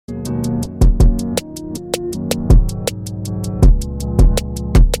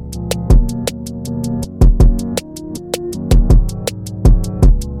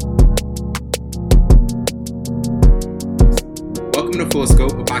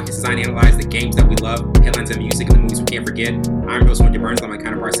podcast is designed to analyze the games that we love, headlines and music, and the movies we can't forget. I'm your host, Winter Burns, on my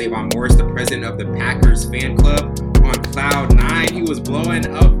counterpart, Savon Morris, the president of the Packers fan club on Cloud 9. He was blowing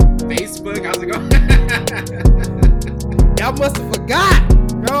up Facebook. I was like, oh. Y'all must have forgot.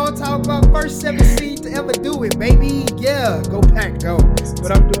 Bro, talk about first 7 seeds to ever do it, baby. Yeah, go Pack, go.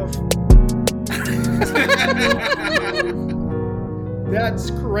 But I'm doing.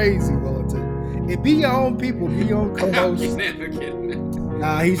 That's crazy, Wellington. It be your own people, be your own co-host.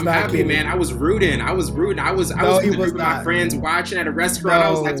 Nah, he's not happy, kidding. Man. I was rooting. I was with my friends watching at a restaurant.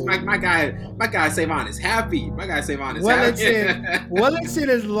 I was like, my guy Savon is happy. My guy Savon is happy. Wellington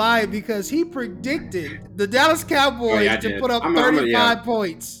is lying because he predicted the Dallas Cowboys to put up 35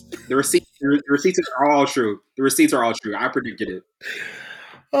 points. The receipts are all true. I predicted it.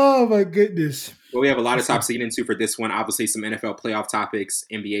 Oh my goodness. Well, we have a lot of topics to get into for this one. Obviously, some NFL playoff topics,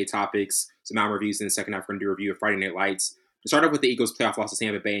 NBA topics, some album reviews in the second half. We're going to do a review of Friday Night Lights. To start off with the Eagles' playoff loss to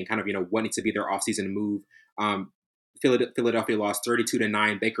Tampa Bay and kind of, what needs to be their offseason move. Philadelphia lost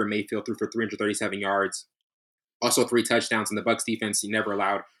 32-9. Baker Mayfield threw for 337 yards. Also 3 touchdowns, and the Bucs defense never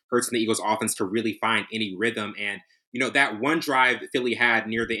allowed Hurts and the Eagles offense to really find any rhythm. And, that one drive that Philly had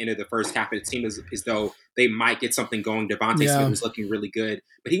near the end of the first half, it seemed as though they might get something going. Devontae Smith was looking really good,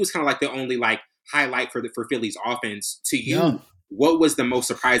 but he was kind of like the only highlight for Philly's offense. To you, what was the most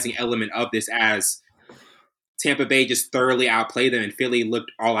surprising element of this as Tampa Bay just thoroughly outplayed them and Philly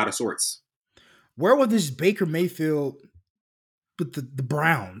looked all out of sorts? Where was this Baker Mayfield with the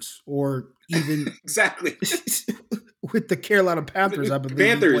Browns or even exactly with the Carolina Panthers, I believe.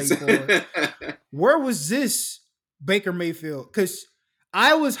 Panthers. Where was this Baker Mayfield? Because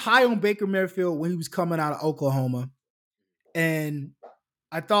I was high on Baker Mayfield when he was coming out of Oklahoma. And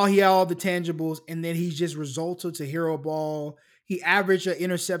I thought he had all the tangibles, and then he just resulted to hero ball. He averaged an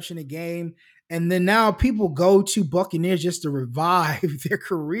interception a game. And then now people go to Buccaneers just to revive their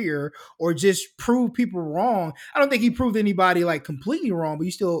career or just prove people wrong. I don't think he proved anybody completely wrong, but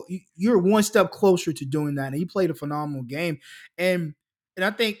you're one step closer to doing that. And he played a phenomenal game. And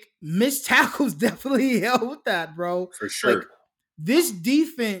I think missed tackles definitely helped that, bro. For sure. This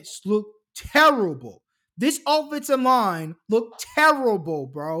defense looked terrible. This offensive line looked terrible,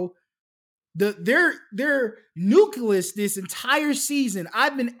 bro. Their nucleus this entire season,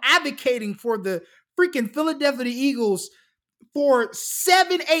 I've been advocating for the freaking Philadelphia Eagles for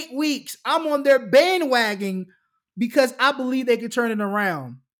 7-8 weeks. I'm on their bandwagon because I believe they could turn it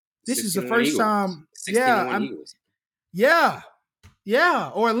around. This is the first time. Yeah,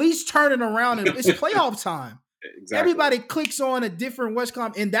 or at least turn it around. And it's playoff time. Exactly. Everybody clicks on a different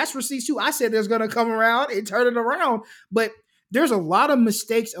Westcom, and that's receipts too. I said there's going to come around and turn it around, but there's a lot of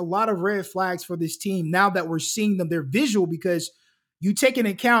mistakes, a lot of red flags for this team now that we're seeing them. They're visual because you take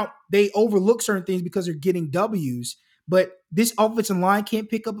into account they overlook certain things because they're getting W's. But this offensive line can't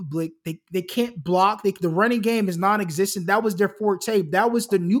pick up a blick. They can't block. The running game is non-existent. That was their forte. That was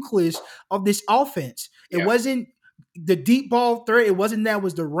the nucleus of this offense. It wasn't the deep ball threat. It wasn't that. It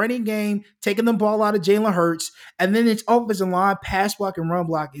was the running game, taking the ball out of Jalen Hurts. And then its offensive line, pass block and run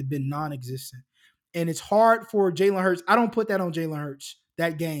block, has been non-existent. And it's hard for Jalen Hurts. I don't put that on Jalen Hurts,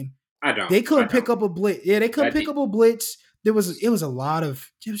 that game. I don't. They couldn't pick up a blitz. Yeah, they couldn't pick up a blitz. It was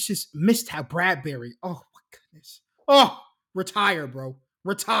just missed how Bradbury. Oh, my goodness. Oh, retire, bro.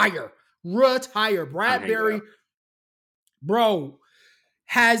 Retire. Bradbury, bro,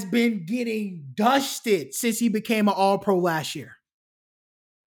 has been getting dusted since he became an All-Pro last year.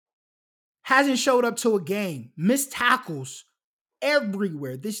 Hasn't showed up to a game. Missed tackles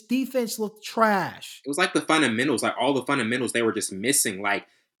everywhere. This defense looked trash. It was like the fundamentals, all the fundamentals they were just missing.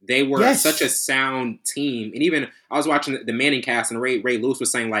 They were such a sound team. And even I was watching the Manning cast, and Ray Lewis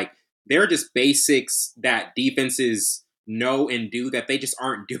was saying there are just basics that defenses know and do that they just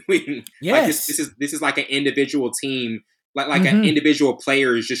aren't doing. Yes. This is like an individual team, an individual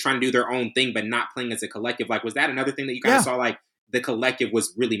players just trying to do their own thing, but not playing as a collective. Was that another thing that you guys saw? The collective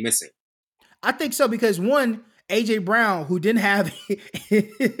was really missing. I think so because one, A.J. Brown, who didn't have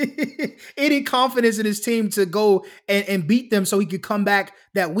any confidence in his team to go and beat them so he could come back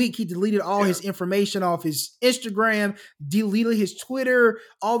that week. He deleted all his information off his Instagram, deleted his Twitter,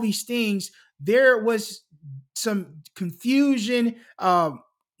 all these things. There was some confusion,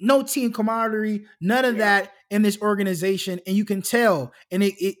 no team camaraderie, none of that in this organization. And you can tell, and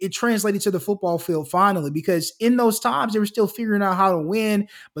it translated to the football field finally, because in those times they were still figuring out how to win.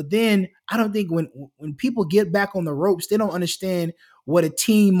 But then I don't think when people get back on the ropes, they don't understand what a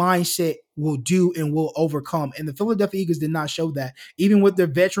team mindset will do and will overcome. And the Philadelphia Eagles did not show that. Even with their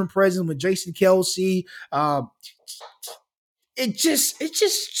veteran presence with Jason Kelce, it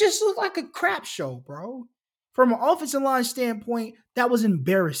just looked like a crap show, bro. From an offensive line standpoint, that was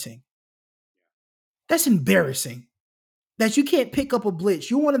embarrassing. That's embarrassing. That you can't pick up a blitz.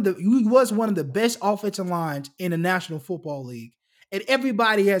 You was one of the best offensive lines in the National Football League. And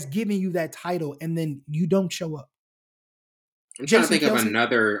everybody has given you that title, and then you don't show up. I'm trying to think of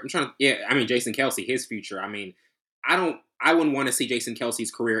another. Jason Kelce, his future. I mean, I wouldn't want to see Jason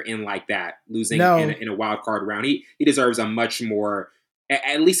Kelce's career end like that, losing in a wild card round. He deserves a much more,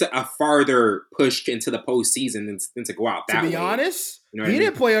 at least a farther push into the postseason than to go out that way. To be honest, he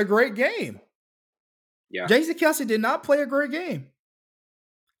didn't play a great game. Yeah, Jason Kelce did not play a great game.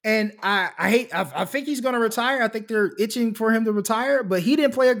 And I think he's going to retire. I think they're itching for him to retire, but he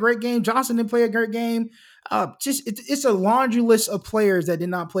didn't play a great game. Johnson didn't play a great game. It's a laundry list of players that did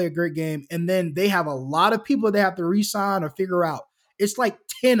not play a great game. And then they have a lot of people they have to re-sign or figure out. It's like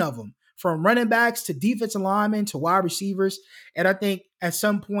 10 of them, from running backs to defensive linemen to wide receivers. And I think at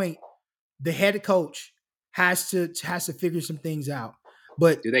some point, the head coach has to figure some things out.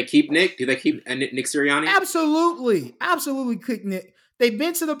 But do they keep Nick? Do they keep Nick Sirianni? Absolutely keep Nick. They've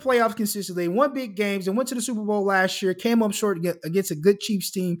been to the playoffs consistently. They won big games and went to the Super Bowl last year. Came up short against a good Chiefs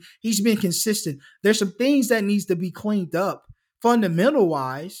team. He's been consistent. There's some things that needs to be cleaned up fundamental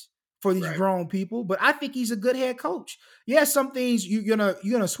wise for these grown people. But I think he's a good head coach. Yeah, some things you're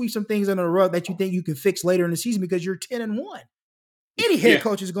gonna sweep some things under the rug that you think you can fix later in the season because you're 10-1. Any head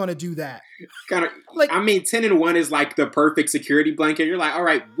coach is going to do that. 10-1 is like the perfect security blanket. You're like, all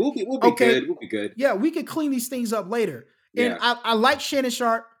right, we'll be good. We'll be good. Yeah, we can clean these things up later. And I like Shannon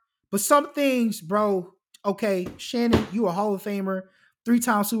Sharp, but some things, bro, okay, Shannon, you a Hall of Famer,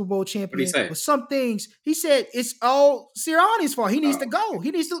 3-time Super Bowl champion. What did he say? But some things, he said it's all Sirianni's fault. He needs to go.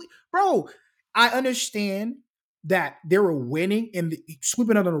 He needs to, bro, I understand that they were winning and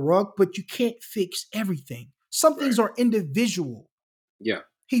sweeping under the rug, but you can't fix everything. Some things are individual. Yeah.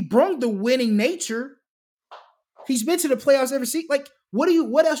 He brought the winning nature. He's been to the playoffs every season. Like,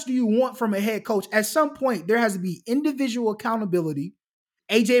 what else do you want from a head coach? At some point, there has to be individual accountability.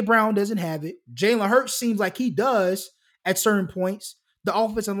 A.J. Brown doesn't have it. Jalen Hurts seems like he does at certain points. The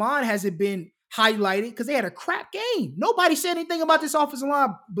offensive line hasn't been highlighted because they had a crap game. Nobody said anything about this offensive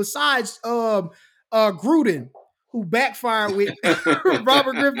line besides Gruden, who backfired with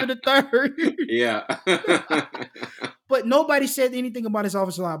Robert Griffin III. Yeah. But nobody said anything about his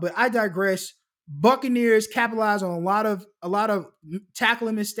offensive line. But I digress. Buccaneers capitalized on a lot of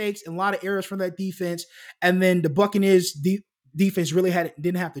tackling mistakes and a lot of errors from that defense. And then the Buccaneers defense really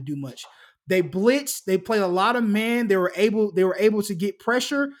didn't have to do much. They blitzed. They played a lot of man. They were able to get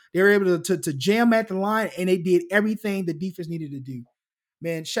pressure. They were able to jam at the line, and they did everything the defense needed to do.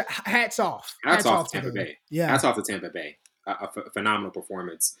 Man, hats off. Hats off to Tampa Bay. Yeah, hats off to Tampa Bay. A phenomenal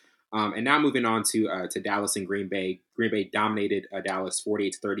performance. And now moving on to Dallas and Green Bay. Green Bay dominated Dallas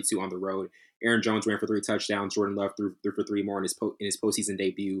 48-32 on the road. Aaron Jones ran for 3 touchdowns. Jordan Love threw for 3 more in his postseason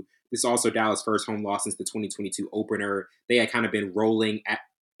debut. This is also Dallas' first home loss since the 2022 opener. They had kind of been rolling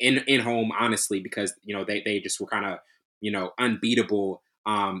in home, honestly, because they just were kind of unbeatable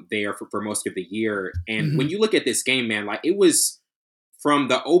there for most of the year. And when you look at this game, man, like it was from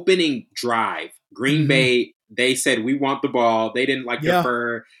the opening drive. Green Bay, they said we want the ball. They didn't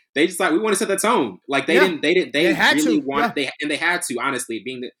defer. They just we want to set the tone. Like they had to, honestly,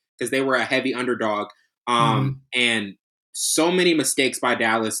 because they were a heavy underdog. And so many mistakes by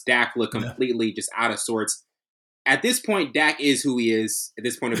Dallas. Dak looked completely just out of sorts. At this point, Dak is who he is at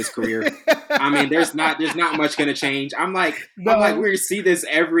this point of his career. I mean, there's not much going to change. I'm like, we're going to see this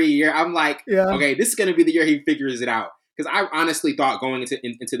every year. I'm like, okay, this is going to be the year he figures it out. Because I honestly thought going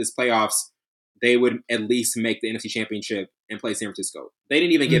into this playoffs, they would at least make the NFC Championship and play San Francisco. They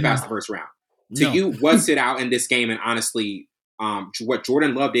didn't even get past the first round. To you, what's it out in this game? And honestly, what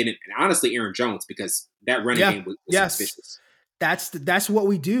Jordan Love did, and honestly Aaron Jones, because that running game was suspicious. That's what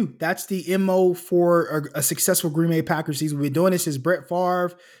we do. That's the MO for a successful Green Bay Packers season. We've been doing this since Brett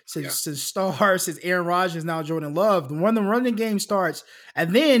Favre, since Stars, since Aaron Rodgers, now Jordan Love. When the running game starts,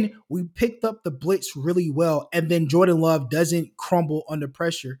 and then we picked up the blitz really well, and then Jordan Love doesn't crumble under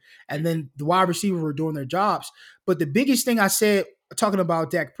pressure, and then the wide receivers were doing their jobs. But the biggest thing I said, talking about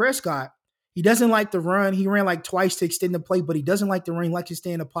Dak Prescott, he doesn't like to run. He ran like twice to extend the play, but he doesn't like to run. He likes to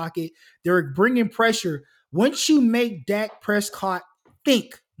stay in the pocket. They're bringing pressure. Once you make Dak Prescott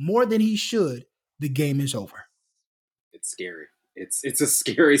think more than he should, the game is over. It's scary. It's a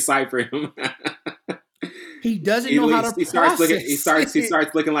scary sight for him. He doesn't know how to process. He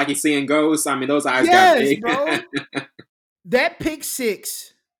starts looking like he's seeing ghosts. I mean, those eyes got big. Bro. That pick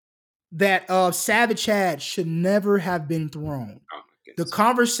six that Savage had should never have been thrown. Oh, the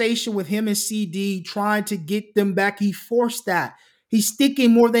conversation with him and CD trying to get them back, he forced that. He's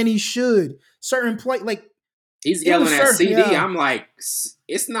sticking more than he should. Certain play, like He's yelling at CD. Yeah. I'm like,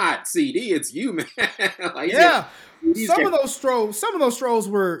 it's not CD, it's you, man. Like, yeah. Some of those throws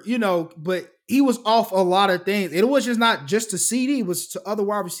were, but he was off a lot of things. It was just not just to CD, it was to other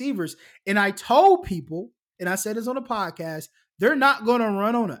wide receivers. And I told people, and I said this on the podcast, they're not going to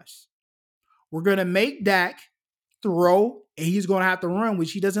run on us. We're going to make Dak throw, and he's going to have to run,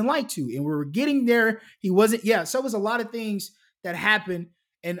 which he doesn't like to. And we were getting there. He wasn't. Yeah. So it was a lot of things that happened.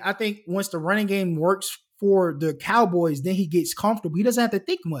 And I think once the running game works for the Cowboys, then he gets comfortable. He doesn't have to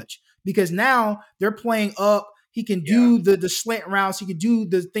think much because now they're playing up. He can do the slant routes. He can do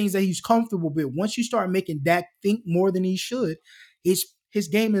the things that he's comfortable with. Once you start making Dak think more than he should, his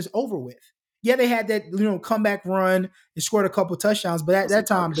game is over with. Yeah, they had that comeback run and scored a couple touchdowns, but at that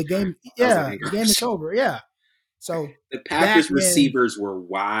time the game is over. Yeah. So the Packers receivers were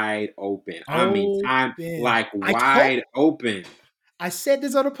wide open. Wide open. I said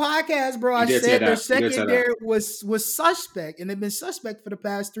this on the podcast, bro. I said their secondary was suspect, and they've been suspect for the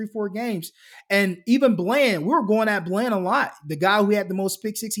past 3-4 games. And even Bland, we were going at Bland a lot. The guy who had the most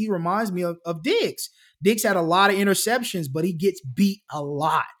pick six, he reminds me of Diggs. Diggs had a lot of interceptions, but he gets beat a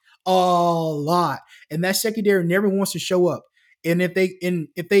lot. And that secondary never wants to show up. And if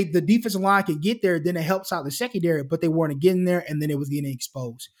the defensive line could get there, then it helps out the secondary, but they weren't getting there, and then it was getting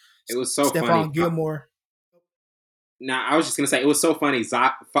exposed. It was so funny. Stephon Gilmore. Now, I was just going to say, it was so funny.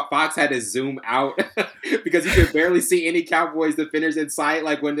 Fox had to zoom out because you could barely see any Cowboys defenders in sight.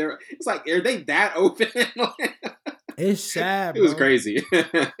 Like, it's like, are they that open? It's sad, bro. It was crazy.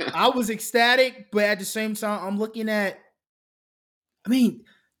 I was ecstatic, but at the same time, I'm looking at,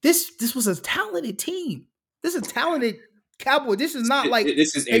 this was a talented team. This is a talented Cowboy. This is not like...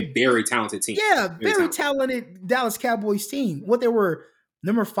 This is a very talented team. Yeah, very talented Dallas Cowboys team. What they were...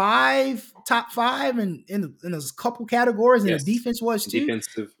 Number 5, top 5 in a couple categories, and the defense was too.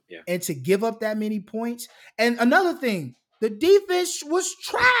 Defensive, yeah. And to give up that many points. And another thing, the defense was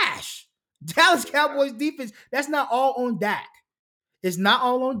trash. Dallas Cowboys defense, that's not all on Dak. It's not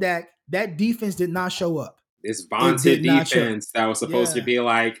all on Dak. That defense did not show up. This vaunted defense that was supposed to be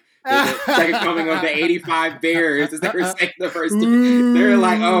like the second coming of the 85 Bears, as they were saying the first two. They're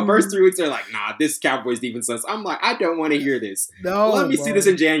like, first 3 weeks, they're like, nah, this Cowboys defense sucks. I'm like, I don't want to hear this. No, let me see this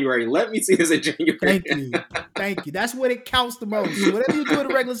in January. Thank you. That's when it counts the most. Whatever you do in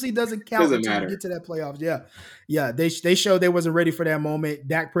the regular season doesn't count until you get to that playoffs. Yeah. They showed they wasn't ready for that moment.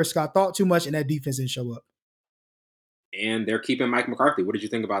 Dak Prescott thought too much, and that defense didn't show up. And they're keeping Mike McCarthy. What did you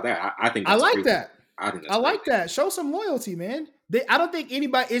think about that? I think I like that. I like that. Show some loyalty, man. I don't think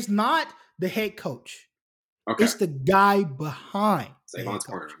anybody. It's not the head coach. Okay. It's the guy behind. Savon's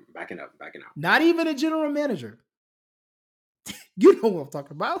corner. Backing up. Not even a general manager. You know what I'm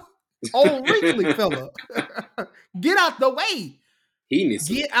talking about. Old wrinkly fella. Get out the way. He needs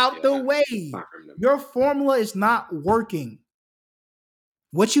to get out the way. Your formula is not working.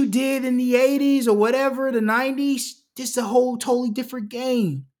 What you did in the 80s or whatever, the 90s, just a whole totally different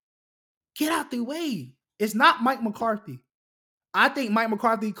game. Get out the way. It's not Mike McCarthy. I think Mike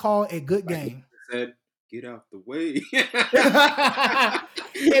McCarthy called a good game. Said, get out the way.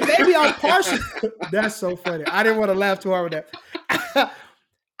 And maybe I'm partial. That's so funny. I didn't want to laugh too hard with that.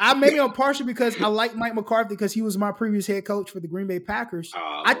 Maybe I'm partial because I like Mike McCarthy because he was my previous head coach for the Green Bay Packers.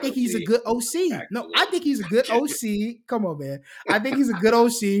 I think he's a good OC. No, I think he's a good OC. Come on, man. I think he's a good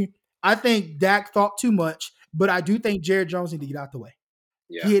OC. I think Dak thought too much, but I do think Jerry Jones need to get out the way.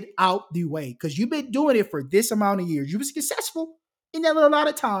 Yeah. Get out the way because you've been doing it for this amount of years. You've been successful in that little amount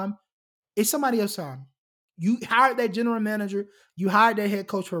of time. It's somebody else's time. You hired that general manager. You hired that head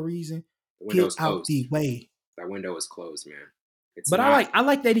coach for a reason. Get out the way. That window is closed, man. I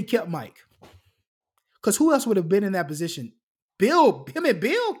like that he kept Mike. Because who else would have been in that position? Him and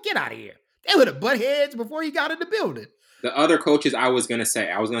Bill? Get out of here. They would have butt heads before he got in the building. The other coaches I was going to say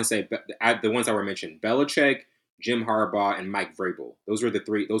the ones that were mentioned, Belichick, Jim Harbaugh, and Mike Vrabel. Those are the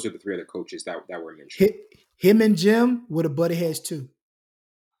three other coaches that were mentioned. Him and Jim would have butted heads too.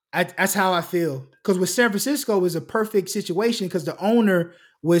 That's how I feel. Because with San Francisco, it was a perfect situation because the owner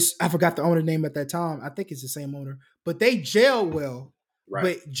was, I forgot the owner name at that time. I think it's the same owner. But they gel well. Right.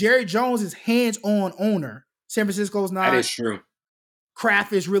 But Jerry Jones is hands-on owner. San Francisco's not. That is true.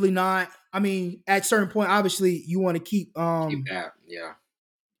 Kraft is really not. I mean, at a certain point, obviously, you want to keep that, yeah.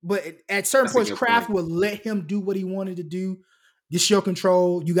 But at certain points, Kraft would let him do what he wanted to do. This your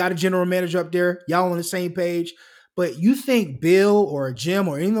control. You got a general manager up there. Y'all on the same page. But you think Bill or Jim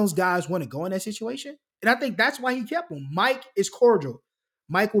or any of those guys want to go in that situation? And I think that's why he kept him. Mike is cordial.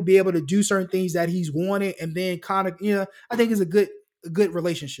 Mike will be able to do certain things that he's wanted, and then kind of, I think it's a good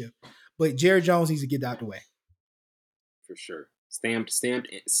relationship. But Jerry Jones needs to get out the way. For sure. Stamped,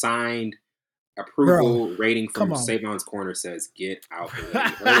 signed, Approval rating from Savon's Corner says, "Get out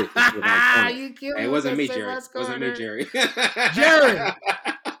the way." You Hey, it wasn't me, Jerry. It wasn't me, Jerry. Jerry.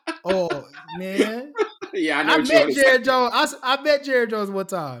 Oh man. Yeah, I know. I met Jared Jones. I met Jared Jones one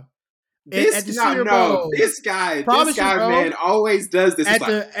time. This guy, man, always does this.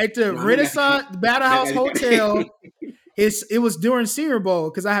 At the Renaissance Battle House Hotel. It was during Senior Bowl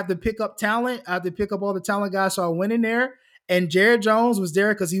because I had to pick up talent. I had to pick up all the talent guys, so I went in there. And Jared Jones was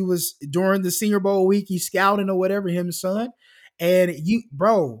there because he was during the Senior Bowl week. He's scouting or whatever, him and son. And he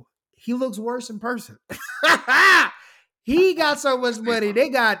looks worse in person. He got so much money. They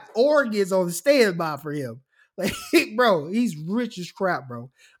got organs on the standby for him. Like, bro, he's rich as crap, bro.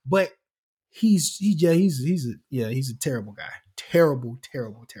 But he's a terrible guy. Terrible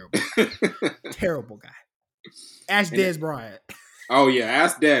guy. Ask Dez Bryant. Oh yeah,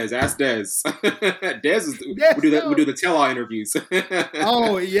 ask Dez. We do the tell-all interviews.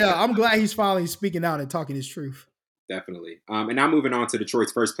 Oh yeah, I'm glad he's finally speaking out and talking his truth. Definitely. And now moving on to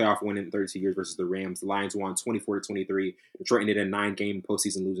Detroit's first playoff win in 32 years versus the Rams. The Lions won 24-23. Detroit ended a 9-game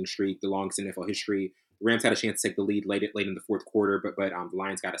postseason losing streak, the longest in NFL history. The Rams had a chance to take the lead late in the fourth quarter, but the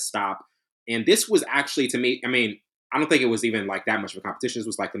Lions got to stop. And this was actually, to me, I mean, I don't think it was even like that much of a competition. This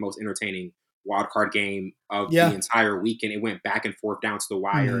was like the most entertaining wild card game of the entire weekend. It went back and forth down to the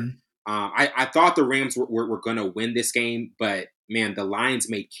wire. I thought the Rams were going to win this game, but man, the Lions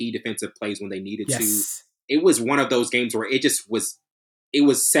made key defensive plays when they needed to. It was one of those games where it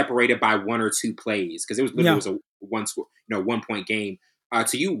was separated by one or two plays because it was literally was a 1 point game.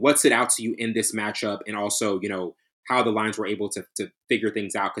 To you, what stood out to you in this matchup, and also how the Lions were able to figure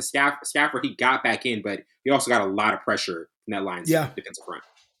things out? Because Stafford, he got back in, but he also got a lot of pressure from that Lions defensive front.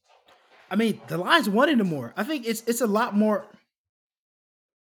 I mean, the Lions wanted it more. I think it's a lot more.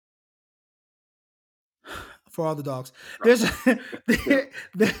 For all the dogs, there's and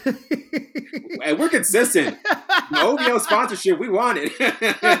we're consistent. The OVO sponsorship, we want it.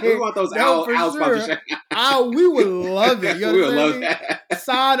 We want those owl sponsorship. We would love it. We would love that.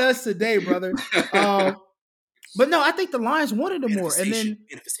 Sign us today, brother. But no, I think the Lions wanted it more, and then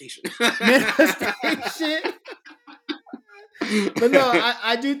manifestation. But no,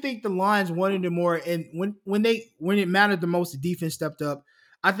 I do think the Lions wanted it more, and when it mattered the most, the defense stepped up.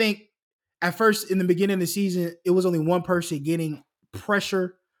 I think. At first, in the beginning of the season, it was only one person getting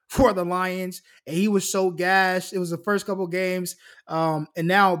pressure for the Lions, and he was so gassed. It was the first couple of games, and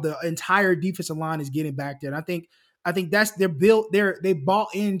now the entire defensive line is getting back there. And I think that's they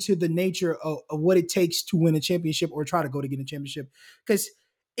bought into the nature of what it takes to win a championship or try to go to get a championship, because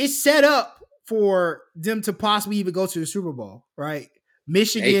it's set up for them to possibly even go to the Super Bowl, right?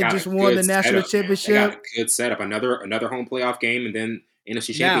 Michigan just won the national championship. They got a good setup. Another home playoff game, and then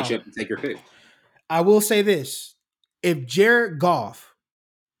NFC Championship and take your pick. I will say this. If Jared Goff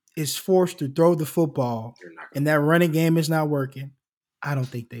is forced to throw the football and that running game is not working, I don't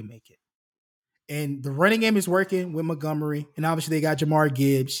think they make it. And the running game is working with Montgomery, and obviously they got Jamar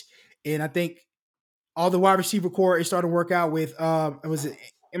Gibbs. And I think all the wide receiver core is starting to work out with, was it,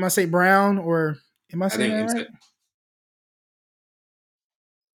 am I saying Brown or am I saying that right?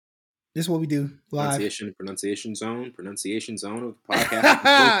 This is what we do live. Pronunciation zone of the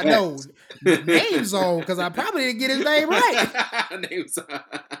podcast. No, name zone, because I probably didn't get his name right. Name zone.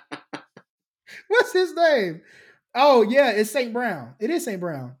 What's his name? Oh, yeah, it's St. Brown. It is St.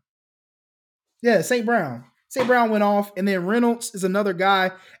 Brown. Yeah, St. Brown. St. Brown went off, and then Reynolds is another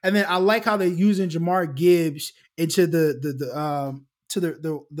guy. And then I like how they're using Jamar Gibbs into the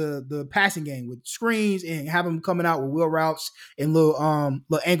passing game with screens and have him coming out with wheel routes and little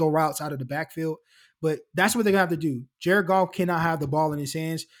angle routes out of the backfield. But that's what they're gonna have to do. Jared Goff cannot have the ball in his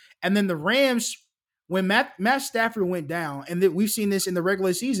hands. And then the Rams, when Matt Stafford went down, and we've seen this in the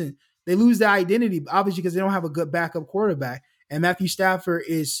regular season, they lose their identity, obviously, because they don't have a good backup quarterback. And Matthew Stafford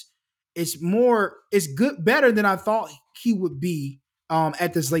is better than I thought he would be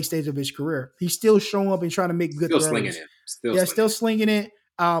at this late stage of his career. He's still showing up and trying to make good throws. Still slinging it.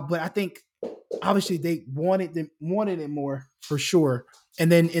 But I think obviously they wanted it more for sure.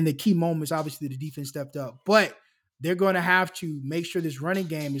 And then in the key moments, obviously the defense stepped up. But they're going to have to make sure this running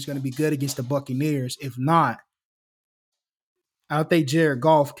game is going to be good against the Buccaneers. If not, I don't think Jared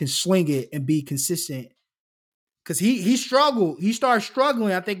Goff can sling it and be consistent. Because he struggled. He started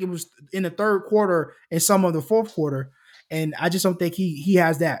struggling, I think it was in the third quarter and some of the fourth quarter. And I just don't think he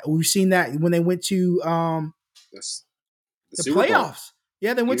has that. We've seen that when they went to the playoffs. Bowl.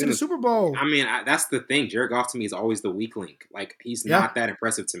 Yeah, they went to the Super Bowl. I mean, that's the thing. Jared Goff to me is always the weak link. Like, he's not that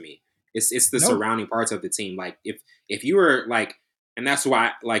impressive to me. It's the surrounding parts of the team. Like, if you were like And that's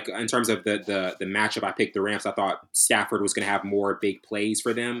why, like, in terms of the matchup, I picked the Rams. I thought Stafford was going to have more big plays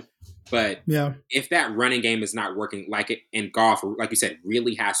for them. But if that running game is not working, like it in golf, like you said,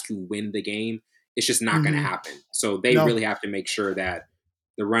 really has to win the game, it's just not going to happen. So they really have to make sure that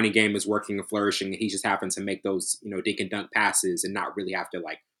the running game is working and flourishing. And he just happens to make those, dink and dunk passes and not really have to,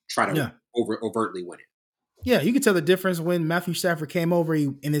 like, try to overtly win it. Yeah, you can tell the difference when Matthew Stafford came over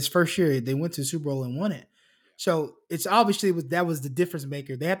in his first year. They went to the Super Bowl and won it. So it's obviously that was the difference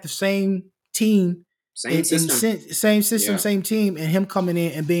maker. They have the same team, same system, same team, and him coming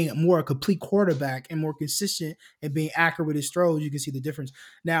in and being more a complete quarterback and more consistent and being accurate with his throws. You can see the difference.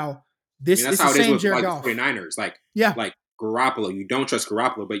 Now, that's how it is with like the 49ers. Like Garoppolo. You don't trust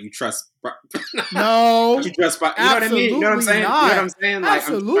Garoppolo, but you trust. No, you trust. You know what I mean? You know what I'm saying? Not. You know what I'm saying? Like,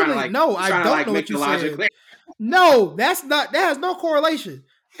 absolutely. I don't know what you said. Clear. No, that's not. That has no correlation.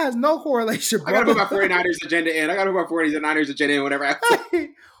 It has no correlation, bro. I gotta move my 49ers agenda in. I gotta move my 49ers agenda in whenever I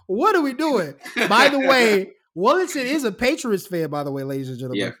What are we doing? By the way, Wellington is a Patriots fan, by the way, ladies and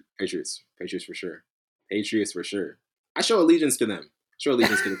gentlemen. Yeah, Patriots. Patriots for sure. Patriots for sure. I show allegiance to them. Show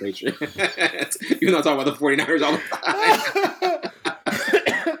allegiance to the Patriots. Even though I talk about the 49ers all the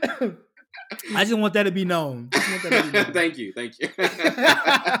time. I just want that to be known. Thank you.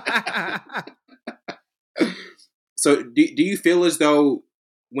 So do you feel as though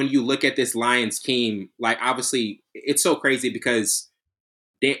when you look at this Lions team, like obviously it's so crazy because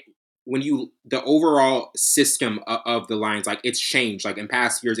the overall system of the Lions, like it's changed. Like in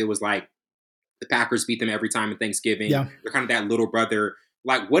past years, it was like the Packers beat them every time in Thanksgiving. Yeah. They're kind of that little brother.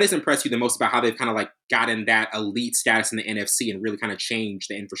 Like what has impressed you the most about how they've kind of like gotten that elite status in the NFC and really kind of changed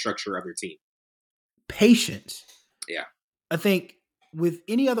the infrastructure of their team? Patience. Yeah. I think with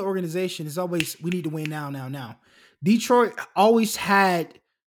any other organization, it's always, we need to win now. Detroit always had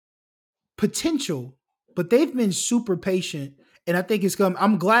potential, but they've been super patient. And I think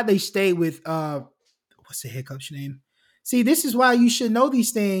I'm glad they stayed with, what's the hiccup's name? See, this is why you should know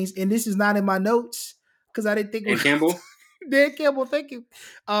these things. And this is not in my notes because I didn't think. Dan Campbell? Dan Campbell, thank you.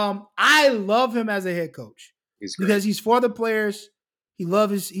 I love him as a head coach because he's for the players. He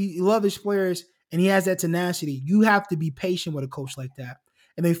loves his players and he has that tenacity. You have to be patient with a coach like that.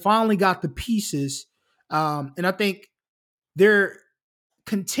 And they finally got the pieces. And I think they're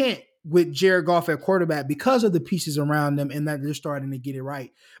content with Jared Goff at quarterback because of the pieces around them and that they're starting to get it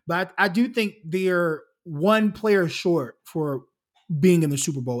right. But I do think they're one player short for being in the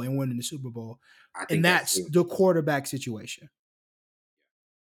Super Bowl and winning the Super Bowl. And that's the quarterback situation.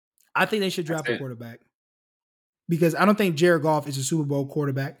 I think they should draft a quarterback because I don't think Jared Goff is a Super Bowl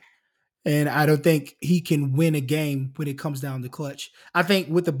quarterback. And I don't think he can win a game when it comes down to clutch. I think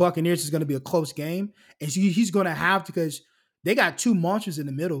with the Buccaneers, it's going to be a close game. And he's going to have to, because they got two monsters in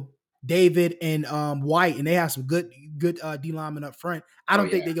the middle, David and White, and they have some good D linemen up front. I don't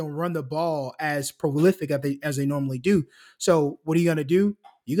think they're going to run the ball as prolific as they normally do. So what are you going to do?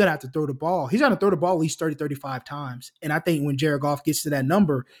 You're going to have to throw the ball. He's going to throw the ball at least 30, 35 times. And I think when Jared Goff gets to that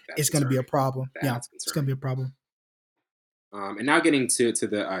number, it's going to be a problem. It's going to be a problem. And now getting to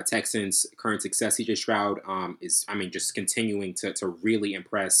the Texans' current success, CJ Stroud is just continuing to really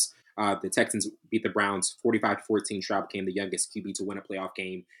impress. The Texans beat the Browns 45-14. Stroud became the youngest QB to win a playoff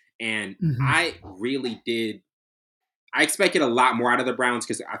game. And I expected a lot more out of the Browns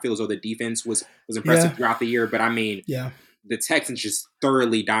because I feel as though the defense was impressive throughout the year. But the Texans just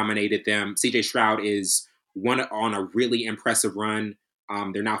thoroughly dominated them. CJ Stroud is on a really impressive run.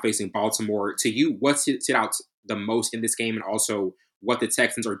 They're now facing Baltimore. To you, what stood out the most in this game, and also what the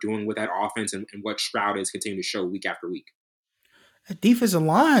Texans are doing with that offense and what Stroud is continuing to show week after week? The defensive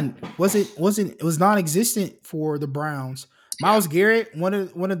line was non-existent for the Browns. Myles Garrett, one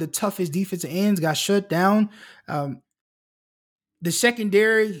of the toughest defensive ends, got shut down. The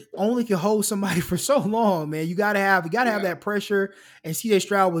secondary only can hold somebody for so long, man. You gotta have that pressure. And CJ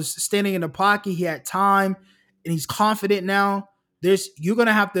Stroud was standing in the pocket. He had time, and he's confident now. You're going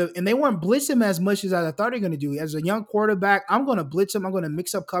to have to, and they weren't blitzing him as much as I thought they were going to do. As a young quarterback, I'm going to blitz him. I'm going to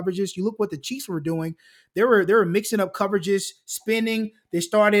mix up coverages. You look what the Chiefs were doing. They were mixing up coverages, spinning. They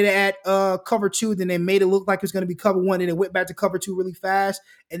started at cover 2, then they made it look like it was going to be cover 1, and it went back to cover 2 really fast,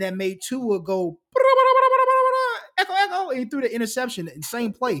 and that made Tua go echo, and he threw the interception in the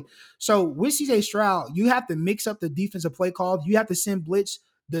same play. So with CJ Stroud, you have to mix up the defensive play call. You have to send blitz.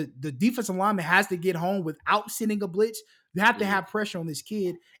 The defensive lineman has to get home without sending a blitz. You have to have pressure on this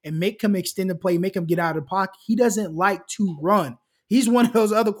kid and make him extend the play, make him get out of the pocket. He doesn't like to run. He's one of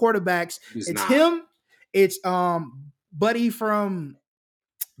those other quarterbacks. It's him. It's Buddy from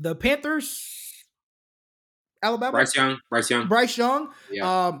the Panthers. Alabama? Bryce Young. Bryce Young.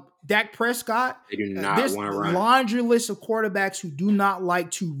 Yeah. Dak Prescott. They do not There's want to run. laundry list of quarterbacks who do not like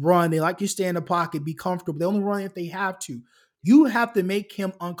to run. They like to stay in the pocket, be comfortable. They only run if they have to. You have to make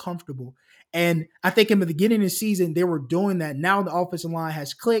him uncomfortable. And I think in the beginning of the season, they were doing that. Now the offensive line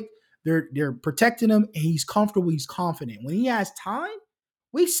has clicked. They're protecting him, and he's comfortable. He's confident. When he has time,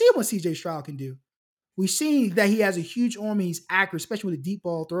 we see what CJ Stroud can do. We see that he has a huge arm and he's accurate, especially with the deep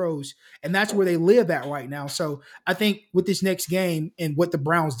ball throws. And that's where they live at right now. So I think with this next game and what the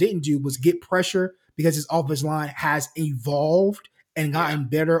Browns didn't do was get pressure because his offensive line has evolved and gotten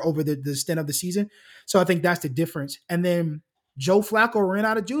better over the stint of the season. So I think that's the difference. And then Joe Flacco ran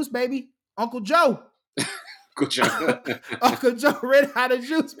out of juice, baby. Uncle Joe. Uncle Joe. Uncle Joe ran out of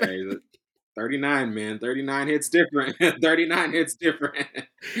juice, baby. 39, man. 39 hits different. 39 hits different.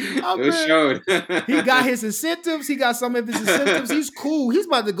 It showed. He got his incentives. He got some of his incentives. He's cool. He's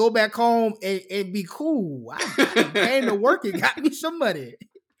about to go back home and be cool. I came to work and got me some money.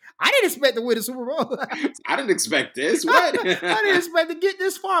 I didn't expect to win the Super Bowl. I didn't expect this. What? I didn't expect to get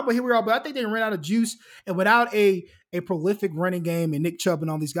this far, but here we are. But I think they ran out of juice. And without a prolific running game and Nick Chubb and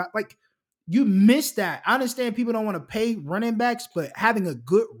all these guys, like, you miss that. I understand people don't want to pay running backs, but having a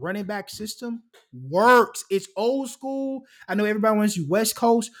good running back system works. It's old school. I know everybody wants you West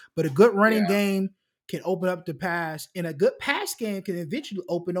Coast, but a good running game can open up the pass, and a good pass game can eventually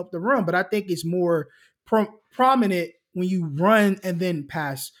open up the run. But I think it's more prominent when you run and then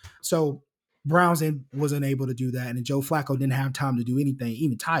pass. So Browns wasn't able to do that, and Joe Flacco didn't have time to do anything,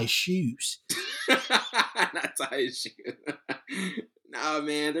 even tie his shoes. Not tie his shoes. No,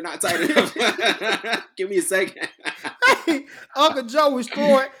 man, they're not tight enough. Give me a second. Hey, Uncle Joe was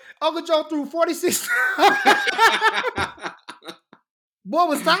throwing. Uncle Joe threw 46. Boy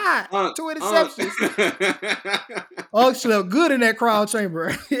was tied. 2 interceptions. Unc slept good in that crowd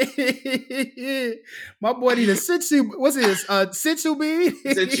chamber. My boy need a Sitsu. What's this? Sitsu bead?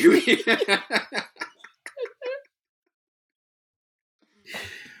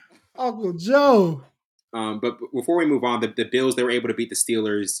 Uncle Joe. But before we move on, the Bills, they were able to beat the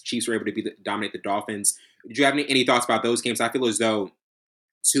Steelers. Chiefs were able to dominate the Dolphins. Did you have any thoughts about those games? I feel as though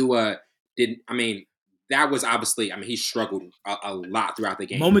Tua didn't. I mean, that was obviously. I mean, he struggled a lot throughout the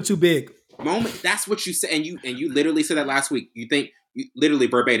game. Moment too big. That's what you said, and you literally said that last week. You literally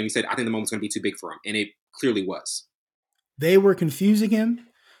verbatim. You said, "I think the moment's going to be too big for him," and it clearly was. They were confusing him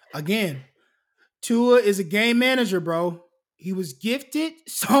again. Tua is a game manager, bro. He was gifted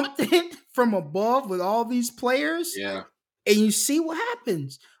something from above with all these players. Yeah. And you see what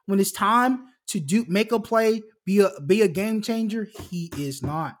happens when it's time to make a play, be a game changer. He is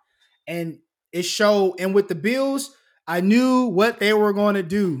not. And it showed. And with the Bills, I knew what they were going to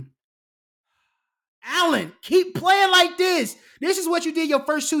do. Allen, keep playing like this. This is what you did your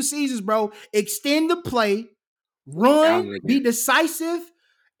first 2 seasons, bro. Extend the play, run, be decisive.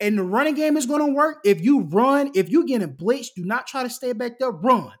 And the running game is going to work. If you run, if you get a blitz, do not try to stay back there.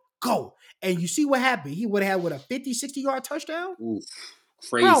 Run. Go. And you see what happened. He would have had, a 50, 60-yard touchdown? Oof,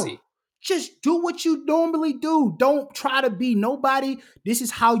 crazy. Bro, just do what you normally do. Don't try to be nobody. This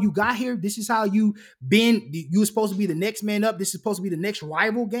is how you got here. This is how you been. You were supposed to be the next man up. This is supposed to be the next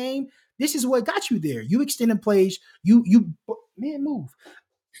rival game. This is what got you there. You extending plays. You man, move.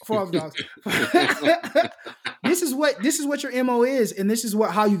 For all the dogs. This is what your MO is, and this is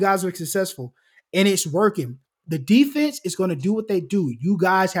how you guys are successful. And it's working. The defense is going to do what they do. You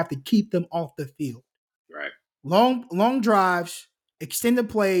guys have to keep them off the field. Right. Long drives, extended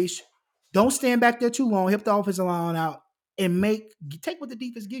plays. Don't stand back there too long. Help the offensive line out and take what the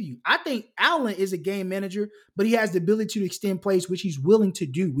defense give you. I think Allen is a game manager, but he has the ability to extend plays, which he's willing to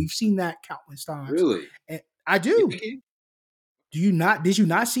do. We've seen that countless times. Really? And I do. Did you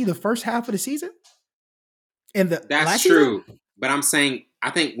not see the first half of the season? That's true. Season? But I'm saying, I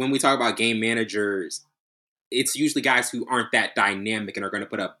think when we talk about game managers, it's usually guys who aren't that dynamic and are going to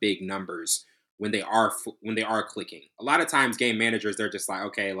put up big numbers when they are clicking. A lot of times, game managers, they're just like,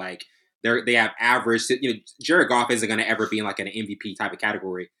 okay, like they have average. Jared Goff isn't going to ever be in like an MVP type of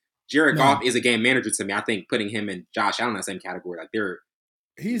category. Jared Goff is a game manager to me. I think putting him and Josh Allen in the same category, like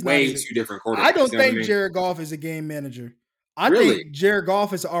he's way too different quarterbacks. I don't think Jared Goff is a game manager. I think Jared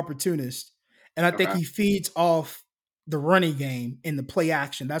Goff is an opportunist, and I think he feeds off the running game and the play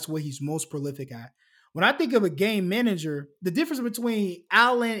action. That's what he's most prolific at. When I think of a game manager, the difference between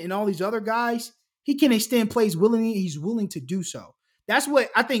Allen and all these other guys, he can extend plays willingly. He's willing to do so. That's what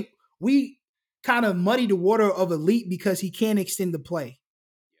I think we kind of muddy the water of elite because he can't extend the play.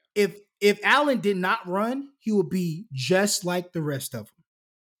 If Allen did not run, he would be just like the rest of them.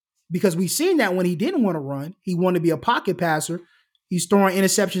 Because we've seen that when he didn't want to run, he wanted to be a pocket passer. He's throwing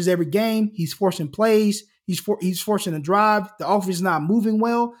interceptions every game. He's forcing plays. He's forcing a drive. The offense is not moving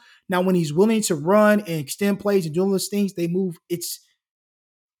well. Now, when he's willing to run and extend plays and do all those things, they move.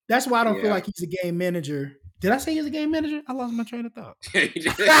 That's why I don't feel like he's a game manager. Did I say he's a game manager? I lost my train of thought.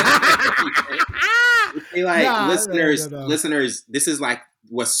 Listeners, this is like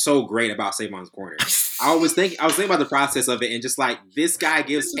what's so great about Savon's Corner. I was thinking about the process of it, and just like this guy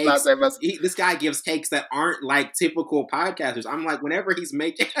gives takes. This guy gives takes that aren't like typical podcasters. I'm like, whenever he's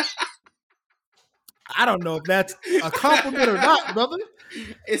making, I don't know if that's a compliment or not, brother.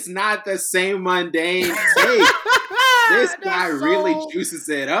 It's not the same mundane take. This guy really juices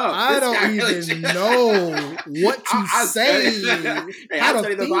it up. I don't even know what to say. I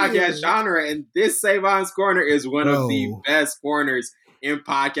study the podcast genre, and this Savon's Corner is one of the best corners in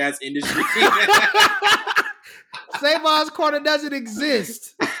podcast industry. Savon's Corner doesn't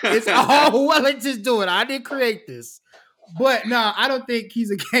exist. It's all Wellington's doing. I didn't create this. But no, I don't think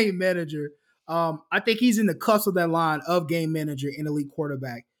he's a game manager. I think he's in the cusp of that line of game manager and elite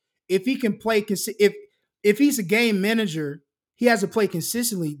quarterback. If he can play, if he's a game manager, he has to play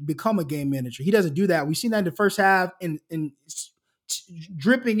consistently, become a game manager. He doesn't do that. We've seen that in the first half and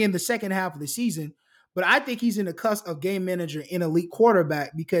dripping in the second half of the season. But I think he's in the cusp of game manager and elite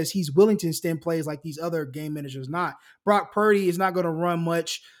quarterback because he's willing to extend plays like these other game managers not. Brock Purdy is not going to run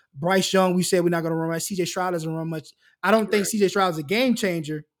much. Bryce Young, we said we're not going to run much. CJ Stroud doesn't run much. I don't think CJ Stroud is a game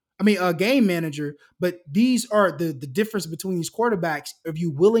changer. A game manager, but these are the difference between these quarterbacks. If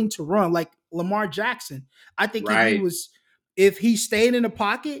you're willing to run, like Lamar Jackson, I think if he stayed in the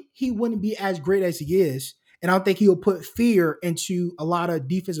pocket, he wouldn't be as great as he is. And I don't think he'll put fear into a lot of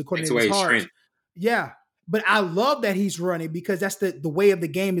defensive coordinators' hearts. Yeah. But I love that he's running because that's the way of the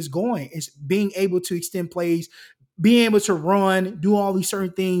game is going. It's being able to extend plays, being able to run, do all these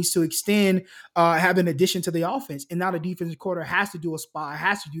certain things to extend, have an addition to the offense. And now the defensive quarter has to do a spy,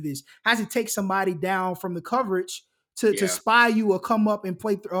 has to do this, has to take somebody down from the coverage to spy you or come up and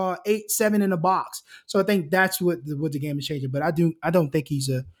play 8-7 in the box. So I think that's what the game is changing. But I don't think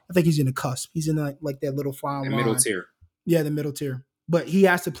I think he's in the cusp. He's in like that little fine line. Middle tier. Yeah, the middle tier. But he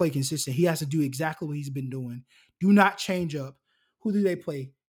has to play consistent. He has to do exactly what he's been doing. Do not change up. Who do they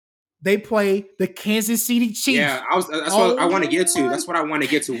play? They play the Kansas City Chiefs. Yeah, that's what I want to get to. That's what I want to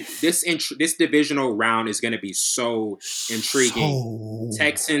get to. This divisional round is going to be so intriguing.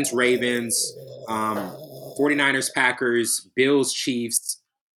 Texans, Ravens, 49ers, Packers, Bills, Chiefs,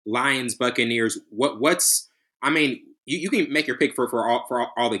 Lions, Buccaneers. You can make your pick for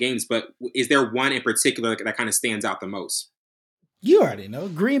all the games, but is there one in particular that kind of stands out the most? You already know.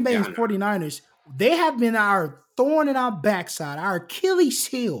 Green Bay and 49ers, they have been our thorn in our backside, our Achilles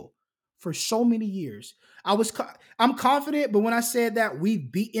heel for so many years. I'm confident, but when I said that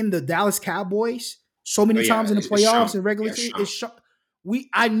we've beaten the Dallas Cowboys so many times in the playoffs and regular season,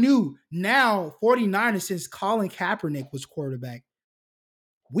 I knew now 49ers since Colin Kaepernick was quarterback.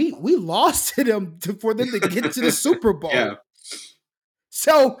 We lost to them for them to get to the Super Bowl. Yeah.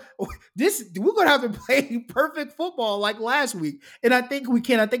 So we're gonna have to play perfect football like last week, and I think we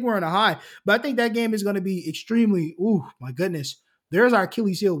can. I think we're on a high, but I think that game is going to be extremely. Ooh, my goodness! There's our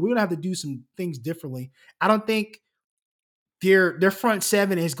Achilles heel. We're gonna have to do some things differently. I don't think their front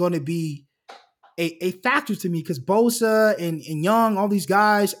seven is going to be a factor to me because Bosa and Young, all these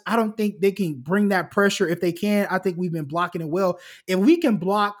guys, I don't think they can bring that pressure. If they can, I think we've been blocking it well. If we can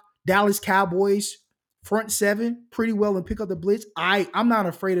block Dallas Cowboys front seven pretty well and pick up the blitz, I'm not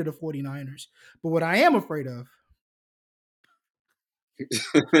afraid of the 49ers. But what I am afraid of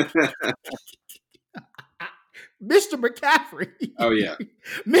Mr. McCaffrey. Oh, yeah.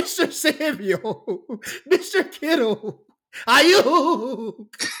 Mr. Samuel. Mr. Kittle. Ayuk.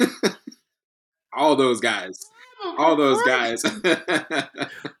 All those guys. All those guys.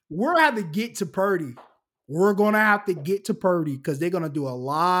 We're going to have to get to Purdy. We're going to have to get to Purdy because they're going to do a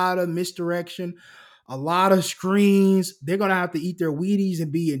lot of misdirection, a lot of screens. They're going to have to eat their Wheaties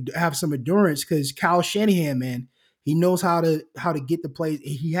and have some endurance because Kyle Shanahan, man, he knows how to get the plays.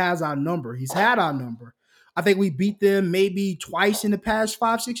 He has our number. He's had our number. I think we beat them maybe twice in the past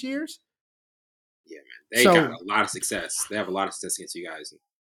 5-6 years. Yeah, man. They got a lot of success. They have a lot of success against you guys.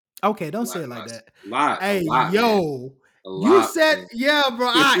 Okay, don't say it like that. A lot. Hey, yo. You said, yeah,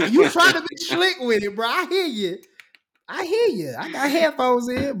 bro. You trying to be slick with it, bro. I hear you. I got headphones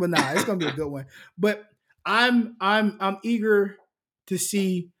in, but nah, it's gonna be a good one. But I'm eager to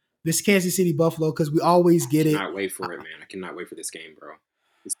see this Kansas City Buffalo because we always get it. I cannot wait for it, man. I cannot wait for this game, bro.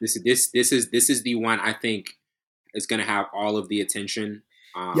 This is the one I think is gonna have all of the attention.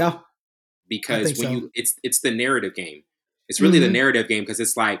 Because it's the narrative game. It's really the narrative game because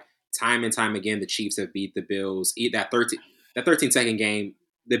it's like time and time again the Chiefs have beat the Bills. That 13-second game,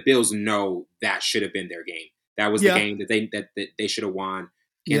 the Bills know that should have been their game. That was the game that they should have won.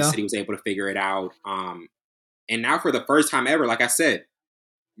 Kansas City was able to figure it out. And now for the first time ever, like I said,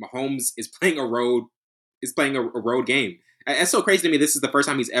 Mahomes is playing a road game. It's so crazy to me. This is the first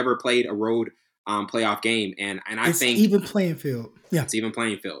time he's ever played a road playoff game, and I think even playing field. Yeah, it's even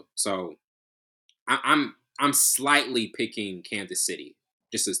playing field. So I'm slightly picking Kansas City,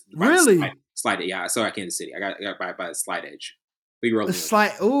 just as really slight. Yeah, I saw Kansas City. I got by a slight edge. We rolling.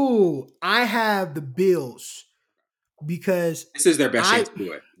 Ooh, I have the Bills because this is their best chance to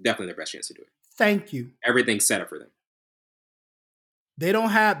do it. Definitely their best chance to do it. Thank you. Everything's set up for them. They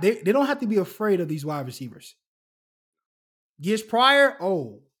don't have to be afraid of these wide receivers. Years prior,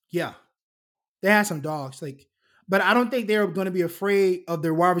 they had some dogs. But I don't think they're going to be afraid of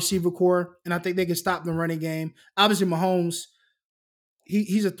their wide receiver core, and I think they can stop the running game. Obviously, Mahomes,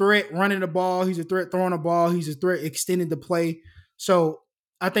 he's a threat running the ball. He's a threat throwing the ball. He's a threat extending the play. So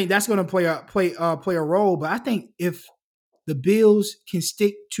I think that's going to play a role. But I think if the Bills can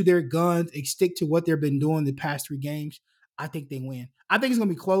stick to their guns and stick to what they've been doing the past 3 games, I think they win. I think it's going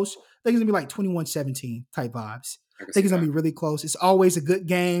to be close. I think it's going to be like 21-17 type vibes. I think it's going to be really close. It's always a good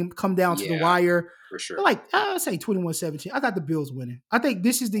game. Come down to the wire. For sure. But I'll say 21-17. I got the Bills winning. I think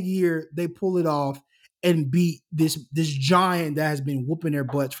this is the year they pull it off and beat this giant that has been whooping their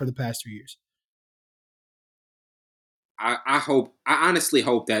butts for the past 3 years. I honestly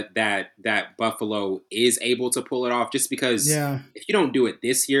hope that Buffalo is able to pull it off, just because if you don't do it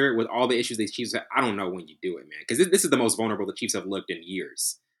this year with all the issues these Chiefs have, I don't know when you do it, man. Because this is the most vulnerable the Chiefs have looked in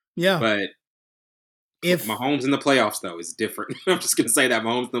years. Yeah. But if Mahomes in the playoffs, though, is different. I'm just going to say that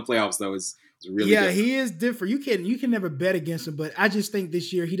Mahomes in the playoffs, though, is really different. He is different. You can never bet against him, but I just think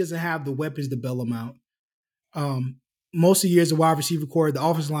this year he doesn't have the weapons to bail him out. Most of the years, the wide receiver core, the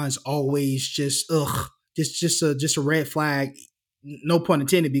offensive line is always just a red flag. No pun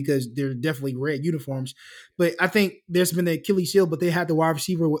intended, because they're definitely red uniforms. But I think there's been the Achilles heel, but they had the wide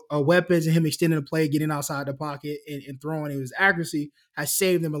receiver weapons, and him extending the play, getting outside the pocket and throwing. His accuracy has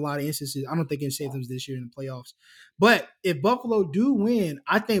saved them a lot of instances. I don't think it saved them this year in the playoffs. But if Buffalo do win,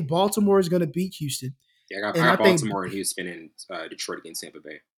 I think Baltimore is going to beat Houston. Yeah, I got Baltimore and Houston and Detroit against Tampa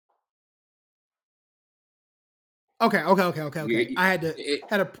Bay. Okay. I had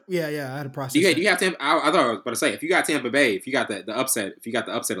a process. Do you have Tampa? I thought I was about to say, if you got Tampa Bay, if you got the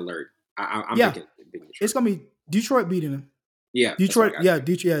upset alert, I'm thinking Detroit. It's gonna be Detroit beating them. Yeah, Detroit.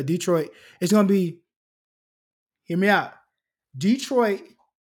 Detroit. It's gonna be. Hear me out. Detroit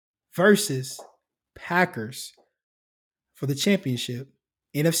versus Packers for the championship,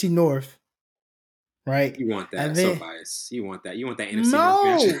 NFC North. Right. You want that? So biased. You want that? You want that NFC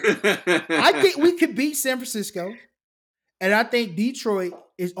North match? I think we could beat San Francisco. And I think Detroit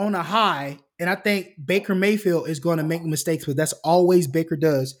is on a high, and I think Baker Mayfield is going to make mistakes, but that's always Baker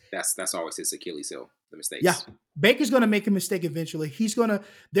does. That's always his Achilles heel, the mistakes. Yeah, Baker's going to make a mistake eventually.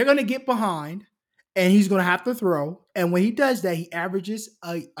 They're going to get behind, and he's going to have to throw. And when he does that, he averages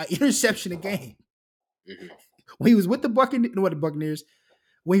an interception a game. Mm-hmm. When he was with the Buccaneers,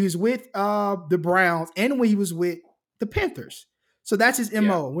 when he was with the Browns, and when he was with the Panthers. So that's his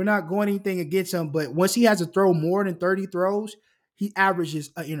MO. Yeah. We're not going anything against him, but once he has to throw more than 30 throws, he averages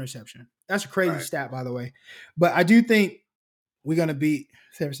an interception. That's a crazy stat, by the way. But I do think we're going to beat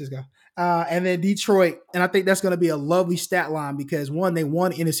San Francisco. And then Detroit, and I think that's going to be a lovely stat line because, one, they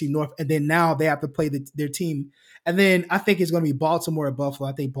won NFC North, and then now they have to play their team. And then I think it's going to be Baltimore or Buffalo.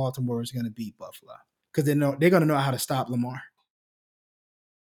 I think Baltimore is going to beat Buffalo because they're going to know how to stop Lamar.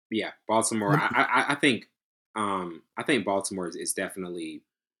 Yeah, Baltimore. I think Baltimore is definitely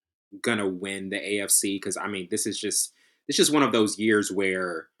gonna win the AFC because this is just one of those years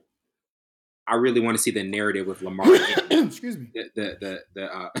where I really want to see the narrative with Lamar. Excuse me. The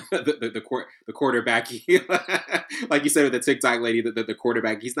quarterback, like you said with the TikTok lady, the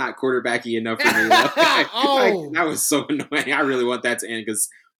quarterback. He's not quarterbacky enough for me. That was so annoying. I really want that to end because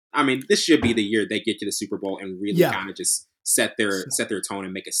this should be the year they get to the Super Bowl and really kind of just set their tone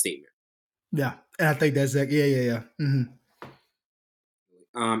and make a statement. Yeah, and I think that's that. Yeah. Mm-hmm.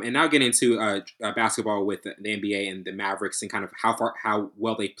 And now get into basketball with the NBA and the Mavericks and kind of how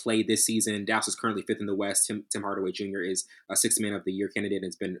well they played this season. Dallas is currently 5th in the West. Tim Hardaway Jr. is a 6th Man of the Year candidate and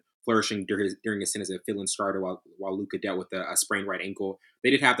has been flourishing during his stint as a fill-in starter while Luka dealt with a sprained right ankle. They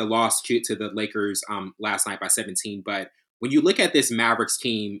did have the loss to the Lakers last night by 17, but when you look at this Mavericks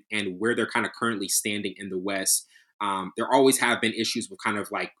team and where they're kind of currently standing in the West, there always have been issues with kind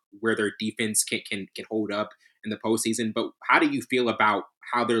of like where their defense can hold up in the postseason. But how do you feel about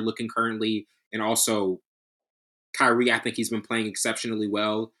how they're looking currently? And also Kyrie, I think he's been playing exceptionally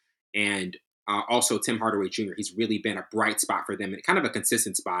well. And Also, Tim Hardaway Jr., he's really been a bright spot for them and kind of a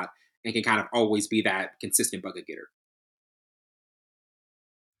consistent spot and can kind of always be that consistent bucket getter.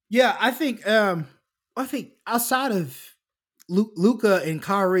 Yeah, I think outside of Luka and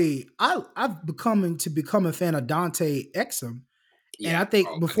Kyrie, I've become a fan of Dante Exum. And Yeah. I think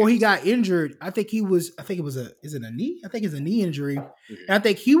before he got injured, I think it was a knee? I think it's a knee injury. Mm-hmm. And I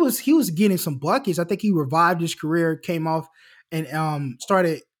think he was getting some buckets. I think he revived his career, came off and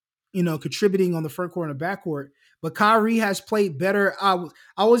started, contributing on the front court and the back court. But Kyrie has played better. It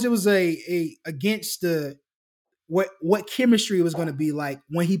was a against the what chemistry was going to be like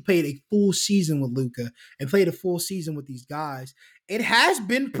when he played a full season with Luka and played a full season with these guys. It has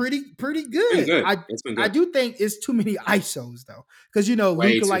been pretty good. It's been good. I do think it's too many ISOs though, because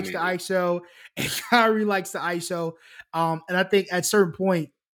Luka likes the ISO and Kyrie likes the ISO, and I think at a certain point,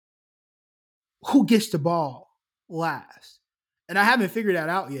 who gets the ball last? And I haven't figured that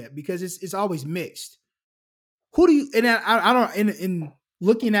out yet because it's always mixed. Who do you? And I don't in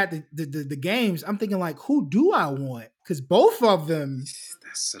looking at the games, I'm thinking like, who do I want? Because both of them,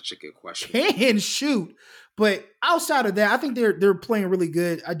 that's such a good question, can shoot. But outside of that, I think they're playing really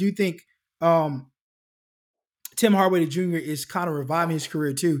good. I do think Tim Hardaway Jr. is kind of reviving his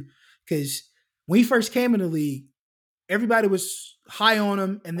career too, because when he first came in the league, everybody was high on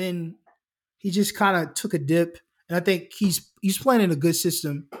him, and then he just kind of took a dip. And I think he's playing in a good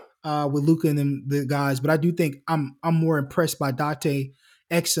system with Luka and them, the guys. But I do think I'm more impressed by Dante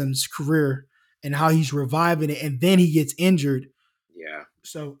Exum's career and how he's reviving it, and then he gets injured. Yeah.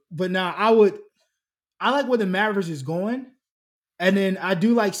 So, but now I like where the Mavericks is going, and then I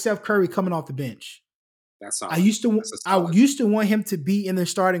do like Steph Curry coming off the bench. That's solid. I used to want him to be in the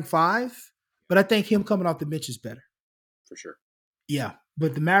starting five, but I think him coming off the bench is better. For sure. Yeah,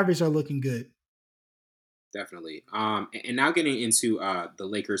 but the Mavericks are looking good. Definitely. And now getting into the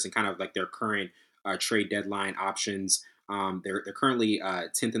Lakers and kind of like their current trade deadline options. They're currently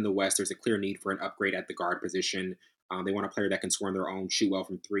 10th in the West. There's a clear need for an upgrade at the guard position. They want a player that can score on their own, shoot well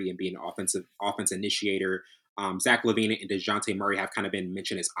from three, and be an offense initiator. Zach LaVine and DeJounte Murray have kind of been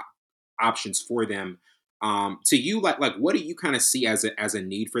mentioned as options for them. To you, like what do you kind of see as a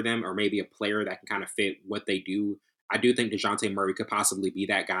need for them, or maybe a player that can kind of fit what they do? I do think DeJounte Murray could possibly be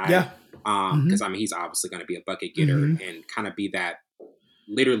that guy. Yeah. Because I mean, he's obviously going to be a bucket getter and kind of be that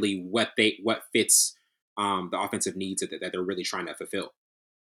literally what fits the offensive needs that they're really trying to fulfill.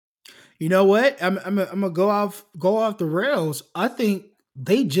 You know what? I'm gonna go off the rails. I think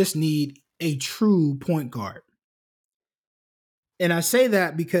they just need a true point guard, and I say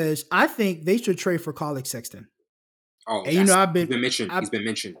that because I think they should trade for Colin Sexton. Oh, and he's been mentioned.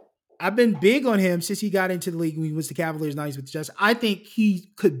 I've been big on him since he got into the league when he was the Cavaliers. Now he's with the Jets. I think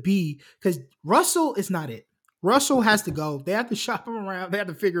he could be, because Russell is not it. Russell has to go. They have to shop him around. They have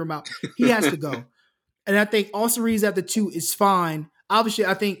to figure him out. He has to go. And I think Austin Reeves at the 2 is fine. Obviously,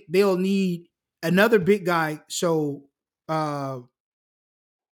 I think they'll need another big guy. So Prince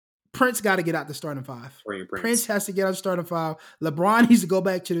got to get out the starting 5. Prince has to get out the starting 5. LeBron needs to go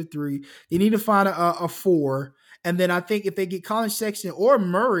back to the 3. They need to find a 4. And then I think if they get Colin Sexton or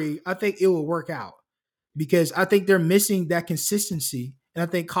Murray, I think it will work out, because I think they're missing that consistency. And I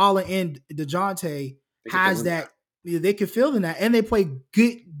think Colin and DeJounte has that. They can fill in that, and they play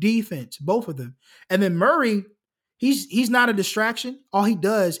good defense, both of them. And then Murray, he's not a distraction. All he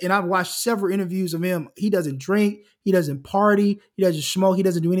does, and I've watched several interviews of him, he doesn't drink, he doesn't party, he doesn't smoke, he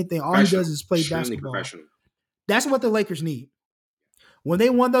doesn't do anything. All he does is play basketball. That's what the Lakers need. When they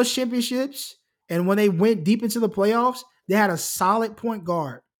won those championships and when they went deep into the playoffs, they had a solid point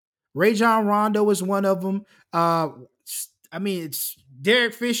guard. Rajon Rondo was one of them. It's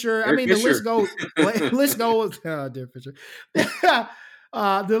Derek Fisher. The list goes. Derek Fisher.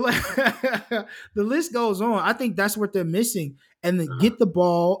 The list goes on. I think that's what they're missing, and to get the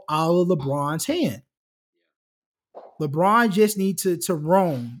ball out of LeBron's hand. LeBron just needs to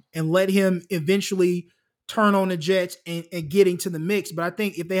roam and let him eventually turn on the Jets and get into the mix. But I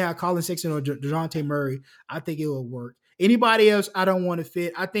think if they have Colin Sexton or DeJounte Murray, I think it will work. Anybody else, I don't want to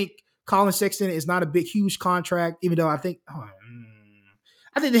fit. I think Colin Sexton is not a big, huge contract, even though I think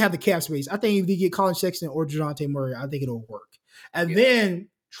they have the cap space. I think if they get Colin Sexton or DeJounte Murray, I think it'll work. And then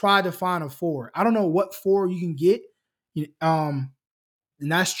try to find a 4. I don't know what 4 you can get. And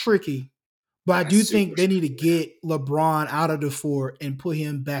that's tricky. But I do think they need to get LeBron out of the 4 and put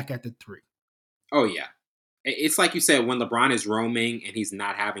him back at the 3. Oh, yeah. It's like you said, when LeBron is roaming and he's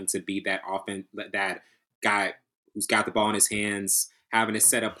not having to be that guy who's got the ball in his hands, having to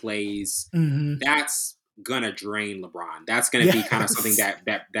set up plays, that's gonna drain LeBron. That's gonna be kind of something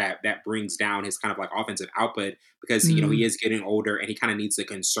that brings down his kind of like offensive output because he is getting older and he kind of needs to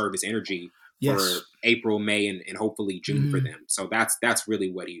conserve his energy for April, May, and hopefully June for them. So that's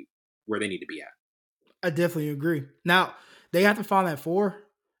really where they need to be at. I definitely agree. Now they have to find that 4.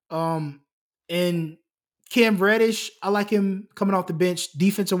 And Cam Reddish, I like him coming off the bench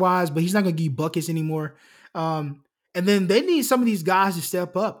defensive wise, but he's not going to give you buckets anymore. And then they need some of these guys to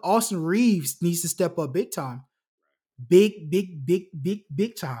step up. Austin Reeves needs to step up big time. Big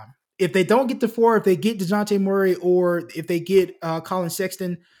time. If they don't get the 4, if they get DeJounte Murray or if they get Colin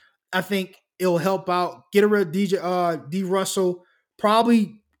Sexton, I think it'll help out. Get rid of D. Russell.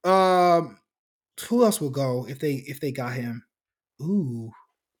 Probably who else will go if they got him? Ooh,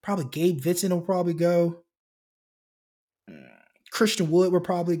 probably Gabe Vincent will probably go. Christian Wood will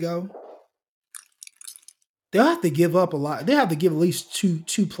probably go. They'll have to give up a lot. They have to give at least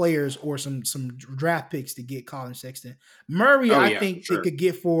two players or some draft picks to get Colin Sexton. Murray, I think sure.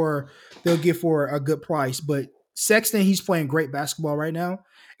 They'll get for a good price. But Sexton, he's playing great basketball right now.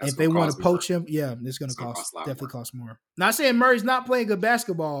 And if they want to poach him, it's going to cost more. Not saying Murray's not playing good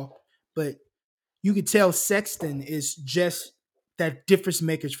basketball, but you could tell Sexton is just that difference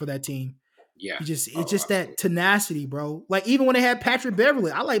makers for that team. Yeah. It's just that tenacity, bro. Like even when they had Patrick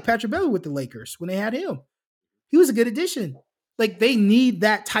Beverly, I like Patrick Beverly with the Lakers when they had him. He was a good addition. Like they need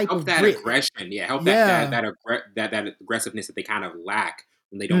that type of grit. Aggression. Yeah. That aggressiveness that they kind of lack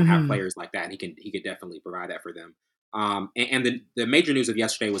when they don't have players like that. And he could definitely provide that for them. And the major news of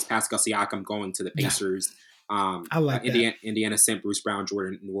yesterday was Pascal Siakam going to the Pacers. I like that. Indiana sent Bruce Brown,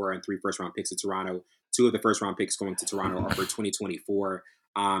 Jordan Nwora, and 3 first-round picks to Toronto. 2 of the first-round picks going to Toronto are for 2024.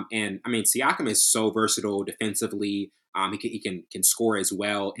 And I mean, Siakam is so versatile defensively. He can score as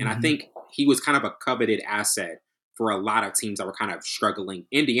well. And I think he was kind of a coveted asset for a lot of teams that were kind of struggling.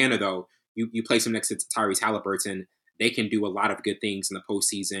 Indiana, though, you place him next to Tyrese Halliburton. They can do a lot of good things in the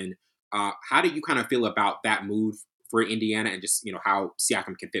postseason. How do you kind of feel about that move for Indiana and just, how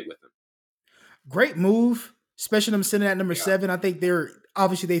Siakam can fit with them? Great move, especially them sitting at number 7. I think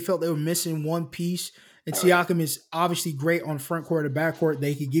they felt they were missing one piece. And Siakam is obviously great on front court or back court.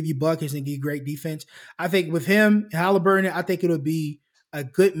 They could give you buckets and give you great defense. I think with him, Halliburton, I think it'll be a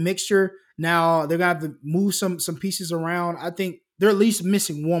good mixture. Now they're going to have to move some pieces around. I think they're at least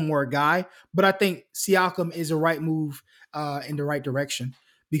missing one more guy, but I think Siakam is a right move in the right direction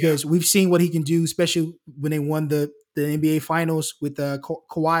because we've seen what he can do, especially when they won the NBA Finals with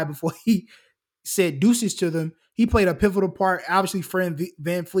Kawhi before he said deuces to them. He played a pivotal part. Obviously, Fred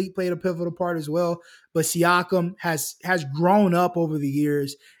VanVleet played a pivotal part as well. But Siakam has grown up over the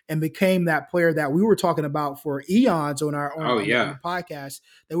years and became that player that we were talking about for eons on our the podcast.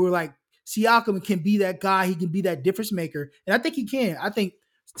 That we were like, Siakam can be that guy. He can be that difference maker. And I think he can. I think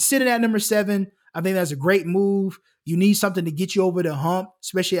sitting at number 7, I think that's a great move. You need something to get you over the hump,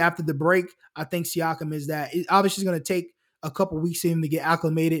 especially after the break. I think Siakam is that. It obviously is going to take a couple of weeks for him to get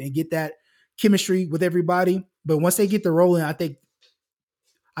acclimated and get that chemistry with everybody. But once they get the rolling, I think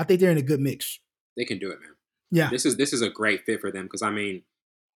they're in a good mix. They can do it, man. Yeah. This is a great fit for them because, I mean,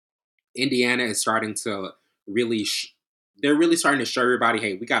 Indiana is starting to really they're really starting to show everybody,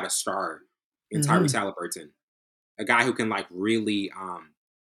 hey, we got a star in Tyrese Halliburton, a guy who can like really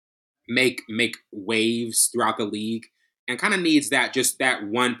make waves throughout the league and kind of needs that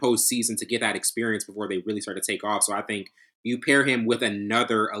one postseason to get that experience before they really start to take off. So I think you pair him with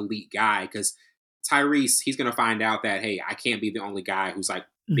another elite guy because Tyrese, he's going to find out that, hey, I can't be the only guy who's like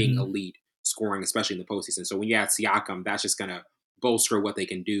being elite scoring, especially in the postseason. So when you add Siakam, that's just going to bolster what they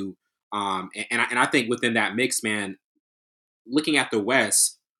can do. And I think within that mix, man, looking at the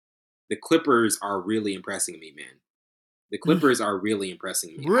West, the Clippers are really impressing me, man. The Clippers are really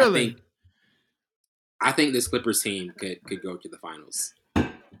impressing me. Really? I think this Clippers team could go to the finals. I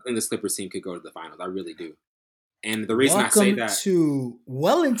think this Clippers team could go to the finals. I really do. And the reason I say that to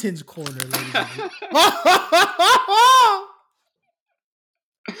Wellington's corner, ladies and gentlemen.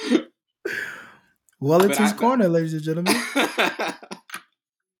 Wellington's corner, ladies and gentlemen.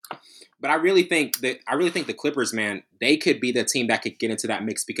 But I really think the Clippers, man, they could be the team that could get into that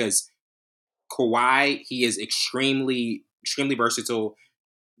mix because Kawhi, he is extremely, extremely versatile.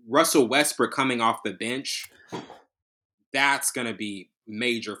 Russell Westbrook coming off the bench, that's gonna be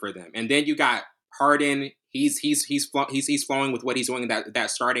major for them. And then you got Harden. He's flowing with what he's doing in that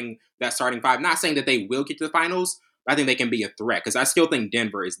starting 5. Not saying that they will get to the finals, but I think they can be a threat because I still think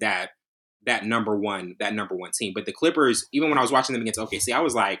Denver is that number one team. But the Clippers, even when I was watching them against OKC, I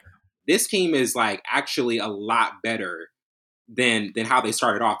was like, this team is like actually a lot better than how they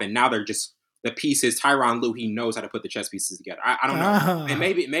started off, and now they're just the pieces. Tyronn Lue, he knows how to put the chess pieces together. I don't know, and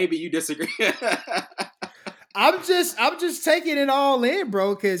maybe you disagree. I'm just taking it all in,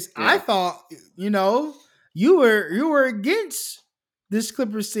 bro, because Yeah. I thought, you were against this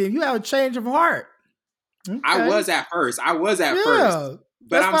Clippers team. You have a change of heart. Okay. I was at first. Yeah. But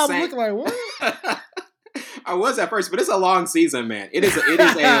That's I'm why saying, I'm looking like, what? I was at first, but it's a long season, man. It is a long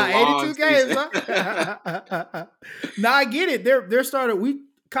 82 games, season. huh? Now I get it. They're starting. We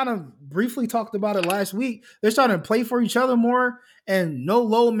kind of briefly talked about it last week. They're starting to play for each other more and no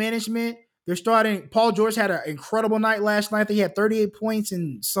load management. They're starting. Paul George had an incredible night last night. He had 38 points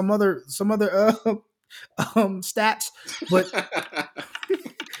and some other stats. But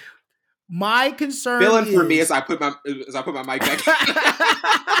my concern Fill in is for me as I put my mic back.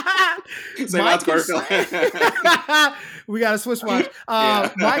 We got a Swiss watch.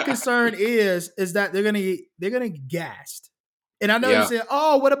 My concern is that they're gonna get gassed. And I know you said,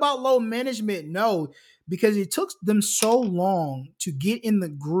 "Oh, what about low management?" No, because it took them so long to get in the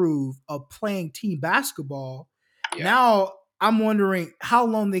groove of playing team basketball. Yeah. Now I'm wondering how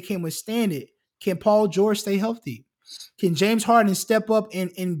long they can withstand it. Can Paul George stay healthy? Can James Harden step up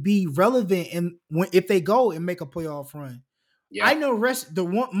and be relevant and if they go and make a playoff run? Yeah. I know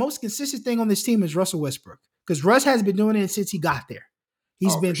the most consistent thing on this team is Russell Westbrook because Russ has been doing it since he got there.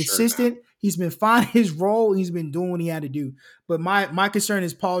 He's been consistent. Sure, he's been finding his role. He's been doing what he had to do. But my concern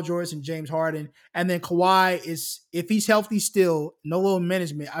is Paul George and James Harden. And then Kawhi is, if he's healthy still, no low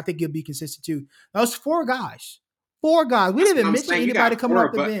management, I think he'll be consistent too. Those 4 guys. 4 guys. We didn't even mention anybody coming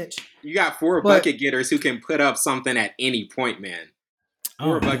off the bench. You got 4 bucket getters who can put up something at any point, man.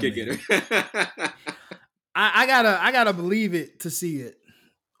 4 bucket getters. I gotta believe it to see it.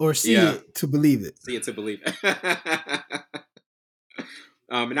 Or see it to believe it. See it to believe it.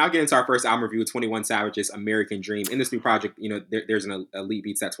 And now get into our first album review, 21 Savage's American Dream. In this new project, there's an elite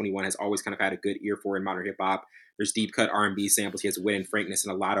beats that 21 has always kind of had a good ear for in modern hip hop. There's deep cut R&B samples. He has wit and frankness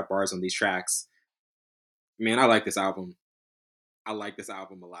and a lot of bars on these tracks. Man, I like this album. I like this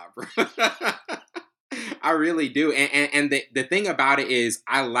album a lot, bro. I really do. And the thing about it is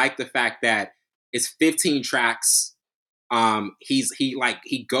I like the fact that it's 15 tracks.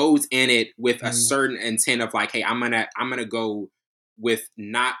 He goes in it with a certain intent of like, hey, I'm gonna go with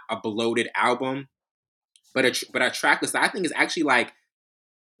not a bloated album, but a track list that I think is actually like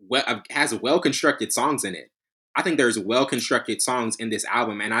has well constructed songs in it. I think there's well constructed songs in this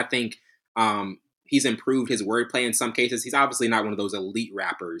album, and I think he's improved his wordplay in some cases. He's obviously not one of those elite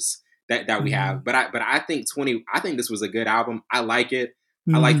rappers that we have, but I think this was a good album. I like it.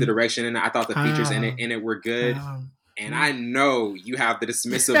 I like the direction in it. I thought the features in it were good. And I know you have the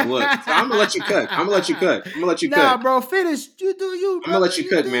dismissive look. So I'm gonna let you cook. Nah, bro, finish. You do you. I'm gonna let you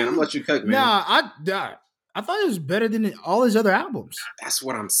cook, man. Nah, I thought it was better than all his other albums. That's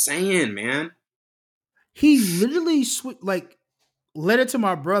what I'm saying, man. He literally Letter to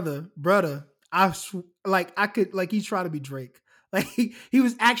My Brother. He's trying to be Drake. Like he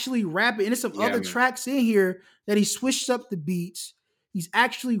was actually rapping. And there's some other tracks in here that he switched up the beats. He's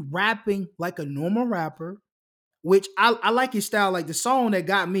actually rapping like a normal rapper. Which I like his style. Like the song that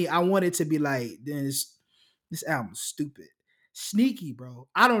got me, I wanted to be like, this album's stupid. Sneaky, bro.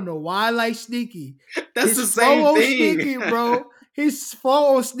 I don't know why I like Sneaky. That's the same thing. Sneaky, bro. His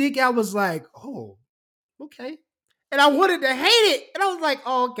flow on Sneaky, I was like, oh, okay. And I wanted to hate it. And I was like,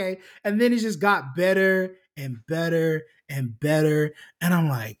 oh, okay. And then it just got better and better and better. And I'm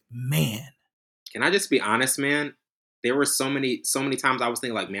like, man. Can I just be honest, man? There were so many times I was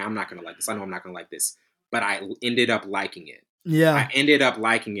thinking like, man, I'm not going to like this. I know I'm not going to like this. But I ended up liking it. Yeah. I ended up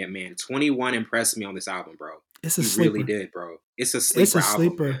liking it, man. 21 impressed me on this album, bro. It's a sleeper. Really did, bro. It's a sleeper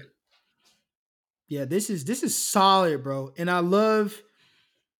album. Man. Yeah, this is solid, bro. And I love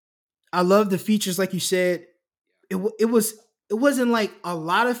the features, like you said. It wasn't like a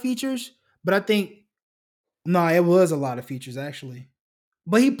lot of features, but I think it was a lot of features actually.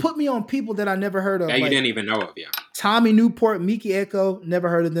 But he put me on people that I never heard of. Yeah, you didn't even know of, yeah. Tommy Newport, Miki Echo, never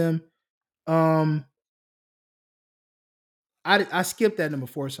heard of them. I skipped that number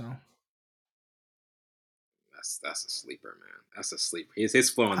 4 song. That's a sleeper, man. That's a sleeper. His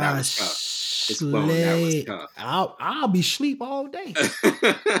flow on that was tough. His flow on that was tough. I'll be sleep all day.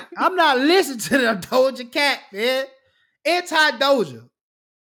 I'm not listening to the Doja Cat, man. Anti-Doja.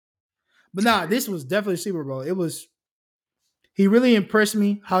 But nah, this was definitely sleeper, bro. He really impressed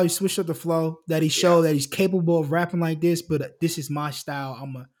me how he switched up the flow, that he showed that he's capable of rapping like this, but this is my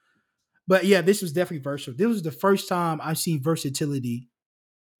style. But yeah, this was definitely versatile. This was the first time I've seen versatility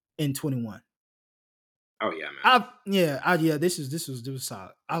in 21. Oh yeah, man. This was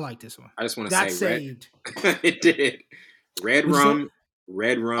solid. I like this one. I just want to say saved. It did. Red Rum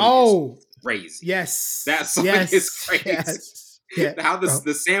Oh, is crazy. Yes. That song is crazy. Yes. Yeah, how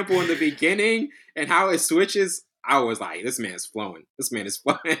the sample in the beginning and how it switches. I was like, this man's flowing. This man is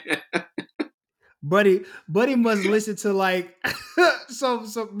flowing. Buddy must listen to like so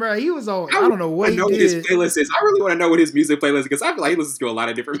bro. He was on. I I don't know what want to he know what his did, playlist is. I really want to know what his music playlist is because I feel like he listens to a lot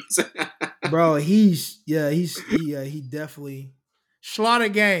of different music. bro. He definitely Slaughter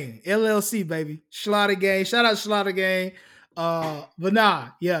Gang LLC baby. Slaughter Gang. Shout out Slaughter Gang. But nah,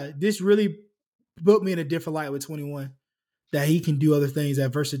 yeah, this really put me in a different light with 21. That he can do other things,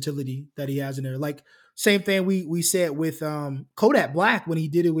 that versatility that he has in there. Like same thing we said with Kodak Black when he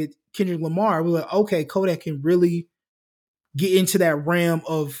did it with Kendrick Lamar. We were like, okay, Kodak can really get into that realm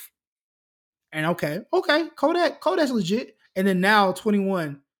of, and Kodak's legit. And then now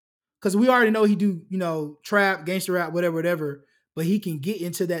 21, because we already know he do, trap, gangster rap, whatever. But he can get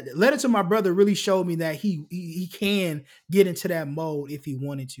into that. Letter to My Brother really showed me that he can get into that mode if he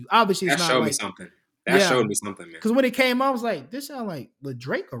wanted to. Obviously, it's That not showed like me something. That showed me something, man. because when it came out, I was like, this sounds like the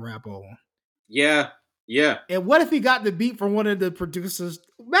Drake a rap on. Yeah. And what if he got the beat from one of the producers?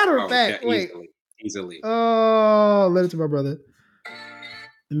 Matter of fact, wait. Easily. Oh, Letter to My Brother.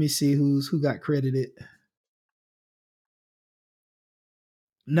 Let me see who got credited.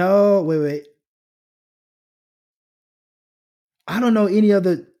 No, wait. I don't know any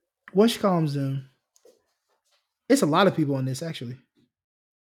other. What comes them? It's a lot of people on this, actually.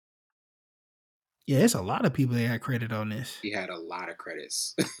 Yeah, it's a lot of people that got credit on this. He had a lot of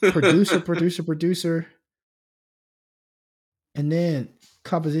credits. Producer. And then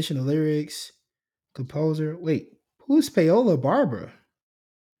composition of lyrics, composer. Wait, who's Paola Barbara?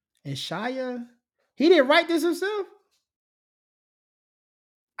 And Shia? He didn't write this himself?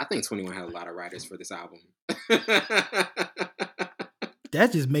 I think 21 had a lot of writers for this album.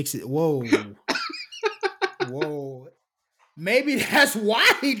 That just makes it, whoa. Maybe that's why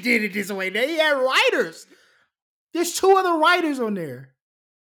he did it this way. They had writers. There's 2 other writers on there.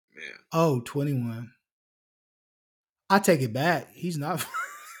 Man. Oh, 21. I take it back. He's not.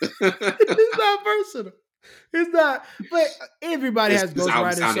 It's not versatile. It's not. But everybody has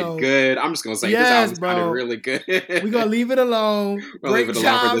ghostwriters. Sounded good. I'm just gonna say this album sounded really good. We're gonna leave it alone. Great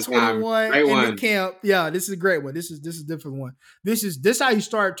job, 21 in the camp. Yeah, this is a great one. This is a different one. This how you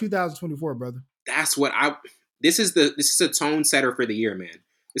start 2024, brother. That's what this is a tone setter for the year, man.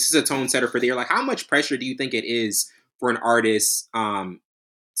 This is a tone setter for the year. Like, how much pressure do you think it is for an artist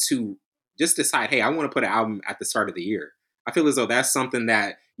to just decide, hey, I want to put an album at the start of the year? I feel as though that's something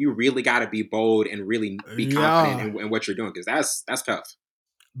that you really got to be bold and really be confident in what you're doing, because that's tough.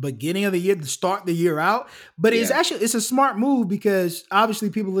 Beginning of the year to start the year out, but it's a smart move because obviously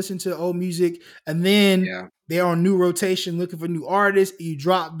people listen to old music and then they're on new rotation looking for new artists. You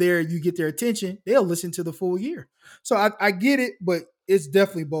drop there, you get their attention, they'll listen to the full year. So I get it, but it's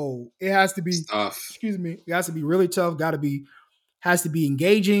definitely bold. It has to be tough. Excuse me. It has to be really tough. Has to be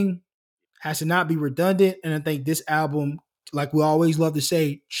engaging. Has to not be redundant. And I think this album, like we always love to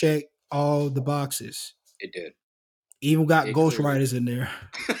say, check all the boxes. It did. Even got ghostwriters in there.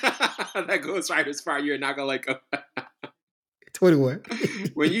 That ghostwriter's part, you're not gonna let go. 21.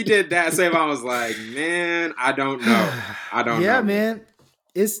 When you did that, Save, I was like, man, I don't know. Yeah, man.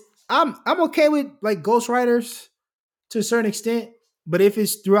 I'm okay with like ghostwriters to a certain extent, but if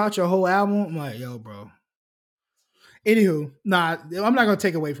it's throughout your whole album, I'm like, yo, bro. Anywho, I'm not gonna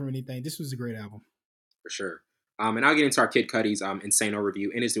take away from anything. This was a great album. For sure. And I'll get into our Kid Cudi's INSANO review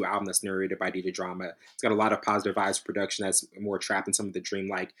in his new album that's narrated by DJ Drama. It's got a lot of positive vibes production that's more trapped in some of the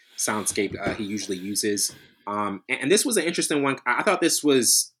dreamlike soundscape he usually uses. And this was an interesting one. I thought this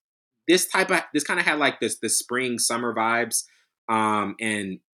kind of had like the spring summer vibes.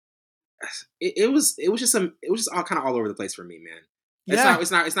 And it was just all kind of all over the place for me, man. It's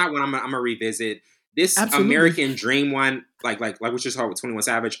not one I'm gonna revisit. This Absolutely. American Dream one, like what you saw with 21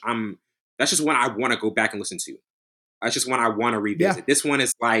 Savage, that's just one I want to go back and listen to. That's just one I want to revisit. Yeah. This one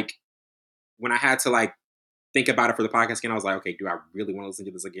is like, when I had to like think about it for the podcast again, I was like, okay, do I really want to listen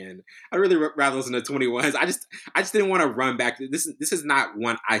to this again? I'd really rather listen to 21s. I just didn't want to run back. This is not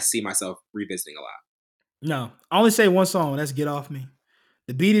one I see myself revisiting a lot. No, I only say one song. That's Get Off Me.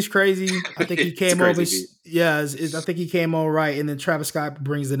 The beat is crazy. I think he came over. I think he came on right. And then Travis Scott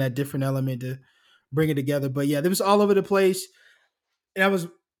brings in that different element to bring it together. But yeah, it was all over the place.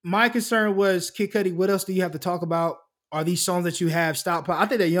 And my concern was, Kid Cudi, what else do you have to talk about? Are these songs that you have stopped? I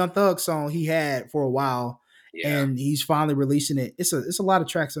think that Young Thug song he had for a while, and he's finally releasing it. It's a lot of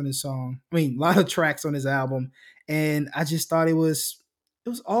tracks on this song. I mean, a lot of tracks on his album, and I just thought it was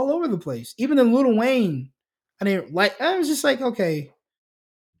all over the place. Even in Lil Wayne, I was just like, okay,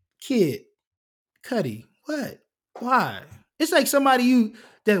 Kid Cudi, what? Why? It's like somebody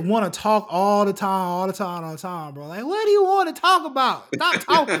that want to talk all the time, bro. Like, what do you want to talk about? Stop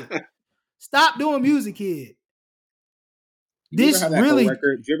talking. Stop doing music, kid. Did you ever have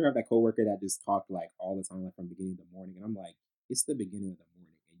that coworker that just talked like all the time, like from the beginning of the morning? And I'm like, it's the beginning of the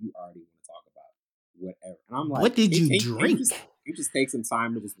morning, and you already want to talk about whatever. And I'm like, what did you drink? You just take some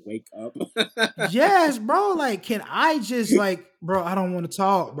time to just wake up. Yes, bro. Like, can I just bro? I don't want to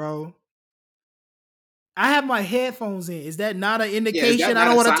talk, bro. I have my headphones in. Is that not an indication I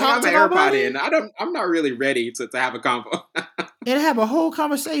don't want to talk to nobody? In. I'm not really ready to have a convo. And have a whole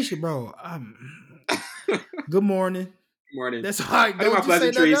conversation, bro. Good morning. Good morning. That's all right. I do my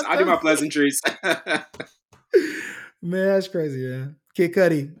pleasantries. I do my pleasantries. Man, that's crazy, man. Kid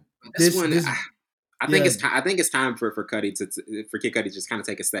Cudi. I think it's time for Cudi for Kid Cudi to just kind of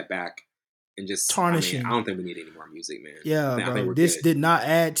take a step back and just tarnishing. I don't think we need any more music, man. Yeah, bro. This did not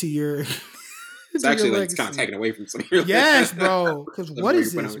add to your. It's actually like it's kind of taken away from some of your. Yes, bro. Because what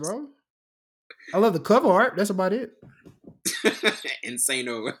is this, bro? I love the cover art. That's about it.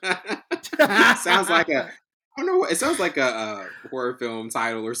 INSANO. Sounds like I don't know. It sounds like a horror film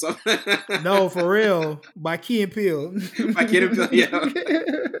title or something. No, for real. By Key and Peele. By Key and Peele, yeah.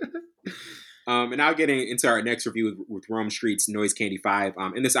 And now getting into our next review with Rome Streetz Noise Kandy 5.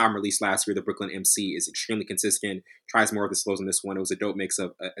 In this album released last year, the Brooklyn MC is extremely consistent, tries more of the slows on this one. It was a dope mix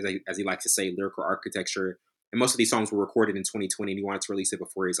of, as he likes to say, lyrical architecture. And most of these songs were recorded in 2020, and he wanted to release it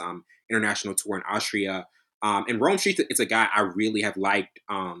before his international tour in Austria. And Rome Streetz, it's a guy I really have liked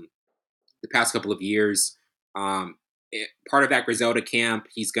the past couple of years. Part of that Griselda camp,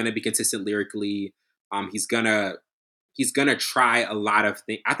 he's going to be consistent lyrically. He's gonna try a lot of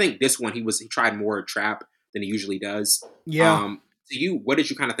things. I think this one he tried more trap than he usually does. Yeah. What did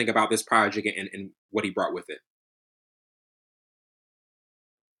you kind of think about this project and what he brought with it?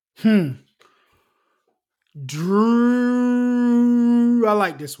 Drew, I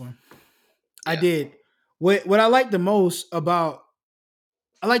like this one. Yeah. I did. What I like the most about,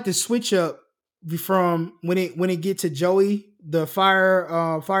 I like the switch up from when it get to Joey, the fire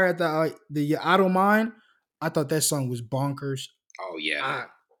at the Otto mine. I thought that song was bonkers. Oh yeah,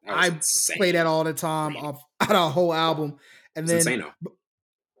 I play that all the time off a whole album, and then insane.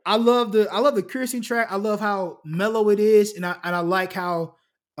 I love the Currency track. I love how mellow it is, and I like how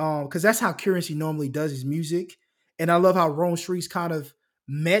because that's how Currency normally does his music, and I love how Rome Streetz kind of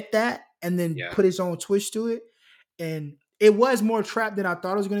met that and then put his own twist to it, and it was more trap than I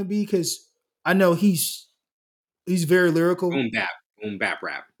thought it was going to be because I know he's very lyrical, boom bap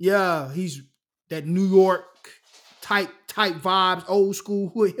rap. Yeah, he's that New York type vibes, old school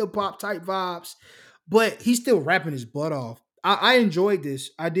hood hip hop type vibes, but he's still rapping his butt off. I enjoyed this.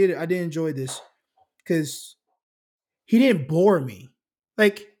 I did enjoy this because he didn't bore me.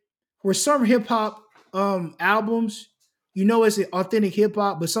 Like where some hip hop albums, it's an authentic hip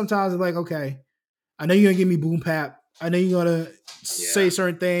hop, but sometimes it's like, okay, I know you're gonna give me boom bap. I know you're gonna say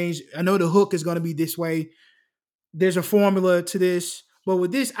certain things. I know the hook is gonna be this way. There's a formula to this. But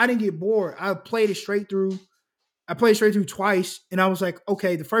with this, I didn't get bored. I played it straight through. I played it straight through twice. And I was like,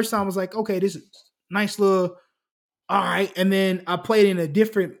 okay, the first time I was like, okay, this is nice little, all right. And then I played in a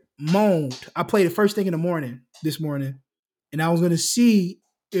different mode. I played it first thing in the morning, this morning. And I was going to see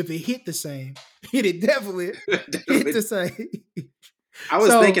if it hit the same. It definitely hit the same. I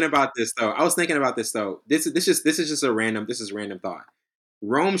was thinking about this though. This is just a random thought.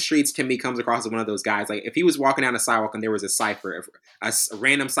 Rome Streetz to me comes across as one of those guys. Like if he was walking down the sidewalk and there was a cipher, a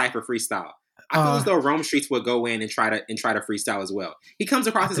random cipher freestyle, I feel as though Rome Streetz would go in and try to freestyle as well. He comes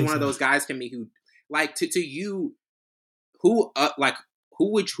across as one of those guys to me who, like to you, who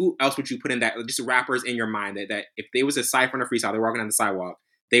else would you put in that? Just rappers in your mind that if there was a cipher and a freestyle, they're walking down the sidewalk,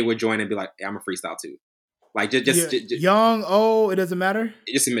 they would join and be like, hey, I'm a freestyle too. Like just young, old, it doesn't matter.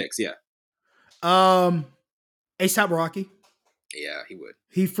 Just a mix, yeah. A$AP Rocky. Yeah, he would.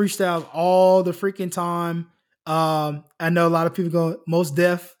 He freestyles all the freaking time. I know a lot of people go Most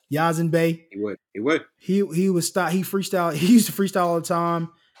Def, Yazin Bey. He would. He would stop. He freestyle. He used to freestyle all the time.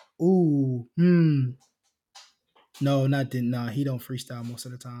 Ooh, No, he don't freestyle most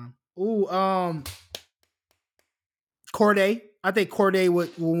of the time. Ooh, Corday. I think Corday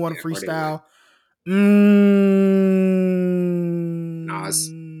would want to freestyle. Nas.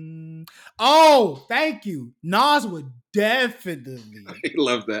 Oh, thank you. Nas would definitely. I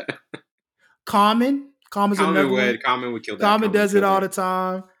love that. Common's another one. Common would kill that. Common does it all the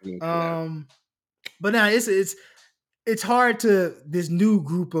time. But now it's hard to this new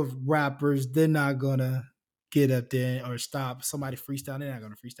group of rappers. They're not gonna get up there or stop somebody freestyle. They're not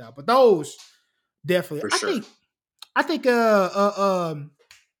gonna freestyle. But those definitely. For sure. I think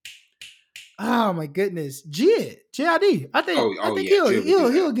Oh my goodness, JID. I think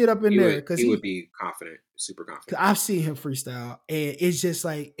Yeah, he'll get up in there because he would be confident, super confident. I've seen him freestyle, and it's just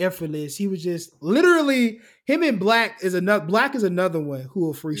like effortless. He was just literally him and Black is another one who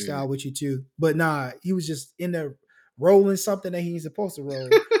will freestyle with you too. But nah, he was just in there rolling something that he ain't supposed to roll,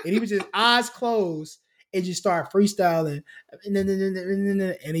 and he was just eyes closed and just start freestyling,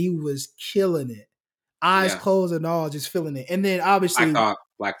 and he was killing it. Eyes closed and all, just feeling it. And then obviously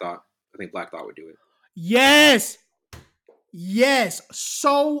Black Thought. I think Black Thought would do it. Yes,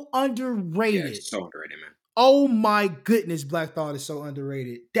 so underrated. Yeah, so underrated, man. Oh my goodness, Black Thought is so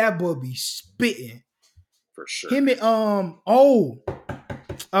underrated. That boy be spitting. For sure. Him and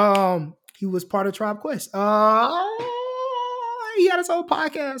he was part of Tribe Quest. He had his own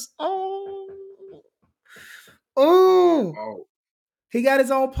podcast. He got his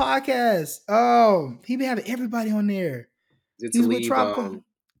own podcast. He be having everybody on there. He's with Tribe Quest.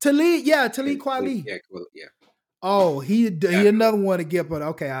 Talib Kweli. Yeah. Oh, he another one to get, but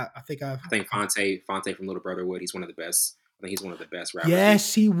okay, I think Fonte from Little Brother would. He's one of the best. I think he's one of the best rappers.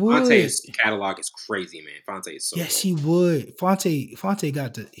 Yes, he would. Fonte's catalog is crazy, man. Fonte is so yes, dope. He would. Fonte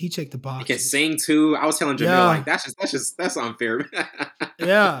he checked the box. He can sing too. I was telling Jamil like that's unfair.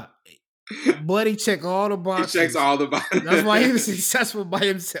 Yeah. But he checked all the boxes. He checks all the boxes. That's why he was successful by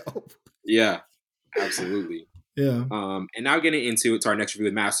himself. Yeah, absolutely. Yeah. And now getting into our next review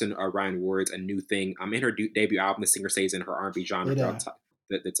with Madison Ryann Ward's A New Thing. In her debut album, the singer stays in her R&B genre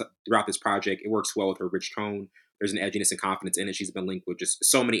throughout this project. It works well with her rich tone. There's an edginess and confidence in it. She's been linked with just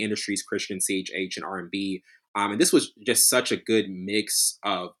so many industries, Christian, CHH, and R&B. And this was just such a good mix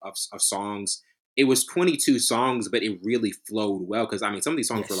of songs. It was 22 songs, but it really flowed well because, some of these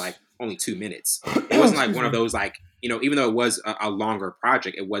songs were like only 2 minutes. It wasn't like one of those even though it was a longer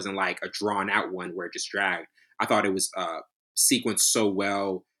project, it wasn't like a drawn out one where it just dragged. I thought it was sequenced so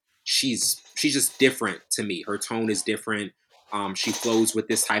well. She's just different to me. Her tone is different. She flows with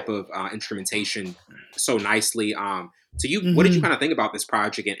this type of instrumentation so nicely. So what did you kind of think about this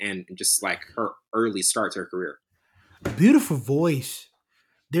project and just like her early start to her career? Beautiful voice.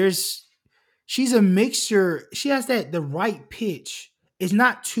 She's a mixture. She has the right pitch. It's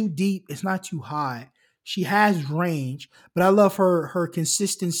not too deep. It's not too high. She has range, but I love her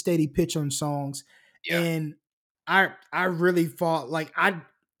consistent, steady pitch on songs. Yeah. And I really thought I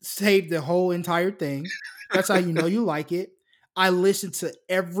saved the whole entire thing. That's how you know you like it. I listened to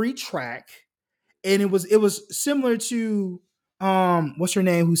every track, and it was similar to what's her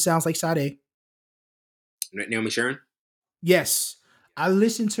name who sounds like Sade? Naomi Sharon? Yes. I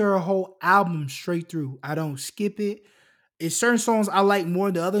listened to her whole album straight through. I don't skip it. It's certain songs I like more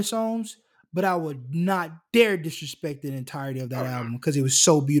than the other songs, but I would not dare disrespect the entirety of that album because it was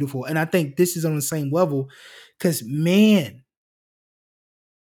so beautiful. And I think this is on the same level because, man,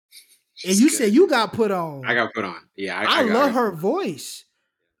 and you said you got put on. I got put on. Yeah. I love her voice.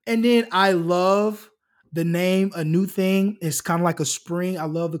 And then I love the name, A New Thing. It's kind of like a spring. I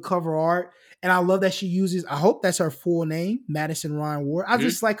love the cover art. And I love that she uses, I hope that's her full name, Madison Ryann Ward. I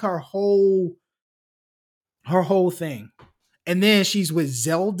just like her whole thing. And then she's with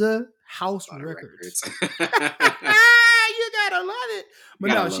Zelda House Records. You gotta love it.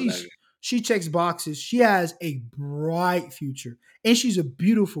 But she checks boxes. She has a bright future. And she's a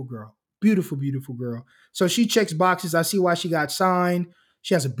beautiful girl. Beautiful, beautiful girl. So she checks boxes. I see why she got signed.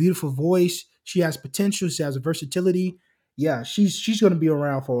 She has a beautiful voice. She has potential. She has a versatility. Yeah, she's going to be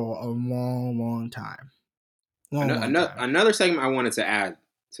around for a long, long time. Another segment I wanted to add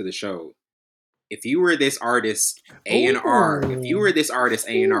to the show. If you were this artist A&R,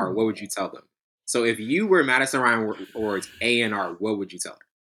 what would you tell them? So if you were Madison Ryann Ward's A&R, what would you tell her?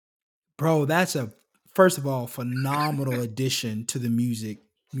 Bro, that's first of all, phenomenal addition to the music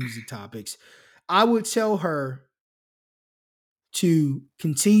topics. I would tell her to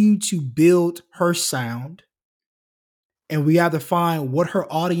continue to build her sound. And we have to find what her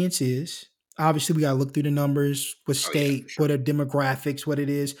audience is. Obviously, we got to look through the numbers, what state, what are demographics, what it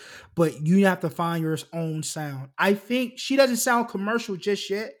is. But you have to find your own sound. I think she doesn't sound commercial just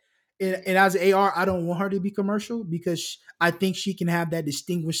yet. And as an AR, I don't want her to be commercial because I think she can have that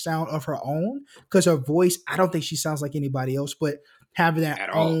distinguished sound of her own. Because her voice, I don't think she sounds like anybody else. But having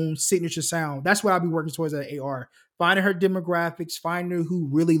that own signature sound, that's what I'll be working towards as an AR. Finding her demographics, finding her who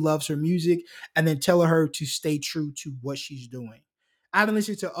really loves her music, and then telling her to stay true to what she's doing. I haven't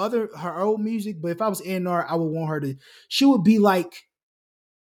listened to her old music, but if I was A&R, I would want her to. She would be like,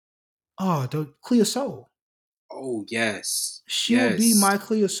 the Cleo Soul. Oh yes, she would be my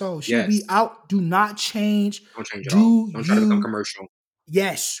Cleo Soul. She would be out. Do not change. Don't change at all. Don't try to become commercial.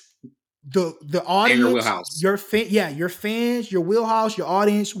 Yes, the audience, and your wheelhouse. Your fans, your wheelhouse, your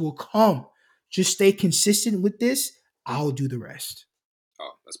audience will come just stay consistent with this, I'll do the rest.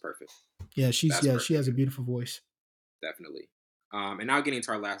 Oh, that's perfect. Yeah, she has a beautiful voice. Definitely. And now getting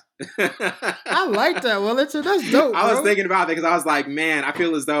into our last. I like that. Well, that's dope. I was thinking about it because I was like, man, I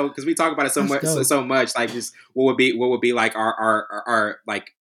feel as though because we talk about it so much, like just what would be like our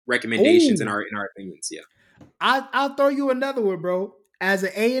like recommendations and our opinions. Yeah. I'll throw you another one, bro. As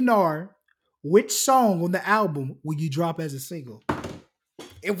an A&R, which song on the album will you drop as a single?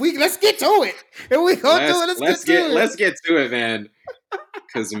 Let's get to it. If we go do it, let's get to it, man.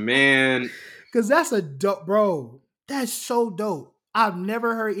 Because that's a dope, bro. That's so dope. I've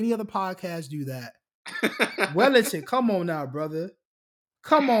never heard any other podcast do that. Wellington, come on now, brother.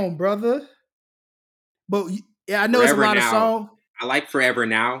 Come on, brother. But yeah, I know Forever it's a lot of songs. I like Forever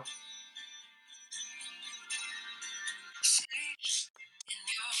Now.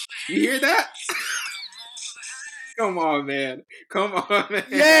 You hear that? Come on, man.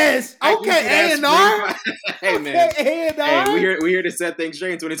 Yes. Okay, A&R. Hey, man. A&R. Hey, we here to set things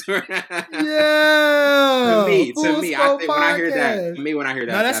straight in 2020. Yeah. To me, I think when I hear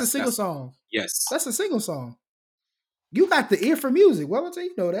that. No, that's a single song. Yes. That's a single song. You got the ear for music. Wellington,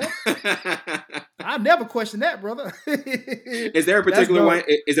 you know that. I never question that, brother. Is there a particular one?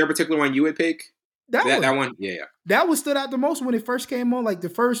 Is there a particular one you would pick? That one, yeah. That one stood out the most when it first came on. Like the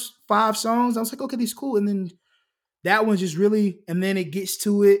first 5 songs, I was like, okay, these cool, and then that one just really, and then it gets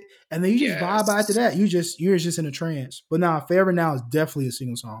to it, and then you just vibe after that. You're just in a trance. But now, Forever Now is definitely a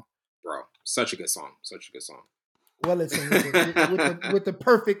single song, bro. Such a good song. Well, it's with the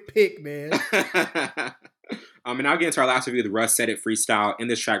perfect pick, man. And I'll get into our last review of the Russ Said It freestyle. In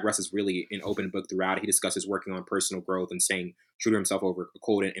this track, Russ is really an open book throughout. He discusses working on personal growth and staying true to himself over a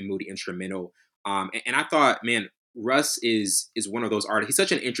cold and moody instrumental. And I thought, man, Russ is one of those artists. He's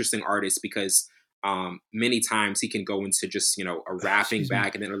such an interesting artist because many times he can go into just, a rapping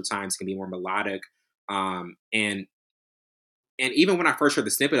back, and then other times can be more melodic. And even when I first heard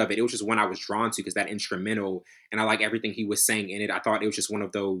the snippet of it, it was just one I was drawn to because that instrumental, and I like everything he was saying in it. I thought it was just one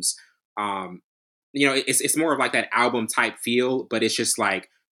of those, it's more of like that album type feel, but it's just like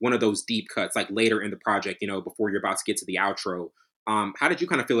one of those deep cuts, like later in the project, before you're about to get to the outro. How did you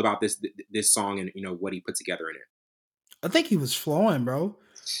kind of feel about this song and, what he put together in it? I think he was flowing, bro.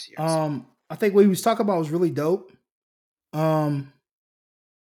 Yes. I think what he was talking about was really dope. It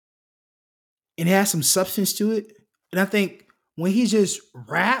has some substance to it. And I think when he just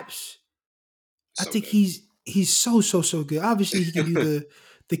raps, I think good. he's so good. Obviously, he can do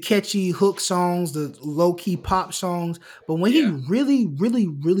the catchy hook songs, the low-key pop songs. But when he really, really,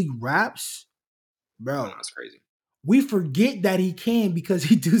 really raps, bro, that's crazy. We forget that he can because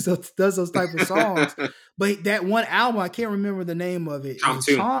he does those type of songs. But that one album, I can't remember the name of it.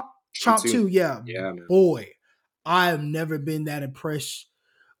 Chomp 2, yeah. Yeah, man. Boy, I have never been that impressed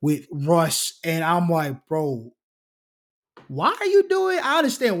with Russ. And I'm like, bro, why are you doing? I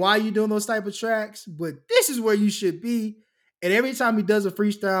understand why you're doing those type of tracks, but this is where you should be. And every time he does a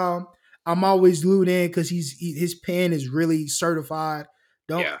freestyle, I'm always glued in because his pen is really certified.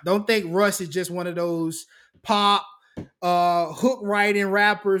 Don't think Russ is just one of those pop hook writing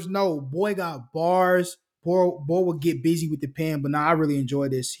rappers. No, boy got bars. Boy will get busy with the pen. But I really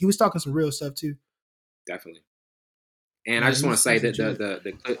enjoyed this. He was talking some real stuff too. Definitely. And I just want to say that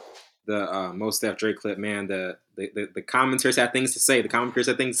the clip, the Most Def Drake clip, man, the commenters had things to say. The commentators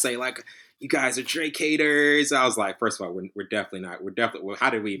had things to say, like, you guys are Drake haters. I was like, first of all, we're definitely not. We're definitely. Well, how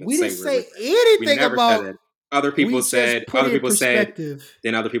did we even we say? Didn't say anything about. Said other people said.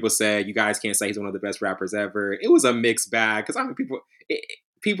 Then other people said, you guys can't say he's one of the best rappers ever. It was a mixed bag because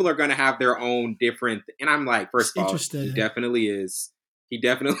people are going to have their own different. And I'm like, first of all, he definitely is. He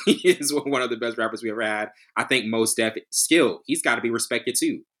definitely is one of the best rappers we ever had. I think Most Def skill. He's got to be respected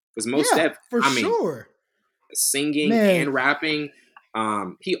too. Because Most Def, sure, singing and rapping.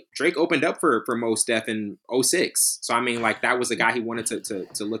 Drake opened up for Most Def in 2006. So I mean, like that was a guy he wanted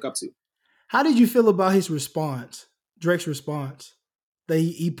to look up to. How did you feel about his response? Drake's response. That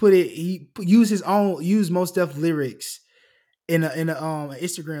he used Most Def lyrics in a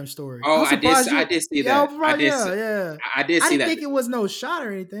Instagram story. Oh, I did see that. I did see that. I didn't think it was no shot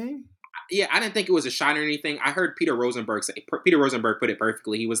or anything. Yeah, I didn't think it was a shot or anything. I heard Peter Rosenberg put it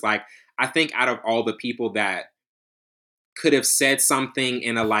perfectly. He was like, I think out of all the people that could have said something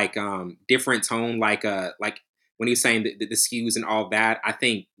in a different tone, like when he was saying the skews and all that, I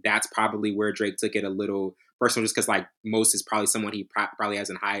think that's probably where Drake took it a little personal, just because like Most is probably someone he probably has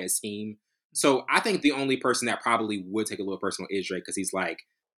in high esteem. So I think the only person that probably would take a little personal is Drake, because he's like,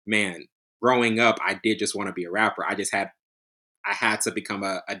 man, growing up, I did just want to be a rapper. I had to become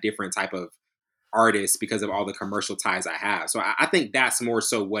a different type of artist because of all the commercial ties I have. So I think that's more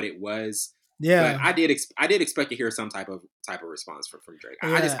so what it was. Yeah, but I did expect to hear some type of response from Drake.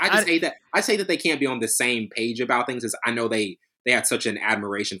 yeah. I say that they can't be on the same page about things, as I know they had such an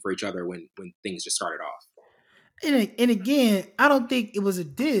admiration for each other when things just started off. And again, I don't think it was a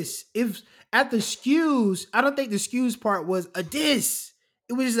diss. If at the skews, I don't think the skews part was a diss.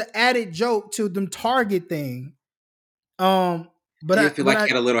 It was just an added joke to them Target thing. But It did feel like he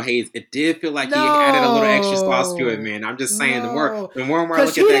had a little haze. It did feel like he added a little extra sauce to it, man. I'm just saying, the more I look at that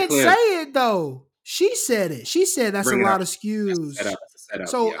clip, she didn't say it though. She said it. She said that's a lot of skews. That's a setup,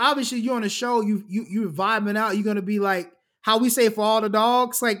 so obviously you're on the show, you're vibing out. You're gonna be like how we say for all the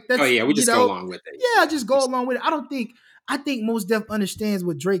dogs. Like that's we just go along with it. Yeah, just go along with it. I think Mos Def understands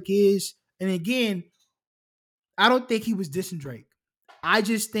what Drake is. And again, I don't think he was dissing Drake. I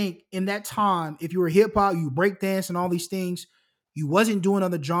just think in that time, if you were hip hop, you break dance and all these things, you wasn't doing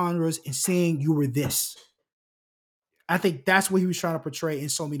other genres and saying you were this. I think that's what he was trying to portray in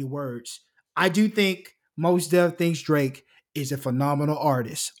so many words. I do think Mos Def thinks Drake is a phenomenal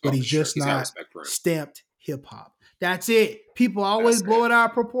artist, but he's just not stamped hip hop. That's it. People always blow it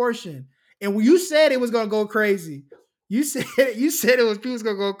out of proportion. And when you said it was gonna go crazy, you said it was people was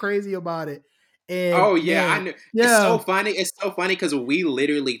gonna go crazy about it. And I knew. Yeah. It's so funny. It's so funny because we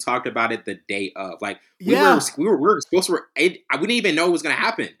literally talked about it the day of. Like we were supposed to. We didn't even know it was gonna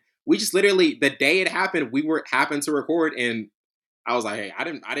happen. We just literally the day it happened, we happened to record, and I was like, "Hey, I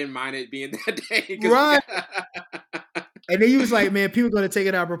didn't mind it being that day." Right. And then he was like, "Man, people are gonna take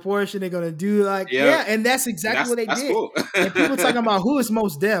it out of proportion. They're gonna do like, and that's exactly what they did." Cool. And people talking about who is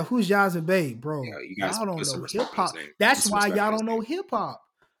Mos Def, who's Yazzie Bey, bro. Y'all don't know hip hop. That's why y'all don't know hip hop.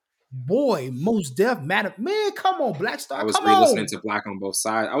 Boy, Mos Def, man, come on, Black Star. I was re-listening to Black on Both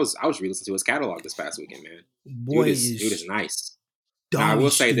Sides. I was re-listening to his catalog this past weekend, man. Boy, dude is nice. Now, I will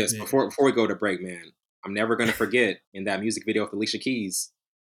say this before we go to break, man. I'm never gonna forget in that music video with Alicia Keys,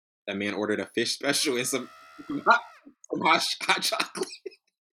 that man ordered a fish special and some hot chocolate.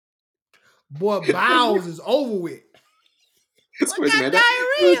 Boy, bowels is over with.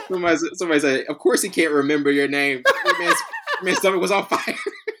 Somebody said, "Of course he can't remember your name." Man's stomach was on fire.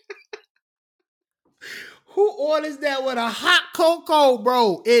 Who orders that with a hot cocoa,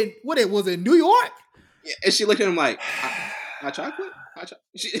 bro? In what it was in New York? Yeah, and she looked at him like, hot chocolate?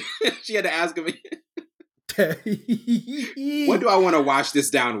 She had to ask him what do I want to wash this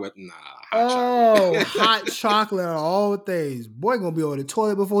down with? Nah, chocolate. Hot chocolate on all things. Boy gonna be on the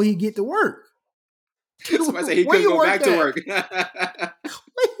toilet before he get to work. Somebody said he couldn't go back to work. Where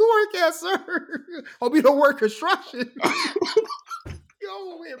you work at, sir? Hope you don't work construction.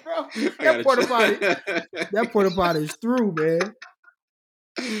 Yo, man, bro. That porta potty is through, man.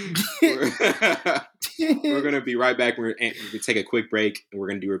 We're going to be right back. We're going to take a quick break, and we're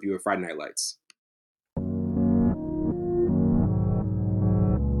going to do a review of Friday Night Lights.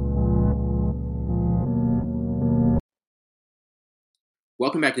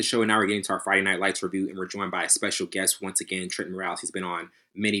 Welcome back to the show, and now we're getting to our Friday Night Lights review, and we're joined by a special guest once again, Trenton Morales. He's been on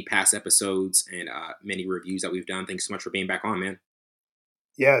many past episodes and many reviews that we've done. Thanks so much for being back on, man.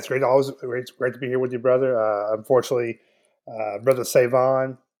 Yeah, it's great. It's great to be here with you, brother. Unfortunately, brother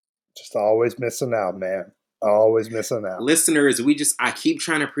Savon, just always missing out, man. Always missing out. Listeners, I keep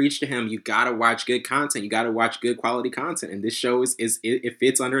trying to preach to him. You gotta watch good content. You gotta watch good quality content, and this show it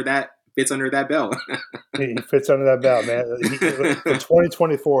fits under that. Fits under that belt. He fits under that belt, man. For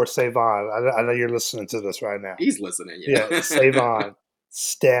 2024, Savon, I know you're listening to this right now. He's listening, yeah. Savon,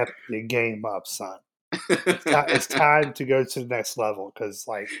 step your game up, son. It's time to go to the next level because,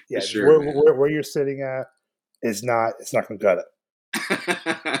 where you're sitting at is not. It's not going to gut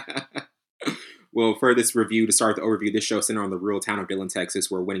it. Well, for this review, to start the overview, this show centered on the rural town of Dillon, Texas,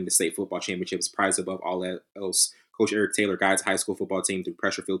 where winning the state football championship is prized above all else. Coach Eric Taylor guides high school football team through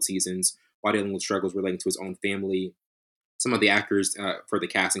pressure-filled seasons while dealing with struggles relating to his own family. Some of the actors for the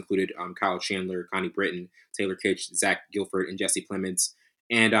cast included Kyle Chandler, Connie Britton, Taylor Kitsch, Zach Gilford, and Jesse Plemons.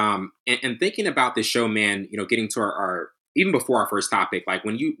 And thinking about this show, man, getting to our even before our first topic, like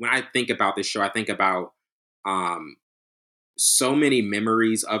when I think about this show, I think about so many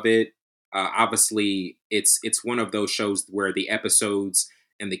memories of it. Obviously, it's one of those shows where the episodes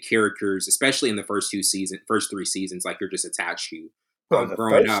and the characters, especially in the first 3 seasons, like you're just attached to.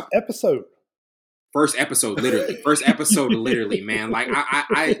 Growing up, first episode, literally, man. Like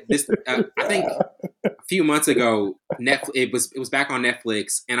I think a few months ago, it was back on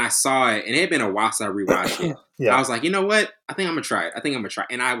Netflix, and I saw it, and it had been a while since I rewatched it. Yeah. I was like, you know what? I think I'm gonna try it.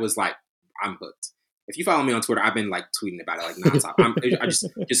 And I was like, I'm hooked. If you follow me on Twitter, I've been like tweeting about it like nonstop. I just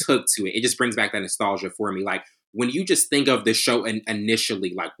hooked to it. It just brings back that nostalgia for me. Like when you just think of the show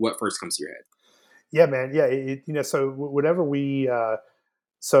initially, like what first comes to your head? Yeah, man. Yeah, so whenever we,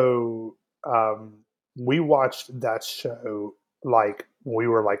 so we watched that show like we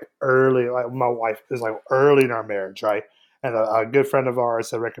were like early. Like my wife is like early in our marriage, right? And a good friend of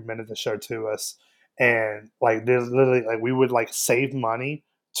ours had recommended the show to us, and like there's literally like we would like save money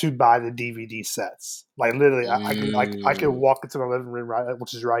to buy the DVD sets. Like literally, I could walk into my living room right,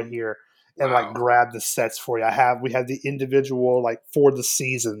 which is right here, and like grab the sets for you. We have the individual like for the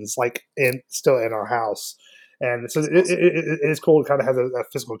seasons like still in our house, and so it's cool to kind of have a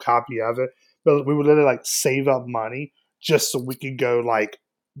physical copy of it. But we would literally like save up money just so we could go like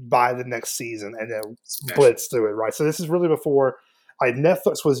buy the next season and then blitz through it, right? So this is really before like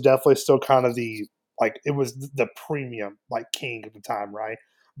Netflix was definitely still kind of the like it was the premium like king at the time, right?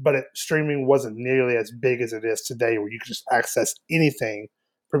 But streaming wasn't nearly as big as it is today, where you can just access anything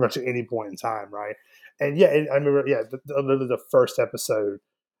pretty much at any point in time, right? And yeah, I remember, yeah, literally the first episode,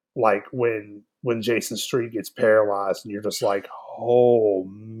 like when Jason Street gets paralyzed, and you're just like, oh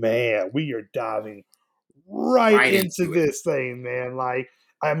man, we are diving right into this thing, man. Like,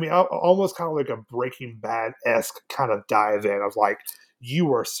 I mean, almost kind of like a Breaking Bad-esque kind of dive in of like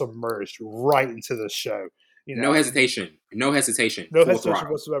you are submerged right into the show. You know, no hesitation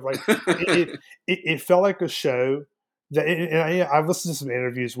whatsoever. Like it felt like a show that, and I've listened to some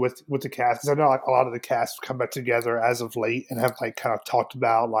interviews with the cast, because I know like a lot of the cast have come back together as of late and have like kind of talked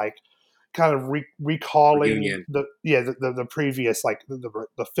about like kind of recalling the previous like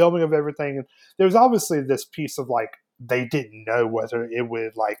the filming of everything. And there was obviously this piece of like they didn't know whether it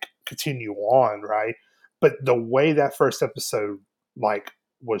would like continue on, right? But the way that first episode like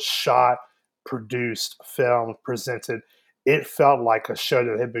was shot, produced, filmed, presented, it felt like a show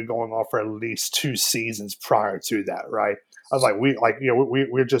that had been going on for at least 2 seasons prior to that, right? I was like,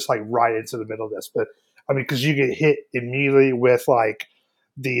 we're just like right into the middle of this. But I mean, because you get hit immediately with like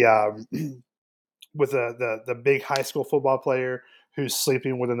the with the big high school football player who's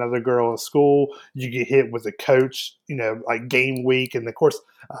sleeping with another girl in school. You get hit with a coach, like game week, and of course,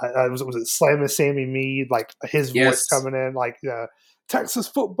 was it Slam and Sammy Mead, like his voice coming in, like Texas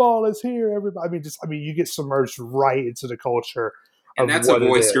football is here, everybody. I mean, you get submerged right into the culture. And that's a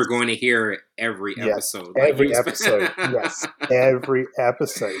voice you're going to hear every episode. Every episode. Yes, every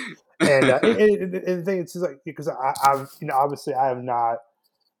episode. And the thing is, like, because I've obviously I have not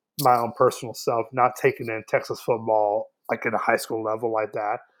my own personal self not taken in Texas football like at a high school level like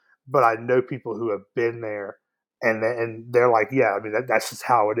that, but I know people who have been there, and they're like, yeah, I mean that's just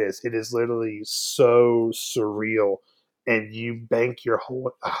how it is. It is literally so surreal. And you bank your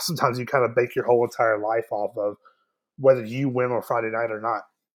whole, sometimes you kind of bank your whole entire life off of whether you win on Friday night or not.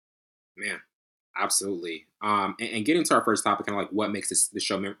 Man, absolutely. And getting to our first topic, kind of like what makes the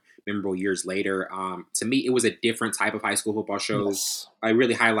show memorable years later. To me, it was a different type of high school football shows. Yes. I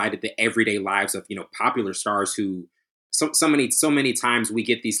really highlighted the everyday lives of, popular stars who so many times we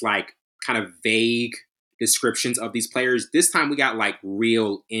get these like kind of vague descriptions of these players. This time we got like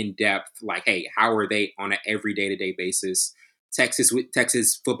real in-depth, like, hey, how are they on an every day-to-day basis? Texas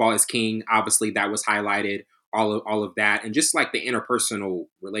football is king. Obviously that was highlighted, all of that. And just like the interpersonal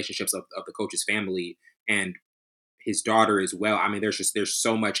relationships of the coach's family and his daughter as well. I mean, there's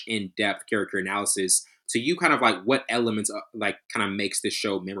so much in-depth character analysis. So you kind of like what elements like kind of makes this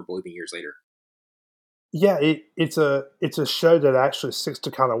show memorable even years later? Yeah, it's a show that actually sticks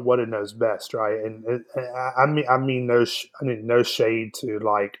to kind of what it knows best, right? And I mean no shade to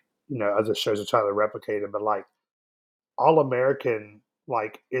like other shows are trying to replicate it, but like All American,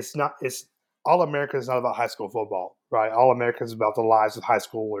 like it's All American is not about high school football, right? All American is about the lives of high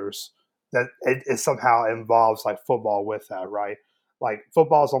schoolers. That it somehow involves like football with that, right? Like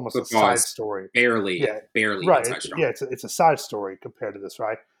football is almost a side story, barely right? It's a side story compared to this,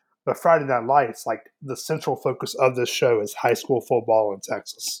 right? But Friday Night Lights, like the central focus of this show is high school football in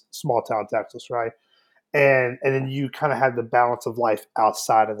Texas, small town Texas, right? And then you kind of have the balance of life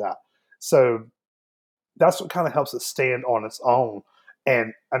outside of that. So that's what kind of helps it stand on its own.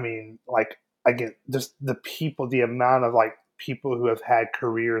 And I mean, like, again, just the amount of like people who have had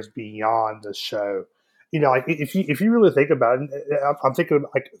careers beyond the show. Like if you really think about it, I'm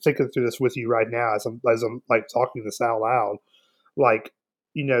thinking through this with you right now as I'm like talking this out loud. Like,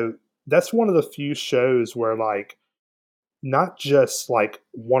 that's one of the few shows where like not just like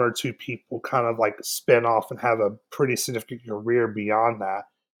one or two people kind of like spin off and have a pretty significant career beyond that,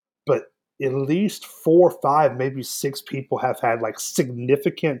 but at least 4, 5, maybe 6 people have had like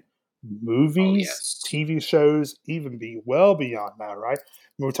significant movies, TV shows, even be well beyond that, right?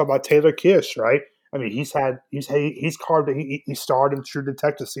 When we talk about Taylor Kitsch, right? I mean, he starred in True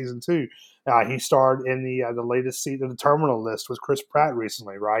Detective season 2. He starred in the latest season of the Terminal List with Chris Pratt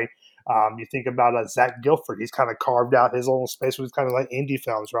recently, right? You think about Zach Gilford. He's kind of carved out his own space with kind of like indie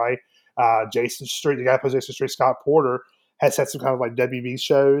films, right? Jason Street, the guy who plays Jason Street, Scott Porter, has had some kind of like WB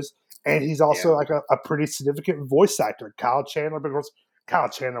shows. And he's also like a pretty significant voice actor. Kyle Chandler, because Kyle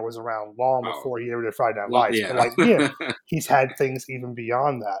Chandler was around long before he ever did Friday Night Lights. Yeah. But like, he's had things even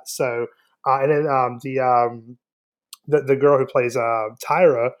beyond that. So, and then the girl who plays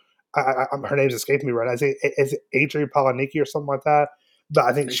Tyra, her name's escaping me right now. I think is it Adrienne Palicki or something like that. But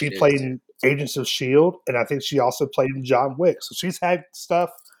I think she played in Agents of S.H.I.E.L.D., and I think she also played in John Wick. So she's had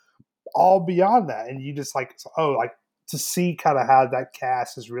stuff all beyond that. And you just like, to see kind of how that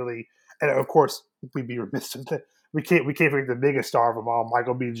cast is really, and of course we'd be remiss with it. We can't forget the biggest star of them all,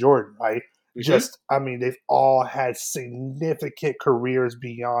 Michael B. Jordan, right? Mm-hmm. They've all had significant careers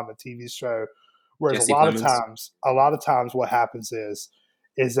beyond the TV show. Whereas Jesse a lot of times what happens is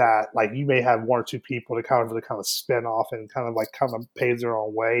that like you may have one or two people to kind of spin off and kind of pave their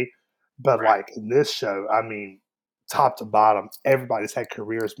own way. But like in this show, top to bottom, everybody's had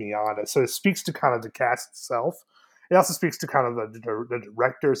careers beyond it. So it speaks to kind of the cast itself. It also speaks to kind of the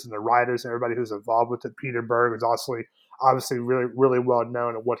directors and the writers and everybody who's involved with it. Peter Berg is obviously really, really well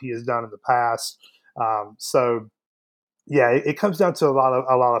known at what he has done in the past. It comes down to a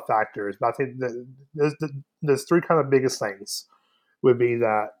lot of factors. But I think that there's three kind of biggest things would be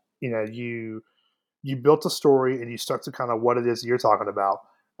that, you built a story and you stuck to kind of what it is you're talking about.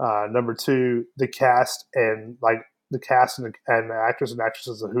 Number two, the cast and the actors and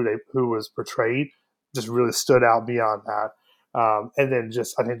actresses of who was portrayed just really stood out beyond that. And then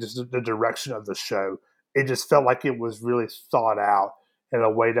I think the direction of the show, it just felt like it was really thought out in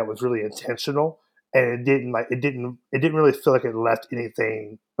a way that was really intentional. And it didn't really feel like it left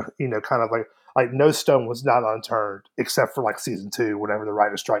anything, kind of like no stone was not unturned except for like season 2, whenever the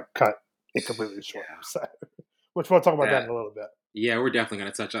writer's strike cut it completely short. So, which we'll talk about that in a little bit. Yeah, we're definitely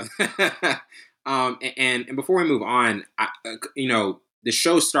going to touch on that. And before we move on, the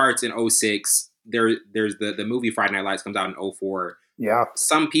show starts in 2006. There's the movie Friday Night Lights comes out in 2004. Yeah.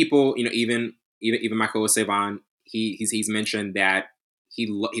 Some people, even Michael Savon, he's mentioned that he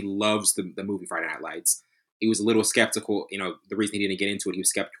loves the movie Friday Night Lights. He was a little skeptical. The reason he didn't get into it, he was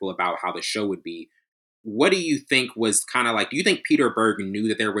skeptical about how the show would be. What do you think was kind of like? Do you think Peter Berg knew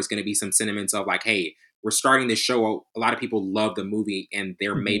that there was going to be some sentiments of like, hey, we're starting this show. A lot of people love the movie, and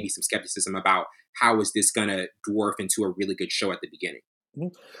there may be some skepticism about how is this going to dwarf into a really good show at the beginning.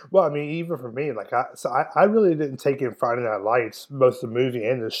 Well, even for me, I really didn't take in Friday Night Lights, both the movie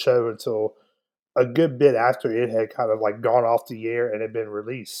and the show, until a good bit after it had kind of like gone off the air and had been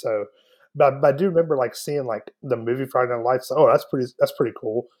released. So, but I do remember like seeing like the movie Friday Night Lights. Oh, that's pretty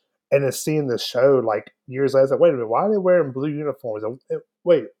cool. And then seeing the show like years later, I was like, wait a minute, why are they wearing blue uniforms?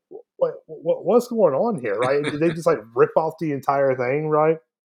 Wait, what's going on here? Right? Did they just like rip off the entire thing? Right?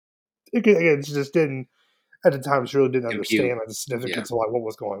 It just didn't. At the time, she really didn't understand the significance of like what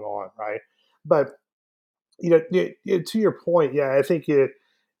was going on, right? But to your point, I think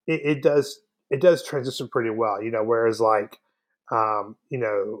it does transition pretty well, Whereas I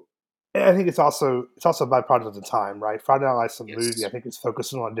think it's also a byproduct of the time, right? Friday Night Lights, the movie, I think it's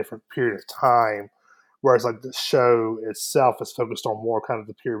focusing on a different period of time, whereas like the show itself is focused on more kind of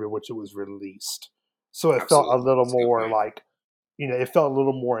the period in which it was released. So it felt a little more like. It felt a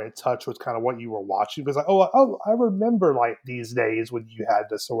little more in touch with kind of what you were watching, because like, I remember like these days when you had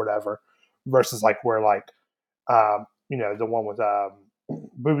this or whatever, versus like where like, the one with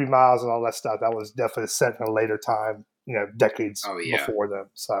Booby Miles and all that stuff, that was definitely set in a later time, decades before them.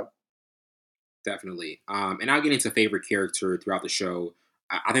 So definitely. And I'll get into favorite character throughout the show.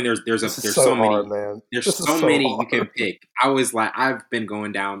 I think there's so many, hard, man. There's so many you can pick. I was like, I've been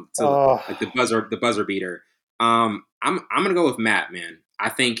going down to like the buzzer beater. I'm gonna go with Matt, man. I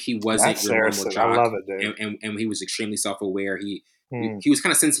think he wasn't your normal jock. I love it, dude. And he was extremely self-aware. He was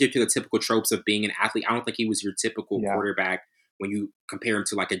kind of sensitive to the typical tropes of being an athlete. I don't think he was your typical quarterback when you compare him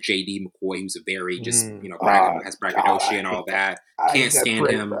to like a JD McCoy. He was a very has braggadocio and all that. Can't stand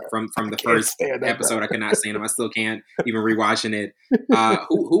him from the first episode. I cannot stand him. I still can't even rewatching it.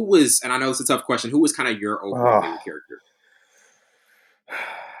 Who was, and I know it's a tough question, who was kind of your overall favorite character?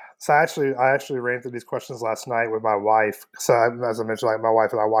 So I actually ran through these questions last night with my wife. So as I mentioned, like my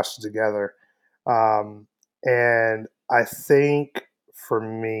wife and I watched it together. And I think for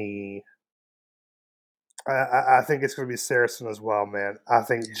me, I think it's going to be Saracen as well, man. I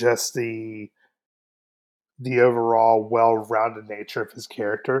think just the overall well-rounded nature of his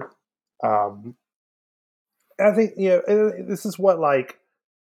character. And I think, this is what like,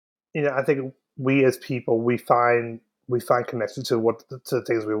 I think we as people, we find connection to the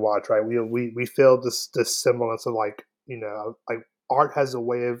things we watch, right? We feel this semblance of like, like art has a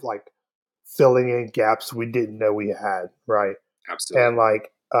way of like filling in gaps we didn't know we had, right? Absolutely. And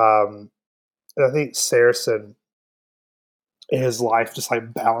like and I think Saracen in his life just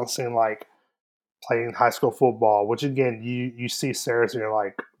like balancing like playing high school football, which again you see Saracen, you're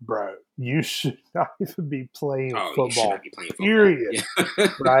like, bro, you should not even be playing football. You should not be playing period.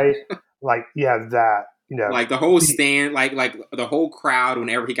 Yeah. Right? Like you have that, like the whole stand, like the whole crowd.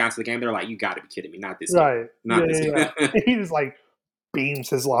 Whenever he got to the game, they're like, "You got to be kidding me! Not this right? Game. Not this Game." He just like beams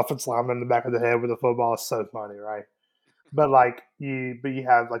his offensive lineman in the back of the head with a football. It's so funny, right? But like you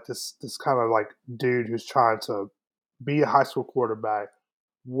have like this kind of like dude who's trying to be a high school quarterback,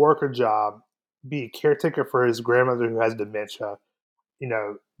 work a job, be a caretaker for his grandmother who has dementia.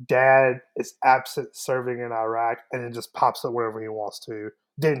 Dad is absent serving in Iraq and then just pops up whenever he wants to.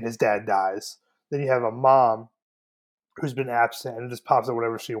 Then his dad dies. Then you have a mom who's been absent and just pops up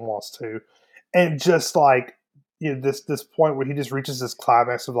whenever she wants to. And just like, this point where he just reaches this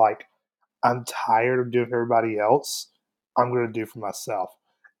climax of like, I'm tired of doing for everybody else. I'm going to do for myself.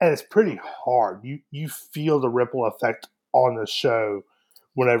 And it's pretty hard. You feel the ripple effect on the show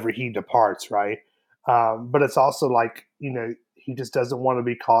whenever he departs, right? But it's also like, he just doesn't want to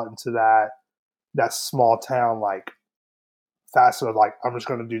be caught into that small town like facet of like, I'm just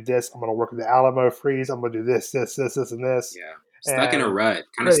going to do this. I'm going to work in the Alamo freeze. I'm going to do this, and this. Yeah, stuck in a rut.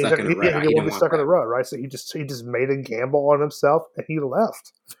 Kind of stuck in a rut. Yeah, he didn't want to be stuck in a rut, right? So he just made a gamble on himself and he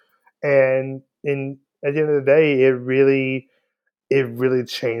left. And at the end of the day, it really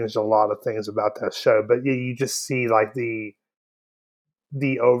changed a lot of things about that show. But you just see like the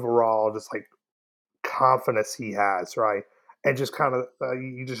overall just like confidence he has, right? And just kind of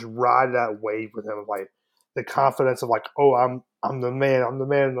you just ride that wave with him of like the confidence of like, oh, I'm the man, I'm the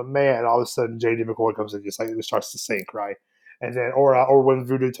man, I'm the man. And all of a sudden, J.D. McCoy comes in, just like it starts to sink, right? And then or when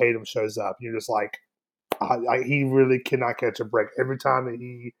Voodoo Tatum shows up, you're just like, he really cannot catch a break. Every time that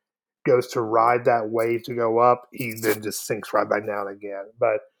he goes to ride that wave to go up, he then just sinks right back down again.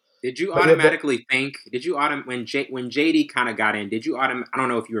 But did you automatically think? Did you when JD kind of got in? Did you I don't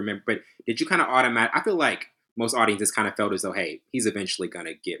know if you remember, but did you kind of I feel like most audiences kind of felt as though, hey, he's eventually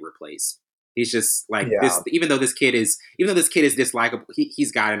gonna get replaced. He's just like this. Even though this kid is dislikable,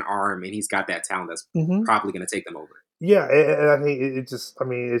 he's got an arm and he's got that talent that's probably gonna take them over. Yeah, and I think it just. I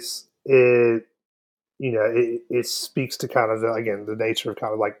mean, it speaks to kind of the nature of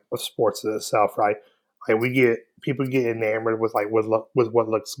kind of like of sports in itself, right? Like people get enamored with like with what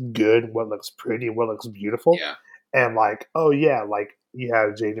looks good, what looks pretty, what looks beautiful, yeah. And like, oh yeah, like you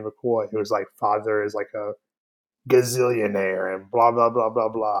have J.D. McCoy, who's like father is like a gazillionaire and blah blah blah blah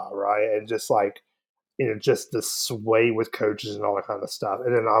blah, right? And just like just the sway with coaches and all that kind of stuff,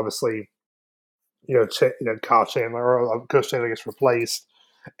 and then obviously Kyle Chandler or Coach Taylor gets replaced.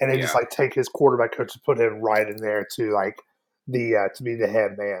 And they just like take his quarterback coach and put him right in there to like to be the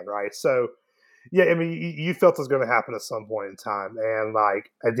head man, right? So yeah, I mean, you felt it was going to happen at some point in time, and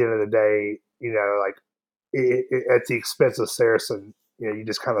like at the end of the day, like at the expense of Saracen, you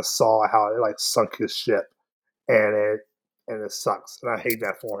just kind of saw how it like sunk his ship, and it sucks, and I hate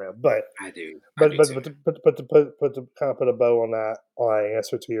that for him. But I do. But to kind of put a bow on that, on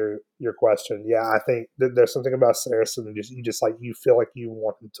answer to your question, yeah, I think there's something about Saracen that you feel like you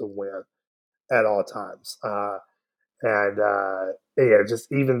want him to win at all times,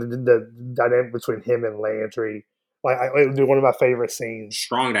 just even the dynamic between him and Landry, like one of my favorite scenes.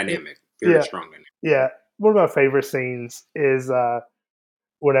 Strong dynamic, very strong dynamic. Yeah, one of my favorite scenes is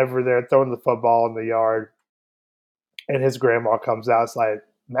whenever they're throwing the football in the yard. And his grandma comes out. It's like,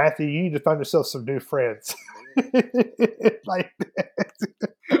 Matthew, you need to find yourself some new friends. Like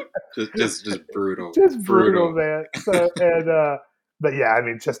just brutal, just brutal, man. So but yeah, I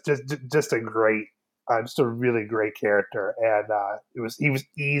mean, just a great, just a really great character, and he was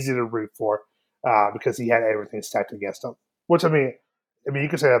easy to root for because he had everything stacked against him. Which I mean, you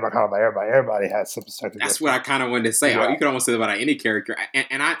can say that about kind of everybody. Everybody has something stacked against them. That's what I kind of wanted to say. Yeah. You could almost say that about any character,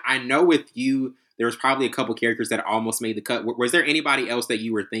 and I know with you. There was probably a couple characters that almost made the cut. Was there anybody else that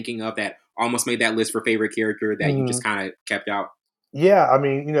you were thinking of that almost made that list for favorite character that you just kind of kept out? Yeah, I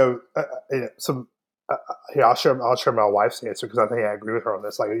mean, I'll share my wife's answer because I think I agree with her on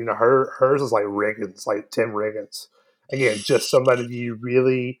this. Like, hers is like Riggins, like Tim Riggins. Again, just somebody you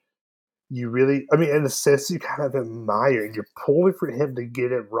really, I mean, in a sense, you kind of admire. You're pulling for him to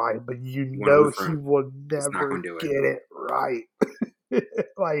get it right, but he will never get it right.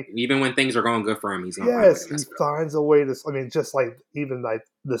 Like even when things are going good for him, he's he finds a way to. I mean, just like even like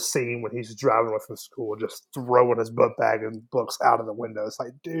the scene when he's driving away from school, just throwing his book bag and books out of the window. It's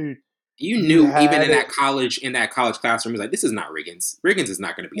like, dude, you knew even in that college classroom, he's like, this is not Riggins. Riggins is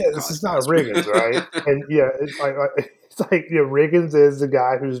not going to be. Yeah, this is not Riggins, right? And yeah, it's like Riggins is the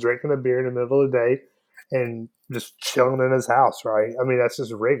guy who's drinking a beer in the middle of the day and just chilling in his house, right? I mean, that's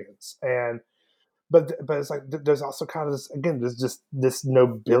just Riggins. But it's like there's also kind of there's just this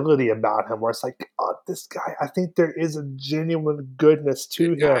nobility about him where it's like, oh, this guy, I think there is a genuine goodness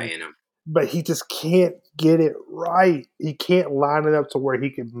to him, but he just can't get it right. He can't line it up to where he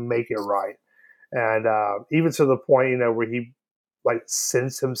can make it right. And even to the point, where he like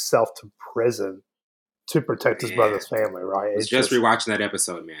sends himself to prison to protect his brother's family, right? I was just rewatching that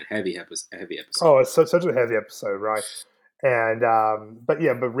episode, man. Heavy episode. Oh, it's such a heavy episode, right? And but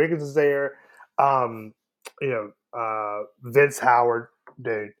Riggins is there. Vince Howard,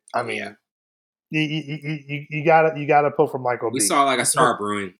 dude. I mean, you gotta pull from Michael B. We saw like a star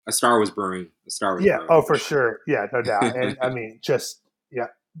brewing. A star was brewing. Brewing. Oh, for sure. Yeah, no doubt. And I mean,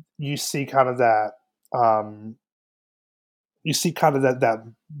 you see kind of that. You see kind of that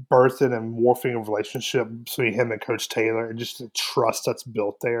birthing and morphing of relationship between him and Coach Taylor, and just the trust that's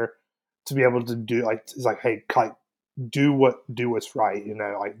built there to be able to do it's like, hey, like, do what's right,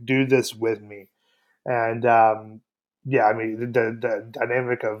 like do this with me. And I mean the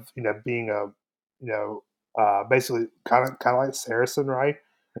dynamic of being a basically kind of like Saracen, right?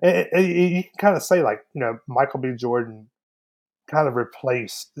 And you can kind of say like Michael B. Jordan kind of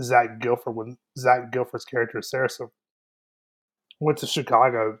replaced Zach Gilford when Zach Gilford's character Saracen went to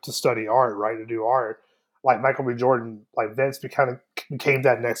Chicago to study art, right, to do art. Like Michael B. Jordan, like Vince became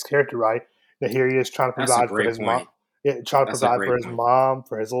that next character, right? That here he is trying to provide for his mom. Yeah, trying to provide for his mom,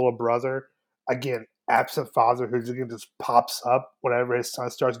 for his little brother. Again, absent father who just pops up whenever his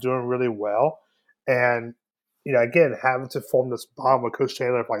son starts doing really well. And, again, having to form this bond with Coach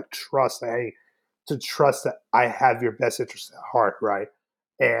Taylor of like trust that I have your best interest at heart, right?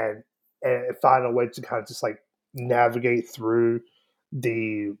 And find a way to kind of just like navigate through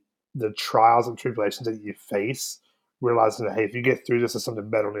the trials and tribulations that you face, realizing that, hey, if you get through this, there's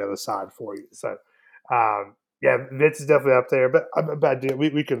something better on the other side for you. So, Vince is definitely up there, but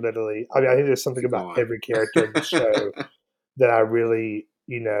we could literally. I mean, I think there's something about every character in the show that I really,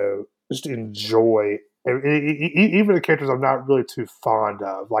 just enjoy. Even the characters I'm not really too fond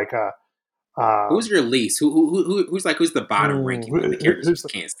of, like who's your least? Who's the bottom ranking of the characters you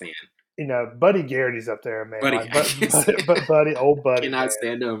can't stand? Buddy Garrity's up there, man. Buddy, old Buddy, cannot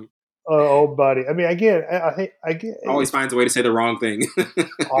stand him. Old Buddy. I mean, again, I get always finds a way to say the wrong thing.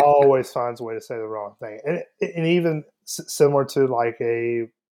 Always finds a way to say the wrong thing, and even similar to like a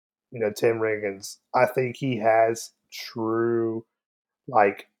Tim Riggins, I think he has true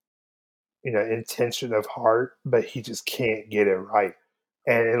intention of heart, but he just can't get it right,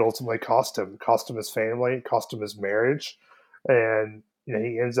 and it ultimately cost him his family, cost him his marriage, and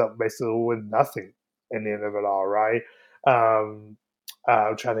he ends up basically with nothing in the end of it all, right?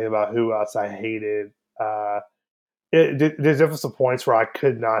 I'm trying to think about who else I hated. There's definitely some points where I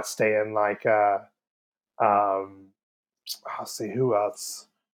could not stand, like, I'll see who else.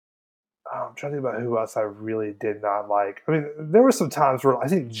 I'm trying to think about who else I really did not like. I mean, there were some times where I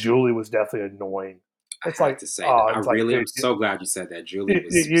think Julie was definitely annoying. It's like to say that. I'm so glad you said that. Julie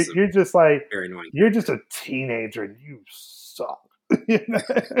was you're just like very annoying. You're just a teenager and you suck.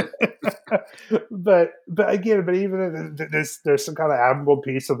 but even there's some kind of admirable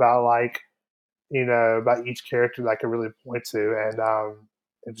piece about about each character that I can really point to, and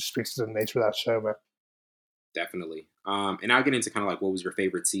it just speaks to the nature of that show, man. Definitely. And I'll get into kind of like what was your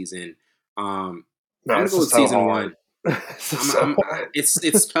favorite season. I'm gonna go with season one.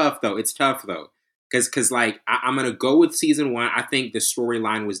 It's tough though. It's tough though, because like I'm gonna go with season one. I think the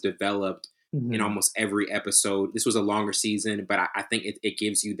storyline was developed in almost every episode. This was a longer season, but I think it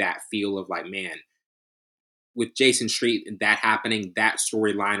gives you that feel of like, man, with Jason Street and that happening, that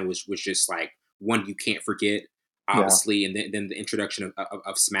storyline was just like one you can't forget, obviously, and then the introduction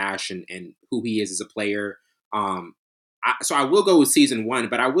of Smash and who he is as a player. So I will go with season one,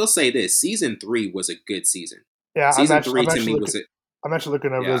 but I will say this: season 3 was a good season. Yeah, season 3 to me was I'm actually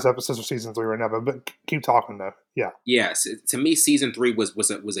looking over those episodes of season 3 right now, but keep talking though. Yeah. Yes, to me, season 3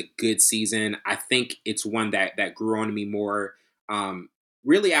 was a good season. I think it's one that grew on me more.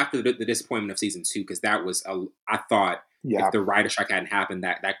 Really after the disappointment of season 2, because that was I thought if the writer strike hadn't happened,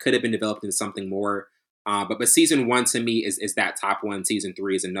 that could have been developed into something more. But season 1 to me is that top one. Season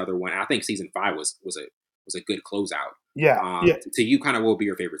 3 is another one. And I think season 5 was a good closeout. Yeah. To you, kind of, what would be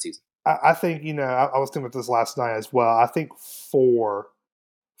your favorite season? I think I was thinking about this last night as well. I think 4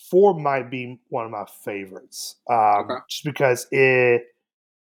 might be one of my favorites, just because you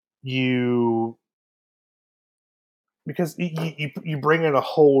bring in a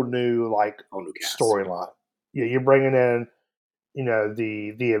whole new storyline. Yeah, you're bringing in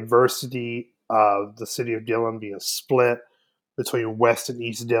the adversity of the city of Dillon being split between West and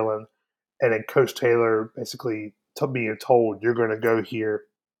East Dillon, and then Coach Taylor basically being told you're going to go here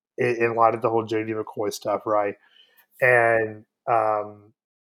in light of the whole J.D. McCoy stuff, right? And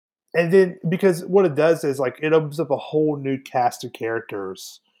then because what it does is like it opens up a whole new cast of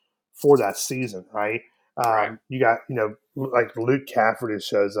characters for that season, right? Right. You got like Luke Cafferty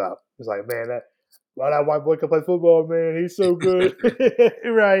shows up. It's like, man, why that white boy can play football, man? He's so good,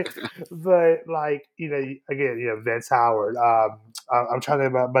 right? But like again, Vince Howard. I'm trying to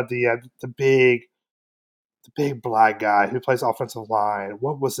think about the big black guy who plays offensive line.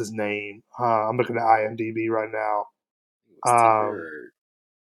 What was his name? I'm looking at IMDb right now.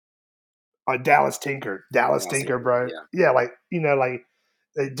 Dallas Tinker, bro. Yeah, like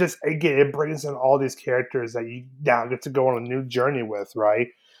it just again, it brings in all these characters that you now get to go on a new journey with, right?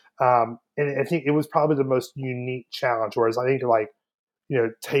 And I think it was probably the most unique challenge. Whereas I think like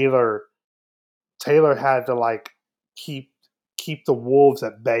Taylor had to like keep the wolves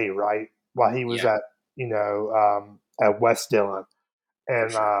at bay, right? While he was at West Dillon,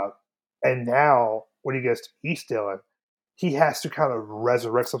 and and now when he goes to East Dillon, he has to kind of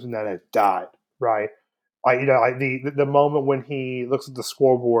resurrect something that had died, right? Like like the moment when he looks at the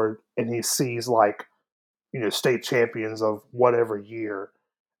scoreboard and he sees like state champions of whatever year.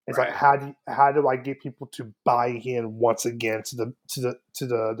 It's like how do I get people to buy in once again to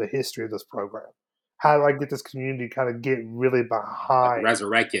the history of this program? How do I get this community kind of get really behind,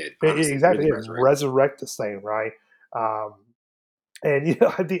 resurrect it? Exactly, really resurrect this thing, right? And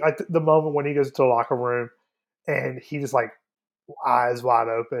the moment when he goes to the locker room and he just like eyes wide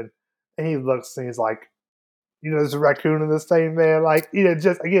open and he looks and he's like, there's a raccoon in this thing, man. Like,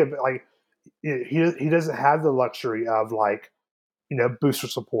 just again, like he doesn't have the luxury of like booster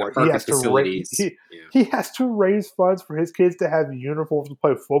support. He has to he has to raise funds for his kids to have uniforms to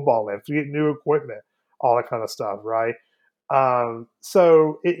play football in, to get new equipment, all that kind of stuff, right?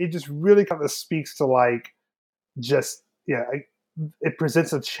 So it just really kind of speaks to like just it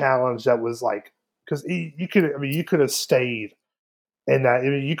presents a challenge that was like because you could have stayed in that.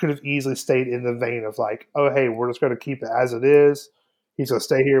 You could have easily stayed in the vein of like, oh hey, we're just going to keep it as it is. He's going to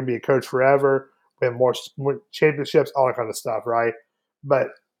stay here and be a coach forever. And more championships, all that kind of stuff, right? But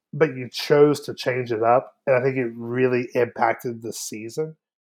you chose to change it up, and I think it really impacted the season.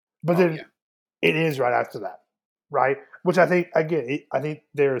 But then it is right after that, right? Which I think again, I think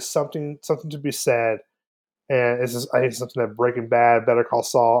there is something to be said, and I think it's something that Breaking Bad, Better Call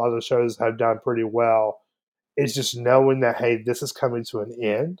Saul, other shows have done pretty well. It's just knowing that hey, this is coming to an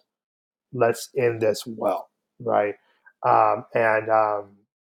end. Let's end this well, right? I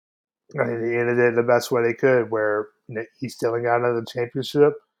think they ended it the best way they could, where he still got another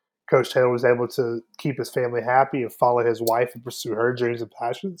championship. Coach Taylor was able to keep his family happy and follow his wife and pursue her dreams and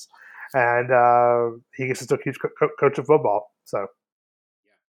passions, and he gets to still keep coaching football. So,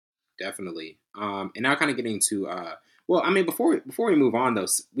 yeah, definitely. And now, kind of getting to well, I mean, before we move on, though,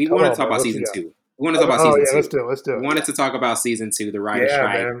 we wanted to talk about season 2. We want to talk about season 2. Let's do it. We wanted to talk about season 2, the writer's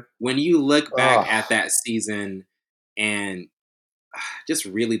strike. Man. When you look back at that season and just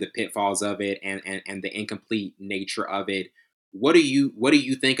really the pitfalls of it and the incomplete nature of it, what do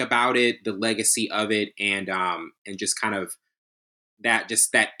you think about it, the legacy of it, and just kind of that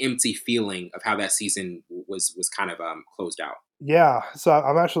empty feeling of how that season was kind of closed out? Yeah, so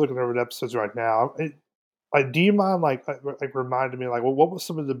I'm actually looking over the episodes right now. Do you mind like reminding me like what was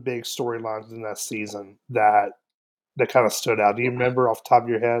some of the big storylines in that season that kind of stood out? Do you remember off the top of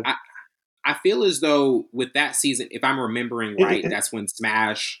your head? I feel as though with that season, if I'm remembering right, that's when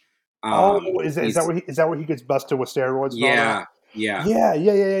Smash. Is that where he gets busted with steroids? Yeah.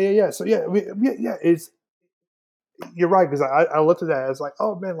 So you're right, because I looked at that as like,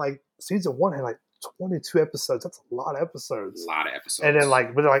 oh man, like season 1 had like 22 episodes. That's a lot of episodes. And then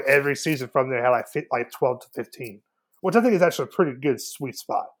but every season from there had like 12 to 15, which I think is actually a pretty good sweet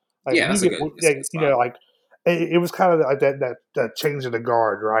spot. Like, that's a good spot. Like it was kind of like that change of the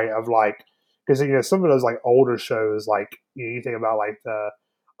guard, right? Of like, because some of those like older shows, like you think about like the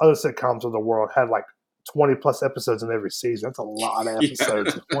other sitcoms of the world had like 20 plus episodes in every season. That's a lot of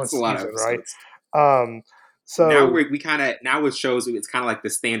episodes in one season, right? So now now with shows, it's kind of like the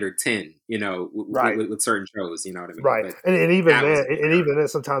standard 10, with certain shows, you know what I mean? Right. But and even then,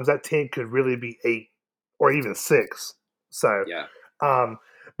 sometimes that 10 could really be 8 or even 6. So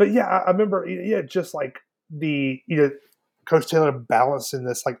but yeah, I remember just like the Coach Taylor balancing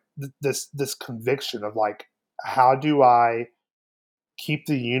this like this conviction of like, how do I keep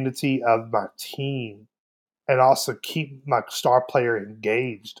the unity of my team and also keep my star player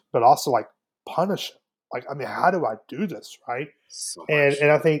engaged, but also like punish him? Like, I mean, how do I do this, right? So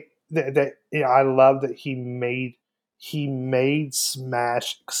and I think that I love that he he made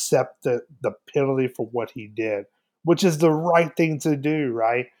Smash accept the penalty for what he did, which is the right thing to do,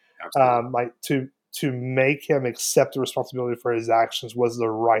 right? Like to make him accept the responsibility for his actions was the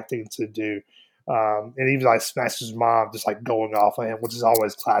right thing to do. And even like Smash's mom just like going off on him, which is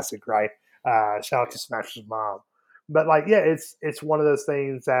always classic, right? Shout out to Smash's mom. But like, yeah, it's one of those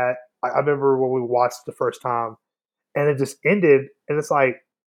things that I remember when we watched the first time, and it just ended, and it's like,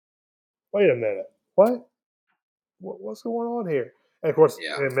 wait a minute, what's going on here? And of course,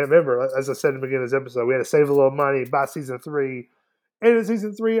 remember, as I said in the beginning of this episode, we had to save a little money, buy season 3, and then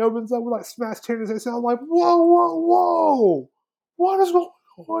season 3 opens up with like Smash chanting his head. I'm like, whoa, what is going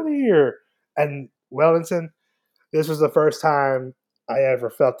on here? And Wellington, this was the first time I ever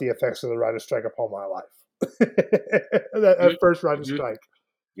felt the effects of the writer's strike upon my life. that first writer's strike.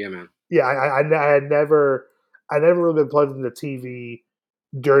 Yeah, man. Yeah, I had never really been plugged into TV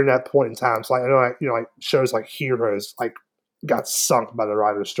during that point in time. So like, I know, like shows like Heroes like got sunk by the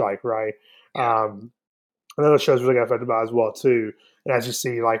writer's strike, right? Yeah. And other shows really got affected by it as well too. And as you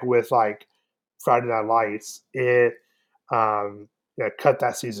see, like with like Friday Night Lights, it cut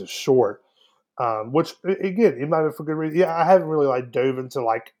that season short. Which again, it might be for good reason. Yeah, I haven't really like dove into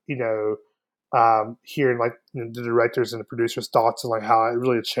like hearing like the directors and the producers' thoughts and like how it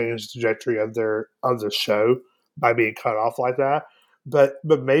really changed the trajectory of their show by being cut off like that. But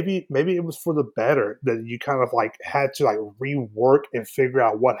maybe it was for the better that you kind of like had to like rework and figure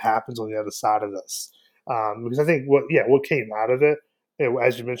out what happens on the other side of this. Because I think what came out of it,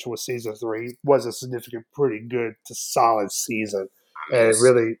 as you mentioned with season 3, was a significant, pretty good to solid season, and it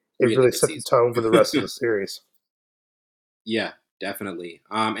really set the tone for the rest of the series. Yeah, definitely.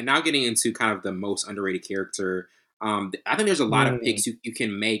 And now getting into kind of the most underrated character, I think there's a lot of picks you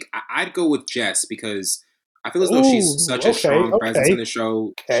can make. I'd go with Jess because I feel as though she's such a strong presence in the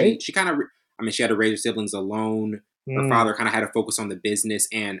show. She kind of, she had to raise her siblings alone. Her father kind of had to focus on the business,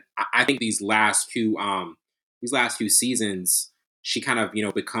 and I think these last few seasons, she kind of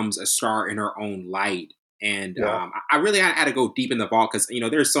becomes a star in her own light. And I really had to go deep in the vault because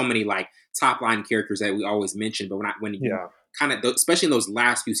there's so many like top line characters that we always mention, but when you kind of, especially in those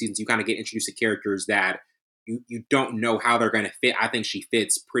last few seasons, you kind of get introduced to characters that you don't know how they're going to fit. I think she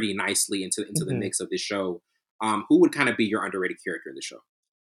fits pretty nicely into the mix of this show. Who would kind of be your underrated character in the show?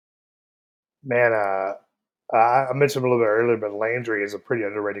 Man, I mentioned him a little bit earlier, but Landry is a pretty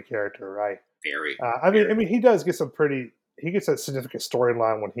underrated character, right? Very. I mean, he does get he gets a significant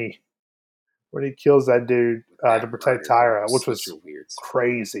storyline when he kills that dude to protect Tyra, which was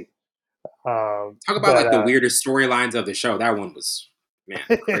crazy. Talk about like the weirdest storylines of the show. That one was, man,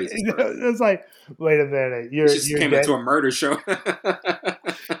 crazy. It's like, wait a minute, you just came into a murder show,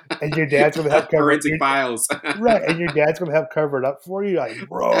 and your dad's gonna help cover forensic files, right? And your dad's gonna help cover it up for you, like,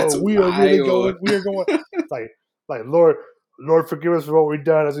 bro, we are going, like Lord, forgive us for what we've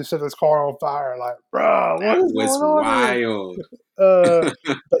done as we set this car on fire. Like, bro, what is going on? Wild.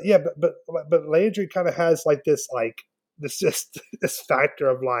 But Landry kind of has like this factor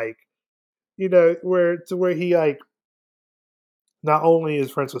of like, where he like not only is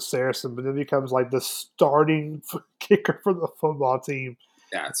friends with Saracen, but then becomes like the starting kicker for the football team.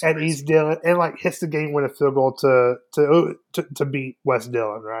 That's and crazy. East Dillon, and like hits the game-winning field goal to beat West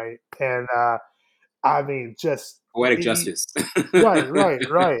Dillon, right? And I mean, just poetic justice.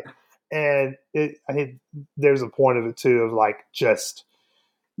 right. And I think there's a point of it too of like just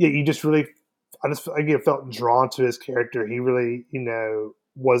you just really, I just again felt drawn to his character. He really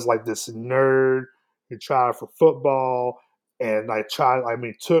was like this nerd who tried for football and shot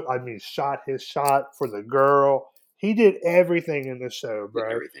his shot for the girl. He did everything in the show,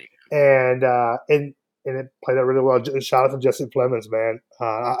 bro. Everything. And it played out really well. Shout out to Jesse Plemons, man.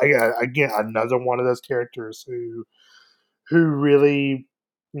 Again, another one of those characters who really,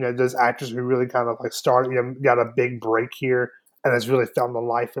 those actors who really kind of like started, got a big break here and has really found the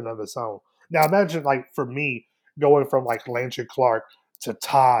life in of its own. Now imagine like for me going from like Landry Clark to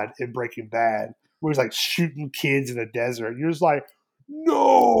Todd in Breaking Bad, where he's like shooting kids in the desert. You're just like,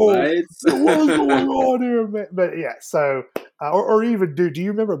 no, what's going on here, man? But yeah, so or even do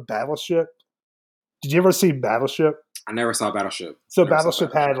you remember Battleship? Did you ever see Battleship? I never saw Battleship. So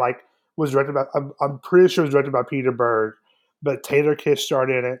Battleship had was directed by I'm pretty sure it was directed by Peter Berg, but Taylor Kitsch starred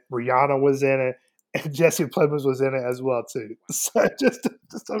in it. Ryann was in it, and Jesse Plemons was in it as well too. So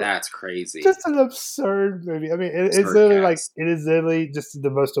that's crazy. Just an absurd movie. I mean, it's literally just the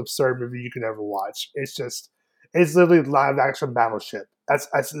most absurd movie you can ever watch. It's literally live action Battleship. That's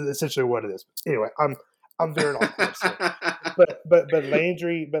essentially what it is. Anyway, I'm veering off course here. But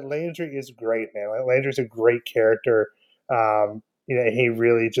Landry is great, man. Landry's a great character. He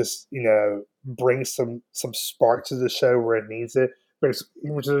really just brings some spark to the show where it needs it. Brings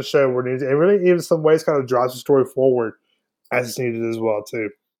humor to the show where it needs it. It really, in some ways, kind of drives the story forward as it's needed as well too.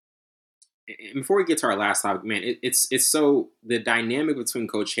 And before we get to our last topic, man, it's so the dynamic between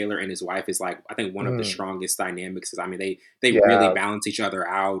Coach Taylor and his wife is like I think one of the strongest dynamics. I mean, they really balance each other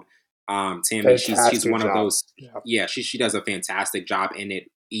out. Tami, she's one of those. Yeah, she does a fantastic job in it.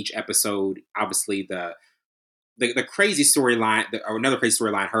 Each episode, obviously the crazy storyline, or another crazy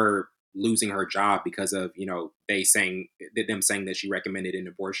storyline, her losing her job because of them saying that she recommended an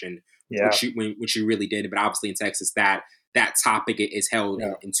abortion, when she really did. But obviously in Texas, that topic is held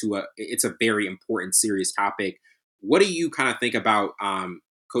into it's a very important, serious topic. What do you kind of think about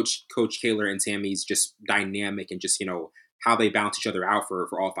Coach Taylor and Tami's just dynamic and just how they balance each other out for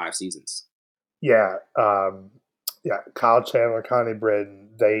all 5 seasons? Yeah, Kyle Chandler, Connie Britton,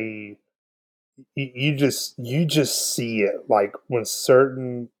 you just see it like when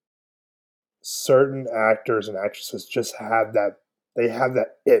certain actors and actresses just have that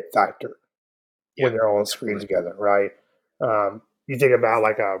it factor when they're on screen together, right? You think about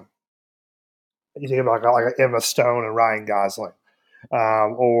like an Emma Stone and Ryan Gosling,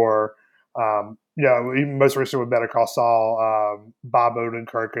 or even most recently with Better Call Saul, Bob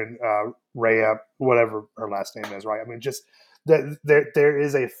Odenkirk and Rhea, whatever her last name is, right? I mean, just that there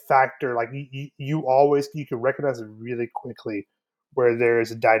is a factor like you can recognize it really quickly where there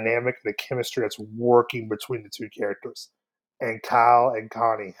is a dynamic and a chemistry that's working between the two characters, and Kyle and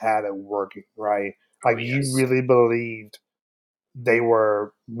Connie had it working, right? Like you really believed they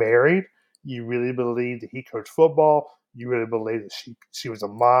were married. You really believed that he coached football. You really believed that she was a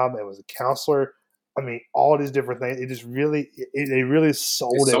mom and was a counselor. I mean, all these different things. It just really, they really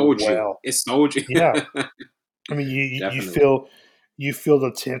sold it well. It sold you. Yeah. I mean, you feel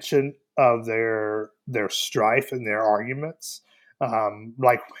the tension of their strife and their arguments.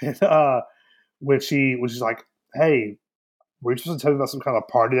 Like when she's like, "Hey, we're supposed to tell you about some kind of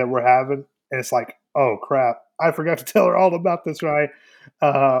party that we're having," and it's like, "Oh crap, I forgot to tell her all about this," right?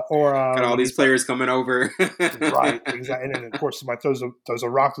 Or got all these players coming over, right? Exactly. And then of course somebody throws a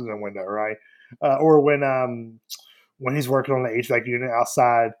rock through the window, right? Or when he's working on the HVAC unit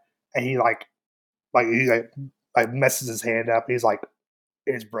outside, and he messes his hand up. He's like,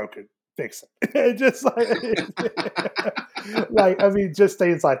 "It's broken. Fix it." Just like I mean, just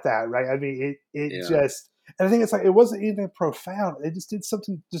things like that, right? I mean, it just. And I think it's like it wasn't even profound. It just did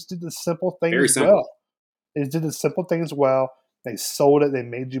something. Just did the simple things Very simple. well. It did the simple things well. They sold it. They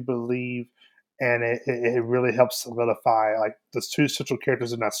made you believe, and it really helped solidify like those two central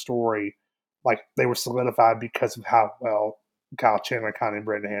characters in that story. Like they were solidified because of how well Kyle Chandler and Connie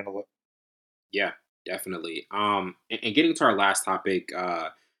Britton handled it. Yeah, definitely. And getting to our last topic,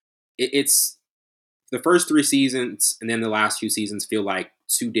 it's the first 3 seasons, and then the last few seasons feel like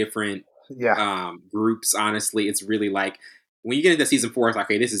 2 different groups. Honestly, it's really like when you get into season 4, it's like,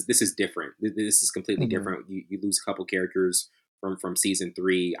 okay, this is different. This is completely different. You lose a couple characters from season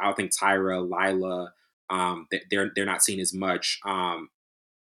 3. I don't think Tyra, Lila, they're not seen as much.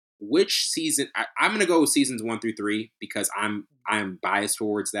 Which season? I'm gonna go with seasons 1 through 3 because I'm biased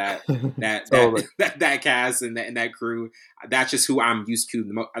towards that Totally. that cast and that crew. That's just who I'm used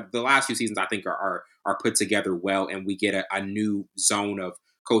to. The last few seasons I think are put together well, and we get a new zone of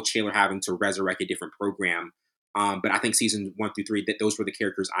Coach Taylor having to resurrect a different program. But I think seasons 1 through 3, that those were the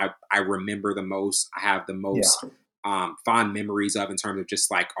characters I remember the most. I have the most fond memories of in terms of just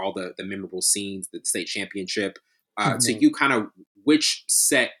like all the memorable scenes, the state championship. To you, kind of which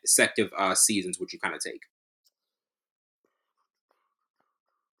sect of seasons would you kind of take?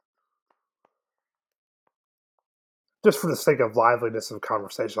 Just for the sake of liveliness of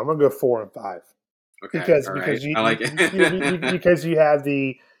conversation, I'm gonna go 4 and 5. Okay, because I like it. because you had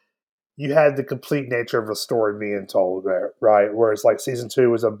the complete nature of the story being told there, right? Whereas like season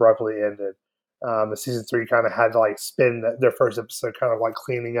 2 was abruptly ended. The season 3 kind of had to like spend their first episode kind of like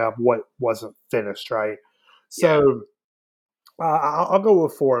cleaning up what wasn't finished, right? So I'll go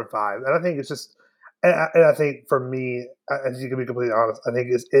with 4 and 5, and I think it's just, and I think for me, as you can be completely honest, I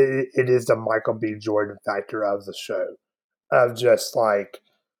think it is the Michael B. Jordan factor of the show, of just like,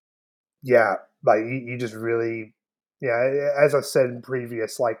 like you just really, as I've said in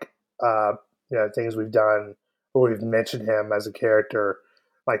previous, like, things we've done where we've mentioned him as a character,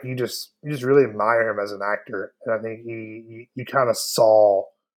 like you just really admire him as an actor, and I think you kind of saw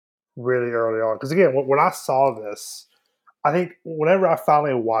really early on, because again, when I saw this. I think whenever I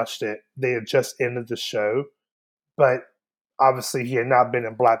finally watched it, they had just ended the show, but obviously he had not been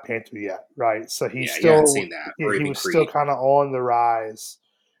in Black Panther yet, right? So he seen that. he was still kind of on the rise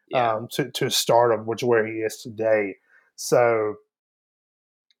to stardom, which is where he is today. So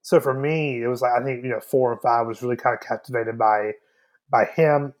So for me, it was like I think 4 and 5 was really kind of captivated by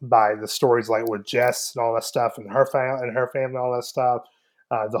him, by the stories like with Jess and all that stuff, and her family, all that stuff.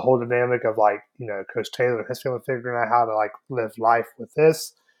 The whole dynamic of Coach Taylor and his family figuring out how to live life with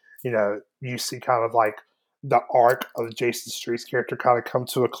this. You see kind of the arc of Jason Street's character kind of come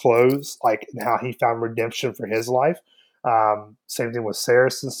to a close, and how he found redemption for his life. Same thing with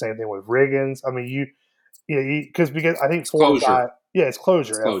Saracen, same thing with Riggins. I mean, because I think 4 and 5, it's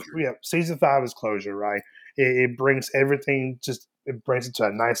closure. It's closure. Season 5 is closure, right? It brings everything, it brings it to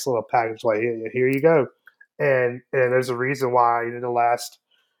a nice little package. Like, here you go, and there's a reason why the last.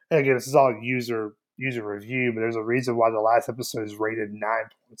 And again, this is all user review, but there's a reason why the last episode is rated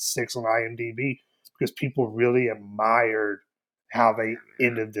 9.6 on IMDb, because people really admired how they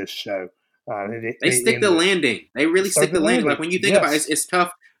ended this show. They stick the landing. They really stick the landing. Like when you think about it, it's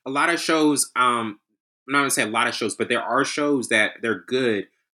tough. A lot of shows, I'm not going to say a lot of shows, but there are shows that they're good,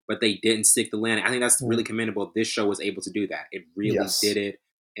 but they didn't stick the landing. I think that's really commendable. This show was able to do that. It really did it,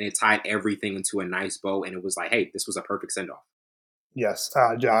 and it tied everything into a nice bow, and it was like, hey, this was a perfect send-off. Yes,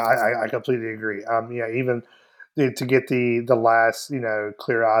 I completely agree. Even to get the last,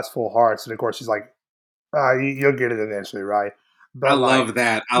 clear eyes, full hearts, and of course she's like, you'll get it eventually, right? But I love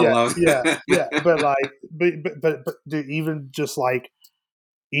that. I love that. Yeah. But dude, even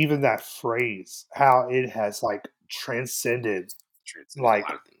that phrase, how it has transcended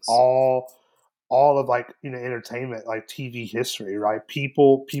all of entertainment, TV history, right?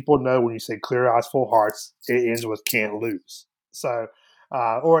 People know when you say clear eyes, full hearts, it ends with can't lose. So,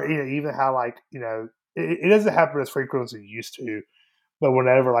 or even how it doesn't happen as frequently as it used to, but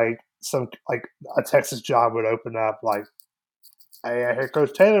whenever some a Texas job would open up, hey, I hear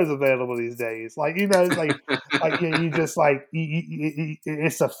Coach Taylor's available these days. You just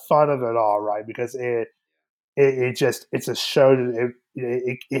it's the fun of it all, right? Because it's a show that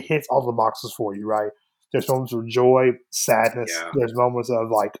it hits all the boxes for you, right? There's moments of joy, sadness. Yeah. There's moments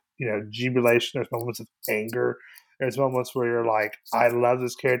of jubilation. There's moments of anger. There's moments where you're like, I love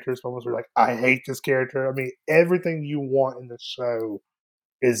this character. There's moments where you're like, I hate this character. I mean, everything you want in the show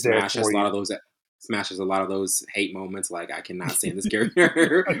is there for you. Smashes a lot of those hate moments. Like, I cannot stand this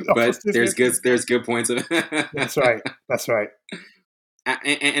character, but there's good points of it. That's right.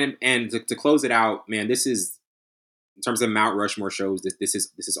 And to close it out, man, this is, in terms of Mount Rushmore shows, this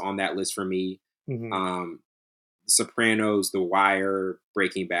is on that list for me. Mm-hmm. Sopranos, The Wire,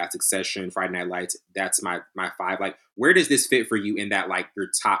 Breaking Bad, Succession, Friday Night Lights. That's my 5. Where does this fit for you in that your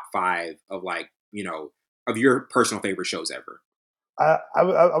top 5 of of your personal favorite shows ever? I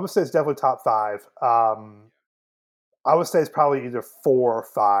would say it's definitely top 5. I would say it's probably either 4 or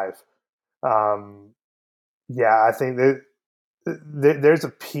 5. I think there's a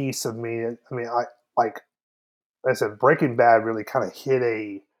piece of me. I mean, like I said, Breaking Bad really kind of hit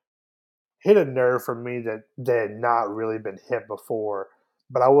a nerve for me that had not really been hit before.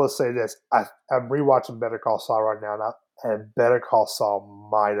 But I will say this: I'm rewatching Better Call Saul right now, and Better Call Saul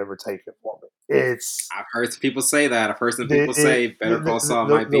might overtake it for me. I've heard some people say that. I've heard some people say Better Call Saul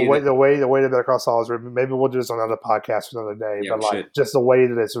might be the way that Better Call Saul is written. Maybe we'll do this on another podcast another day. Yeah, but just the way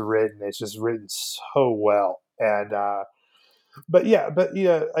that it's just written so well. And so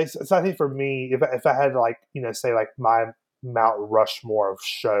I think for me, if I had to say my Mount Rushmore of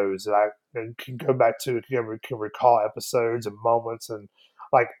shows that I can go back to, can recall episodes and moments and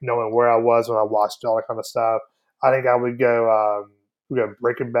knowing where I was when I watched all that kind of stuff, I think I would go. We got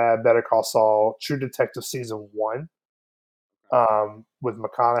Breaking Bad, Better Call Saul, True Detective Season 1, with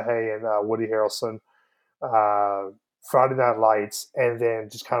McConaughey and Woody Harrelson, Friday Night Lights, and then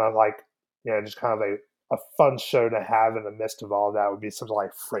just kind of a fun show to have in the midst of all that would be something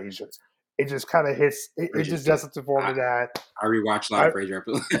like Frasier. It just kind of hits. It just does something for me that I rewatched a lot of Frasier.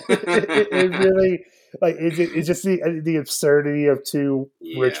 it really it's just the absurdity of two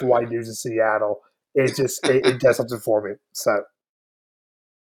rich white dudes in Seattle. It does something for me. So.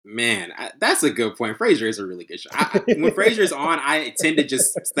 Man, that's a good point. Frasier is a really good show. When Frasier's on, I tend to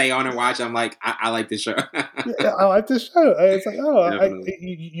just stay on and watch. I'm like, I like this show. Yeah, I like this show. It's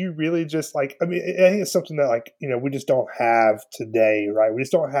you really just I mean, I think it's something that we just don't have today, right? We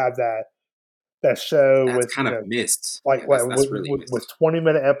just don't have that show that's with kind of missed. With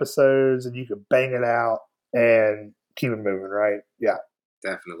 20-minute episodes, and you can bang it out and keep it moving, right? Yeah,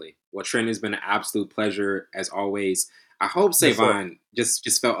 definitely. Well, Trent, has been an absolute pleasure as always. I hope Savon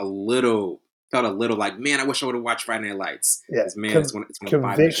just felt a little like, man, I wish I would have watched Friday Night Lights. Yeah, man, it's one of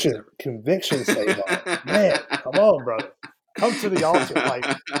the conviction, Savon. Man, come on, brother, come to the altar.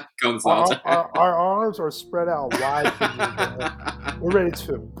 Our arms are spread out wide for you. We're ready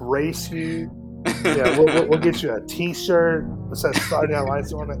to embrace you Yeah, we'll get you a T-shirt that says Friday Night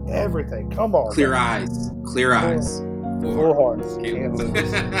Lights on it. Everything. Come on. Clear eyes. Clear eyes. Full hearts. Can't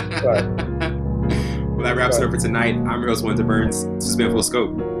lose. Well, that wraps it up for tonight. I'm your host, Wendell Burns. This has been Full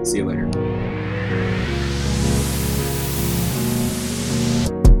Scope. See you later.